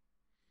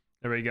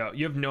there we go.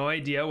 You have no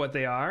idea what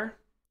they are?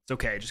 It's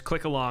okay. Just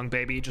click along,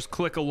 baby. Just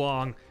click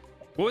along.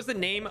 What was the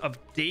name of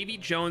Davy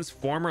Jones'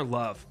 former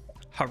love?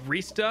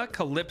 Harista,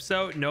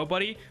 Calypso,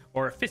 Nobody,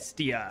 or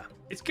Fistia?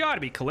 It's got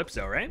to be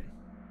Calypso, right?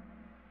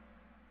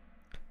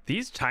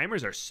 These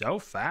timers are so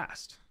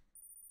fast.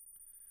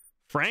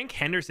 Frank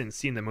Henderson's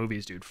seen the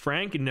movies, dude.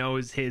 Frank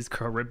knows his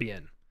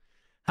Caribbean.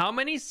 How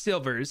many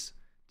silvers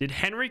did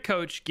Henry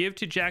Coach give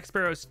to Jack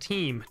Sparrow's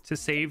team to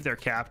save their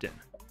captain?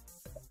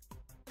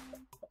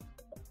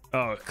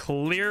 Oh,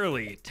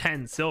 clearly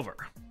 10 silver.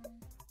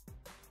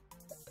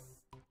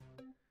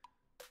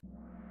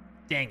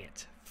 Dang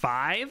it.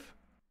 5?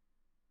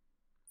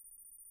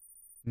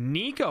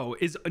 Nico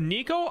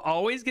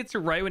always gets it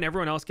right when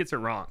everyone else gets it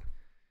wrong.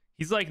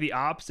 He's like the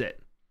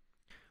opposite.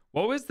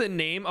 What was the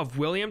name of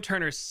William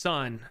Turner's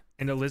son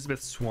and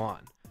Elizabeth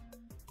Swann?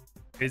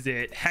 Is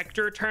it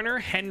Hector Turner,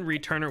 Henry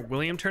Turner,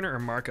 William Turner, or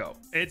Marco?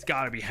 It's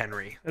got to be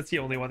Henry. That's the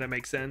only one that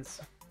makes sense.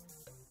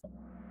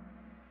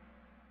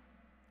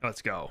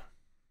 Let's go.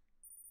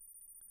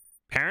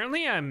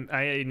 Apparently,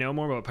 I know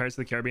more about Pirates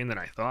of the Caribbean than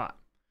I thought.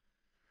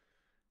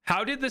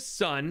 How did the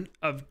son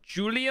of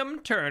Julian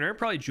Turner,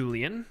 probably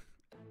Julian,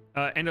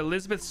 and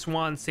Elizabeth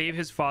Swann save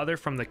his father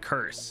from the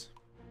curse?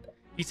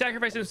 He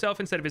sacrificed himself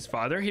instead of his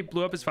father. He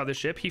blew up his father's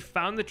ship. He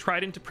found the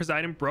trident to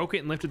Poseidon, broke it,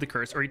 and lifted the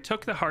curse. Or he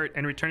took the heart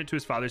and returned it to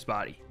his father's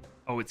body.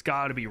 Oh, it's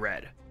got to be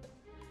red.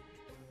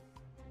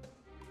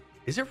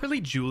 Is it really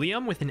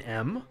Julium with an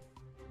M?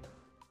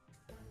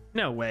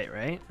 No way,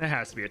 right? That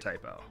has to be a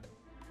typo.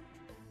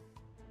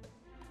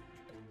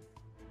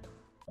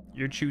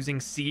 You're choosing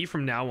C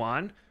from now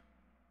on.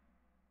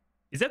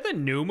 Is that the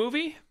new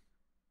movie?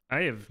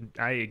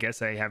 I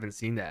guess I haven't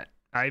seen that.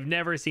 I've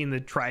never seen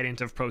the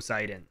Trident of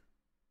Poseidon.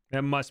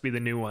 That must be the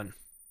new one.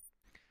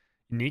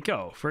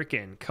 Nico,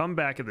 freaking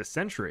comeback of the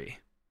century.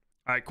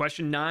 All right,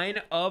 question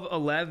 9 of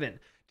 11.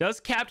 Does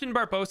Captain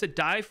Barbossa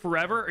die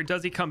forever, or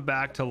does he come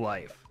back to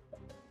life?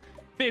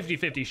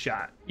 50-50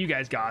 shot. You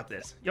guys got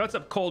this. Yo, what's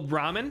up, Cold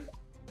Ramen?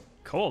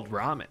 Cold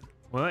Ramen?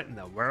 What in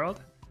the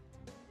world?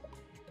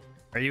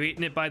 Are you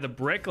eating it by the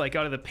brick, like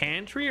out of the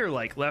pantry, or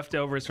like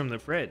leftovers from the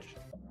fridge?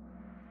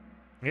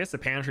 I guess the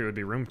pantry would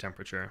be room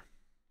temperature.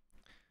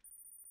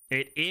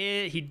 It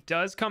is. He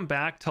does come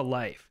back to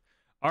life.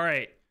 All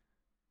right.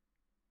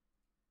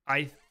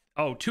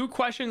 Oh, 2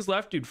 questions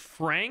left, dude.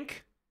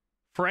 Frank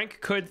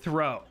could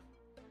throw.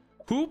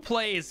 Who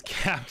plays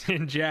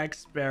Captain Jack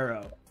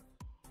Sparrow?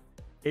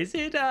 Is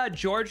it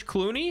George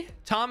Clooney,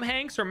 Tom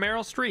Hanks, or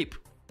Meryl Streep?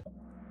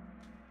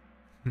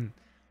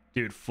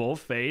 Dude, full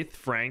faith,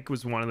 Frank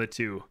was one of the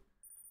two.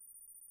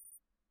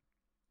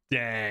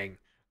 Dang.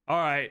 All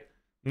right,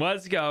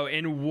 let's go.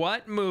 In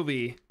what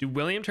movie do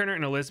William Turner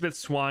and Elizabeth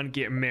Swann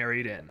get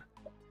married in?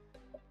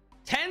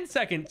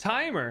 10-second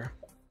timer.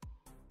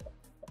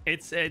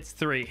 It's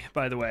 3,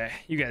 by the way.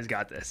 You guys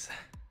got this.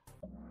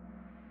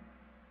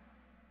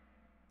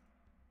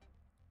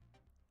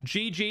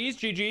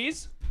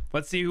 GG's.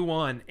 Let's see who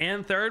won.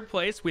 And third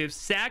place, we have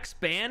Sax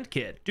Band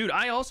Kid. Dude,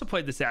 I also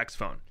played the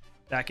saxophone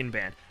back in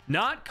band.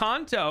 Not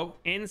Kanto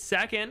in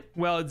second.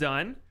 Well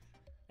done.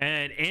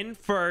 And in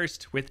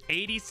first with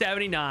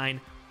 8079,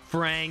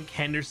 Frank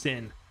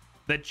Henderson,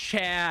 the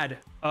Chad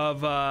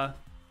of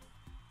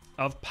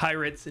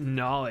Pirates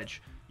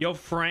knowledge. Yo,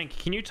 Frank,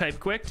 can you type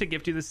quick to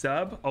gift you the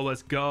sub? Oh,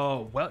 let's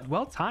go.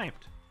 Well timed.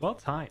 Well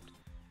timed.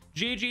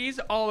 GG's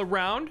all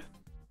around.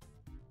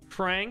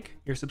 Frank,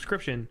 your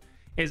subscription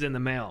is in the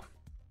mail.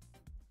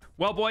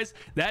 Well, boys,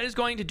 that is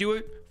going to do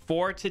it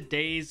for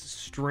today's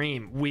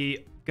stream.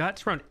 We got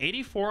to around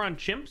 84 on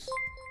chimps,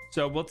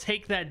 so we'll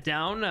take that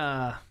down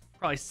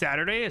probably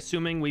Saturday,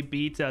 assuming we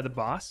beat the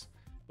boss.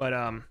 But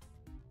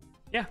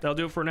yeah, that'll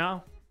do it for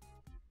now.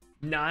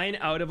 9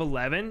 out of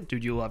 11.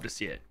 Dude, you'll love to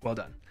see it. Well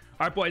done.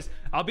 All right, boys,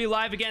 I'll be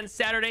live again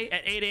Saturday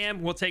at 8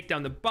 a.m. We'll take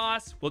down the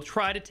boss. We'll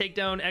try to take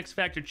down X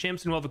Factor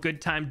Chimps, and we'll have a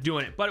good time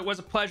doing it. But it was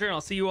a pleasure, and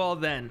I'll see you all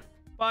then.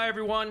 Bye,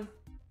 everyone.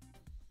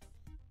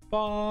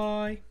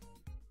 Bye.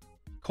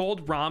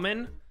 Cold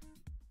ramen.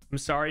 I'm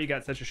sorry you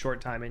got such a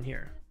short time in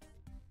here.